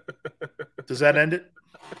 Does that end it?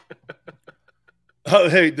 Oh,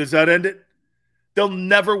 hey, does that end it? They'll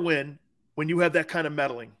never win when you have that kind of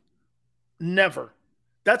meddling. Never.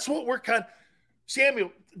 That's what we're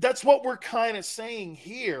Samuel, that's what we're kind of saying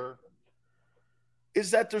here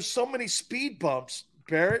is that there's so many speed bumps,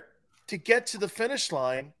 Barrett, to get to the finish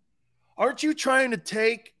line. Aren't you trying to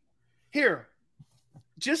take here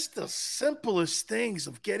just the simplest things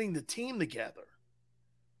of getting the team together?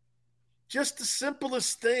 Just the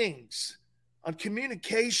simplest things on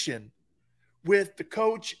communication with the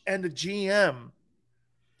coach and the GM.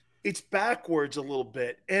 It's backwards a little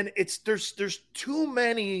bit, and there's too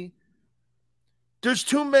many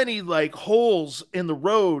like holes in the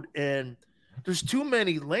road, and there's too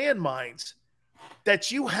many landmines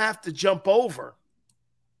that you have to jump over.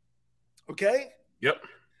 Okay? Yep.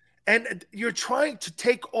 And you're trying to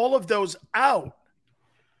take all of those out.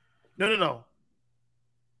 No.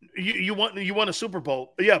 You want a Super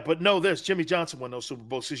Bowl. Yeah, but know this, Jimmy Johnson won those Super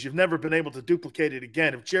Bowls because you've never been able to duplicate it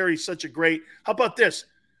again. If Jerry's such a great – how about this,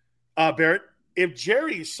 Barrett? If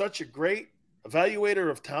Jerry is such a great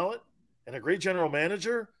evaluator of talent and a great general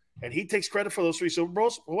manager and he takes credit for those 3 Super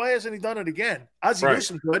Bowls, well, why hasn't he done it again? Ozzie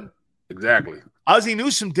Newsome could. Exactly. Ozzie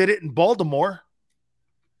Newsome did it in Baltimore.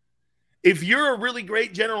 If you're a really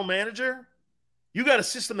great general manager, you got a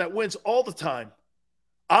system that wins all the time.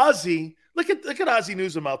 Ozzie – Look at Ozzie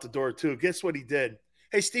Newsome out the door, too. Guess what he did?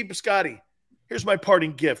 Hey, Steve Biscotti, here's my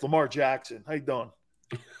parting gift, Lamar Jackson. How you doing?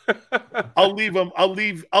 I'll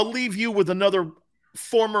leave you with another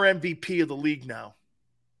former MVP of the league now.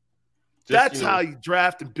 That's how you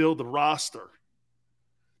draft and build a roster.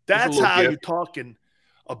 That's how you're talking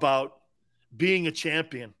about being a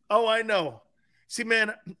champion. Oh, I know. See,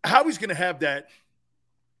 man, Howie's going to have that.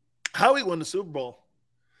 Howie won the Super Bowl.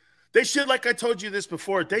 They should, like I told you this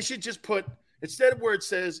before, they should just put, instead of where it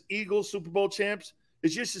says Eagles Super Bowl champs,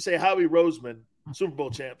 it used to say Howie Roseman Super Bowl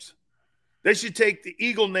champs. They should take the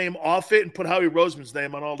Eagle name off it and put Howie Roseman's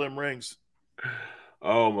name on all them rings.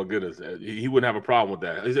 Oh, my goodness. He wouldn't have a problem with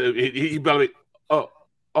that. He'd be like,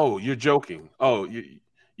 oh, you're joking. Oh,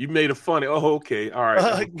 you You made it funny. Oh, okay. All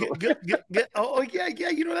right. Oh, yeah.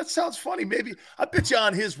 You know, that sounds funny. Maybe I bet you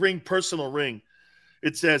on his personal ring,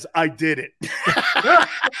 it says, "I did it."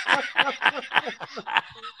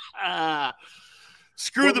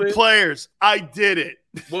 Screw the players. I did it.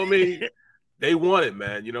 Well, I mean, they won it,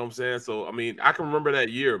 man. You know what I'm saying? So, I mean, I can remember that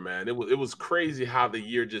year, man. It was crazy how the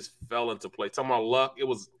year just fell into place. Talking about luck, it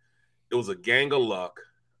was a gang of luck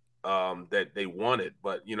that they won it.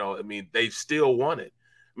 But, you know, I mean, they still won it.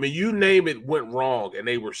 I mean, you name it went wrong, and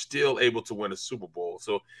they were still able to win a Super Bowl.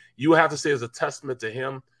 So you have to say it's a testament to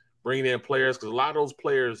him bringing in players, because a lot of those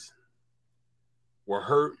players were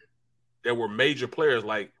hurt. There were major players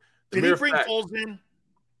like. Did he bring Foles in?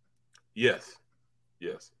 Yes.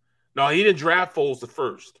 No, he didn't draft Foles the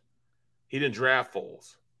first. He didn't draft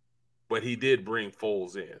Foles, but he did bring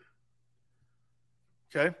Foles in.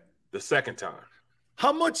 Okay. The second time.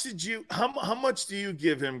 How much do you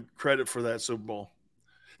give him credit for that Super Bowl?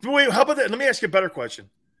 Wait, how about that? Let me ask you a better question.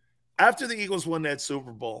 After the Eagles won that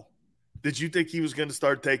Super Bowl, did you think he was going to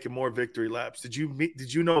start taking more victory laps? Did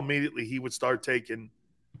you know immediately he would start taking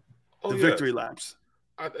victory laps?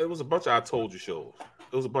 It was a bunch of I told you shows.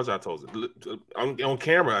 It was a bunch of I told you. On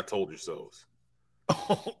camera, I told you shows.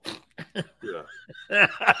 Oh. Yeah. A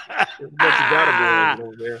bunch of data boys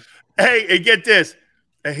over there. Hey, and get this.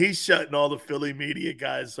 And he's shutting all the Philly media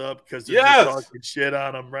guys up because they're just talking shit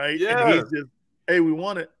on him, right? Yeah. And he's just, hey, we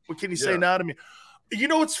won it. What can you say now to me? You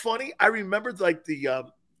know what's funny? I remember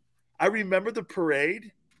the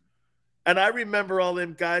parade, and I remember all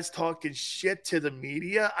them guys talking shit to the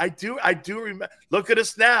media. I do remember. Look at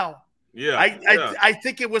us now. Yeah. I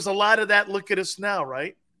think it was a lot of that. Look at us now,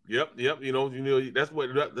 right? Yep. You know,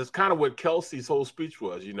 that's kind of what Kelsey's whole speech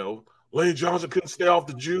was. You know, Lane Johnson couldn't stay off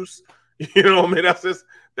the juice. You know, I mean, that's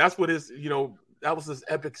what his, you know, that was his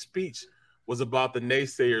epic speech was about the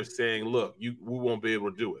naysayers saying, look, we won't be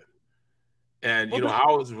able to do it. And, you know,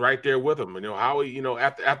 Howie was right there with him. And, you know, Howie, you know,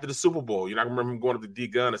 after the Super Bowl, you know, I remember him going up to D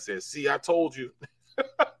Gunn and saying, see, I told you.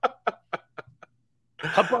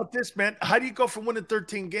 How about this, man? How do you go from winning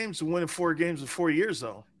 13 games to winning 4 games in 4 years,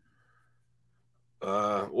 though?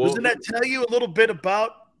 Doesn't that tell you a little bit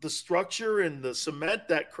about the structure and the cement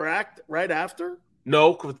that cracked right after?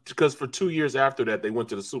 No, because for 2 years after that, they went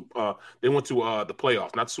to the the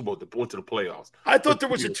playoffs, not Super Bowl. They went to the playoffs. I thought there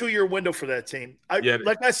was a 2-year window for that team.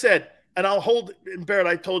 Like I said, and I'll hold – and Barrett,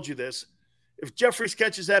 I told you this. If Jeffries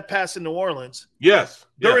catches that pass in New Orleans,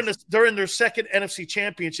 they're in their second NFC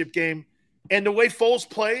Championship game, and the way Foles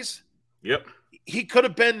plays, he could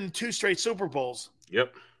have been in 2 straight Super Bowls.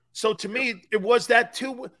 So to me, it was that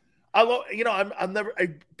 2.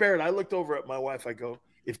 Barrett, I looked over at my wife. I go,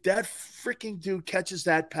 if that freaking dude catches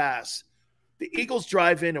that pass, the Eagles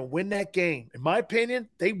drive in and win that game. In my opinion,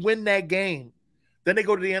 they win that game. Then they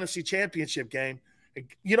go to the NFC Championship game. And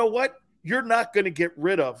you know what? You're not going to get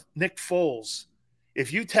rid of Nick Foles.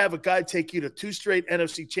 If you have a guy take you to 2 straight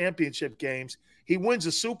NFC Championship games, he wins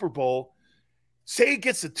a Super Bowl. Say he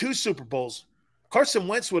gets to 2 Super Bowls, Carson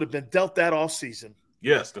Wentz would have been dealt that offseason.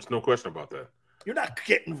 Yes, there's no question about that. You're not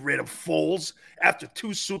getting rid of Foles after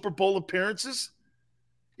 2 Super Bowl appearances.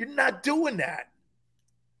 You're not doing that.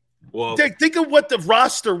 Well, think of what the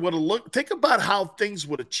roster would have looked. Think about how things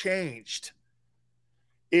would have changed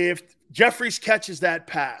if Jeffries catches that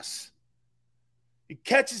pass. He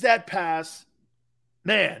catches that pass,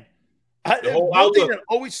 man. One thing that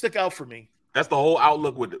always stuck out for me. That's the whole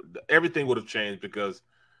outlook. Everything would have changed because,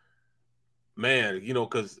 man, you know,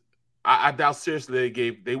 because I doubt seriously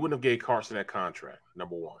they wouldn't have gave Carson that contract,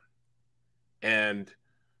 number one. And,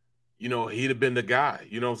 you know, he'd have been the guy.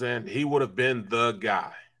 You know what I'm saying? He would have been the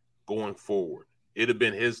guy going forward. It'd have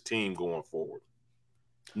been his team going forward.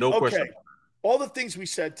 No question. Okay, all the things we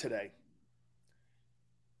said today.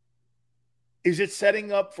 Is it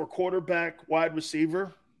setting up for quarterback, wide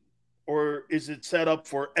receiver, or is it set up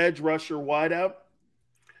for edge rusher, wideout?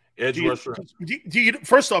 Edge rusher.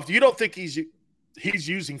 First off, you don't think he's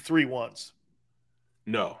using 3 ones?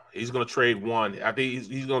 No, he's going to trade 1. I think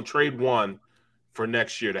he's going to trade 1 for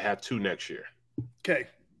next year to have 2 next year. Okay.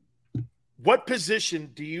 What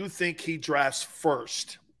position do you think he drafts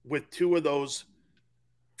first with 2 of those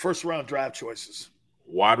first-round draft choices?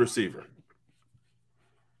 Wide receiver.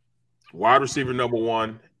 Wide receiver number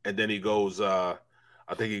 1, and then he goes I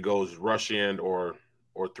think he goes rush end or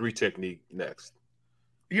 3 technique next.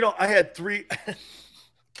 You know, I had 3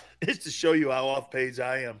 just to show you how off page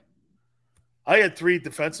I am. I had 3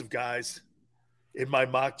 defensive guys in my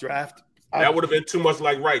mock draft. That would have been too much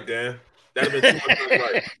like right, Dan. That would have been too much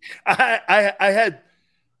like right.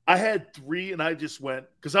 I had 3, and I just went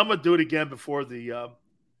because I'm gonna do it again before the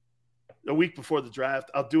a week before the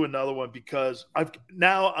draft. I'll do another one because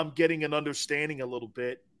I'm getting an understanding a little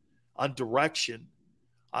bit on direction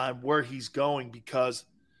on where he's going because,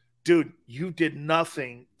 dude, you did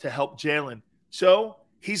nothing to help Jalen. So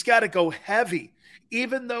he's got to go heavy,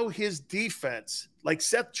 even though his defense, like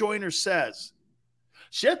Seth Joyner says,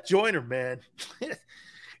 Seth Joyner, man,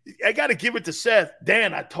 I got to give it to Seth.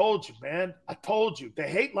 Dan, I told you, man. I told you. They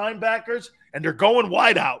hate linebackers, and they're going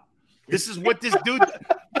wide out. This is what this dude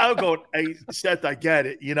 – I'm going, hey, Seth, I get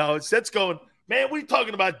it. You know, Seth's going, man, what are you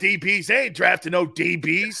talking about DBs? They ain't drafting no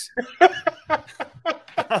DBs.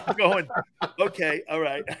 I'm going, okay, all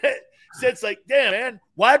right. Seth's like, damn, man,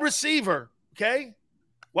 wide receiver, okay?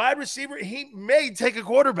 Wide receiver, he may take a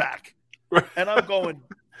quarterback. And I'm going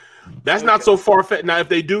 – that's not so far-fetched. Now, if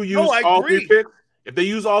they do use all 3 picks, if they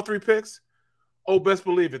use all 3 picks, best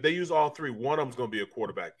believe if they use all 3, one of them's going to be a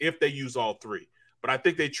quarterback if they use all 3. But I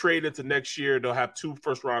think they trade into next year. They'll have 2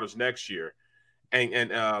 first-rounders next year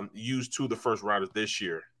and use 2 of the first-rounders this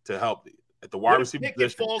year to help at the wide receiver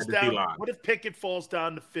position and the D-line. What if Pickett falls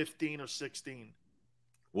down to 15 or 16?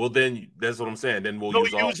 Well, then that's what I'm saying. Then we'll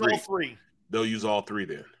use all 3. They'll use all 3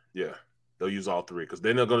 then. Yeah, they'll use all 3 because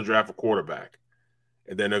then they're going to draft a quarterback.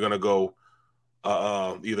 And then they're going to go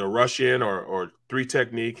either rush in or 3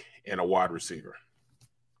 technique and a wide receiver.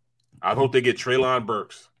 I hope they get Treylon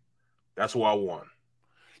Burks. That's who I want.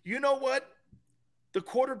 You know what? The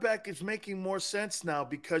quarterback is making more sense now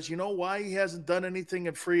because you know why he hasn't done anything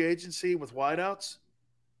in free agency with wideouts?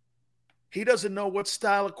 He doesn't know what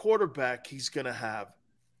style of quarterback he's going to have.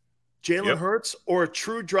 Jalen Hurts or a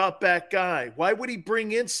true drop back guy. Why would he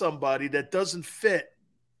bring in somebody that doesn't fit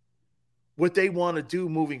what they want to do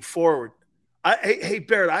moving forward? Hey,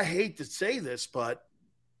 Barrett, I hate to say this, but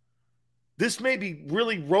this may be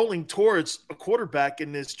really rolling towards a quarterback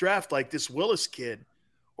in this draft like this Willis kid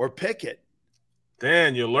or Pickett.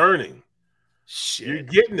 Dan, you're learning. Shit. You're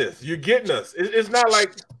getting this. You're getting us. It's not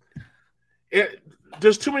like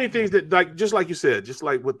there's too many things that, like, just like you said, just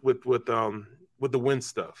like with the win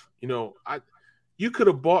stuff. You know, you could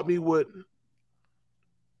have bought me with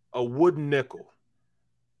a wooden nickel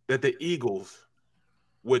that the Eagles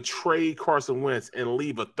would trade Carson Wentz and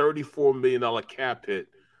leave a $34 million cap hit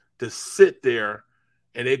to sit there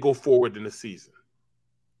and they go forward in the season.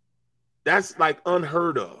 That's like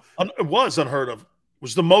unheard of. It was unheard of. It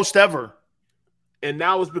was the most ever. And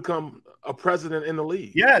now it's become a precedent in the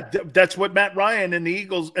league. Yeah, that's what Matt Ryan and the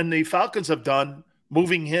Eagles and the Falcons have done,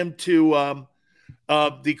 moving him to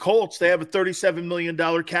the Colts. They have a $37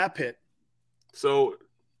 million cap hit. So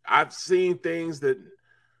I've seen things that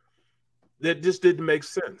just didn't make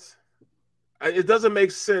sense. It doesn't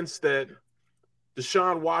make sense that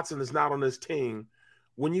Deshaun Watson is not on this team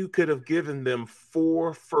when you could have given them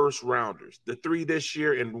 4 first-rounders, the 3 this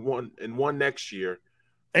year and one next year.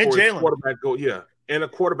 And Jalen. And a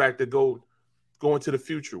quarterback to go into the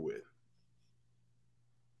future with.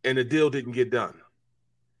 And the deal didn't get done.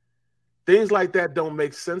 Things like that don't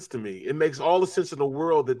make sense to me. It makes all the sense in the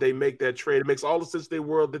world that they make that trade. It makes all the sense in the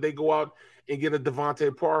world that they go out and get a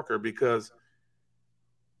Devontae Parker because,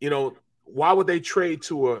 you know, why would they trade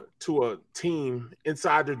to a team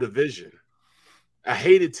inside their division, a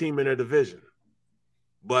hated team in their division?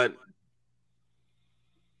 But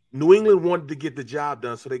New England wanted to get the job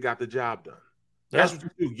done, so they got the job done. That's what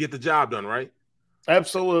you do, get the job done, right?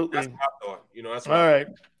 Absolutely. That's what I thought. You know, that's what all right.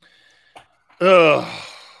 Ugh.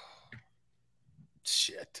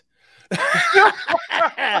 Shit.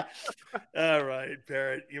 All right,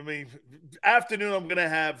 Barrett. You mean afternoon? I'm gonna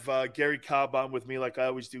have Gary Cobb on with me like I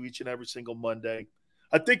always do each and every single Monday.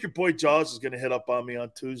 I think your boy Jaws is gonna hit up on me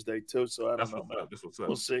on Tuesday too. So I don't know. That's what's up.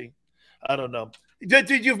 We'll see. I don't know.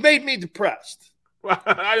 Dude, you've made me depressed.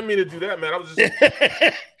 I didn't mean to do that, man. I was just.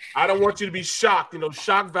 I don't want you to be shocked. You know,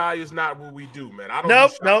 shock value is not what we do, man. I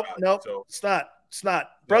don't. Nope. So. It's not,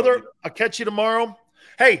 brother. No, I'll catch you tomorrow.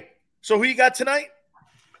 Hey, so who you got tonight?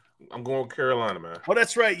 I'm going Carolina, man. Oh,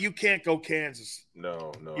 that's right. You can't go Kansas.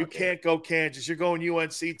 No. You can't go Kansas. You're going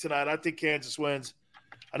UNC tonight. I think Kansas wins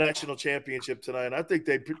a national championship tonight. I think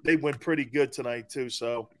they win pretty good tonight too.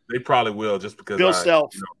 So they probably will, just because Bill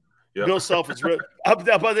Self. Yep. Bill Self is how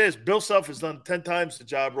about this? Bill Self has done 10 times the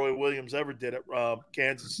job Roy Williams ever did at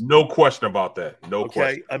Kansas. No question about that. No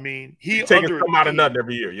question. I mean, he's taking some out of nothing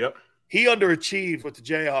every year. Yep. He underachieved with the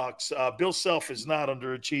Jayhawks. Bill Self is not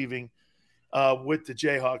underachieving with the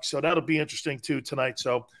Jayhawks. So that'll be interesting too tonight.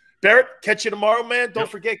 So Barrett, catch you tomorrow, man. Don't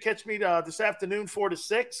forget, catch me this afternoon, 4 to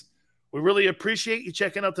 6. We really appreciate you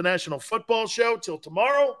checking out the National Football Show. Till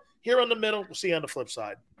tomorrow, here on the middle. We'll see you on the flip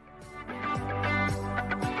side.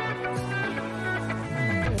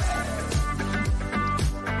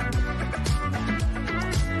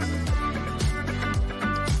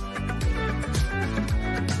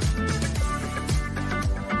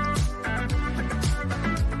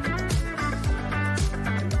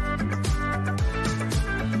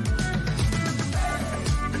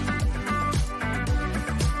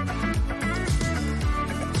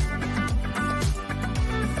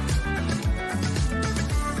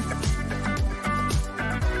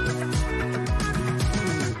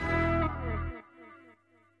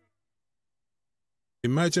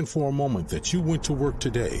 Imagine for a moment that you went to work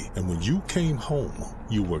today and when you came home,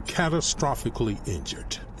 you were catastrophically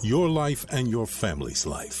injured. Your life and your family's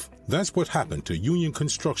life. That's what happened to union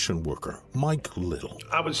construction worker Mike Little.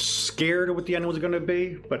 I was scared of what the end was going to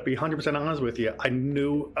be, but to be 100% honest with you, I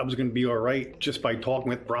knew I was going to be all right just by talking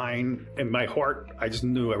with Brian. In my heart, I just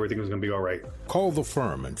knew everything was going to be all right. Call the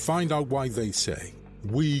firm and find out why they say,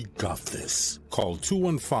 "We got this." Call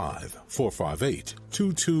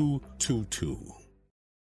 215-458-2222.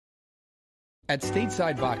 At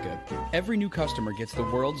Stateside Vodka, every new customer gets the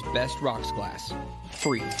world's best rocks glass.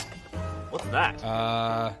 Free. What's that?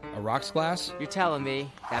 A rocks glass? You're telling me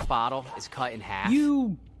that bottle is cut in half?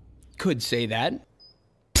 You could say that.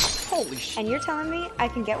 Holy shit. And you're telling me I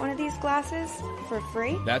can get one of these glasses for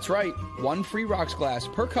free? That's right. One free rocks glass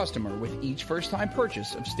per customer with each first-time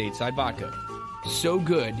purchase of Stateside Vodka. So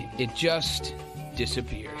good, it just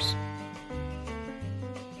disappears.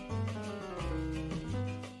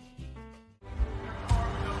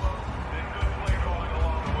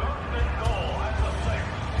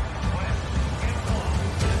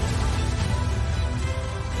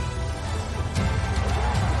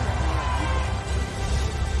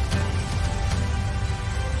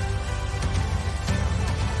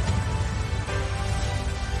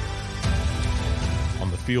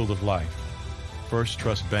 Field of life, First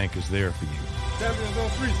Trust Bank is there for you. Champions on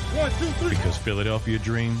three. 1, 2, 3. Because Philadelphia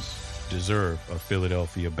dreams deserve a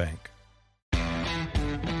Philadelphia bank.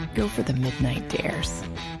 Go for the midnight dares.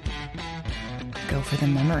 Go for the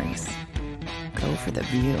memories. Go for the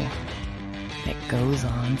view that goes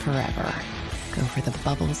on forever. Go for the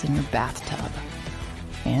bubbles in your bathtub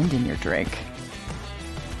and in your drink.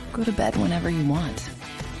 Go to bed whenever you want.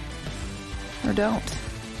 Or don't.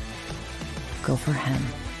 Go for him.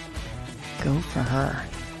 Go for her.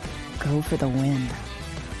 Go for the win.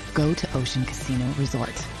 Go to Ocean Casino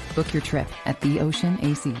Resort. Book your trip at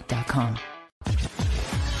theoceanac.com.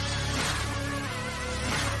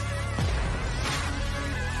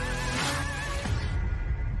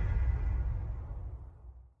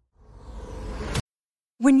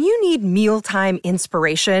 When you need mealtime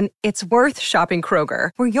inspiration, it's worth shopping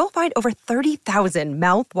Kroger, where you'll find over 30,000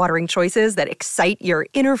 mouth-watering choices that excite your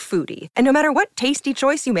inner foodie. And no matter what tasty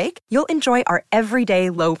choice you make, you'll enjoy our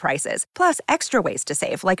everyday low prices, plus extra ways to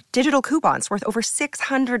save, like digital coupons worth over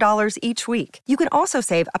 $600 each week. You can also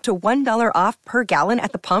save up to $1 off per gallon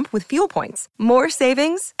at the pump with fuel points. More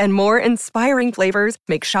savings and more inspiring flavors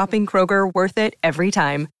make shopping Kroger worth it every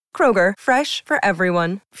time. Kroger, fresh for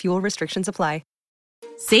everyone. Fuel restrictions apply.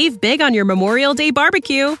 Save big on your Memorial Day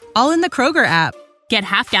barbecue, all in the Kroger app. Get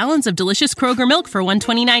half gallons of delicious Kroger milk for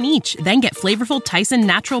 $1.29 each. Then get flavorful Tyson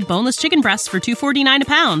natural boneless chicken breasts for $2.49 a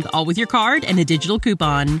pound, all with your card and a digital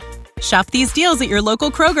coupon. Shop these deals at your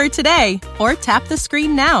local Kroger today, or tap the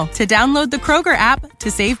screen now to download the Kroger app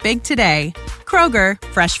to save big today. Kroger,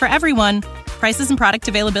 fresh for everyone. Prices and product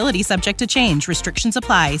availability subject to change. Restrictions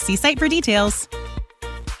apply. See site for details.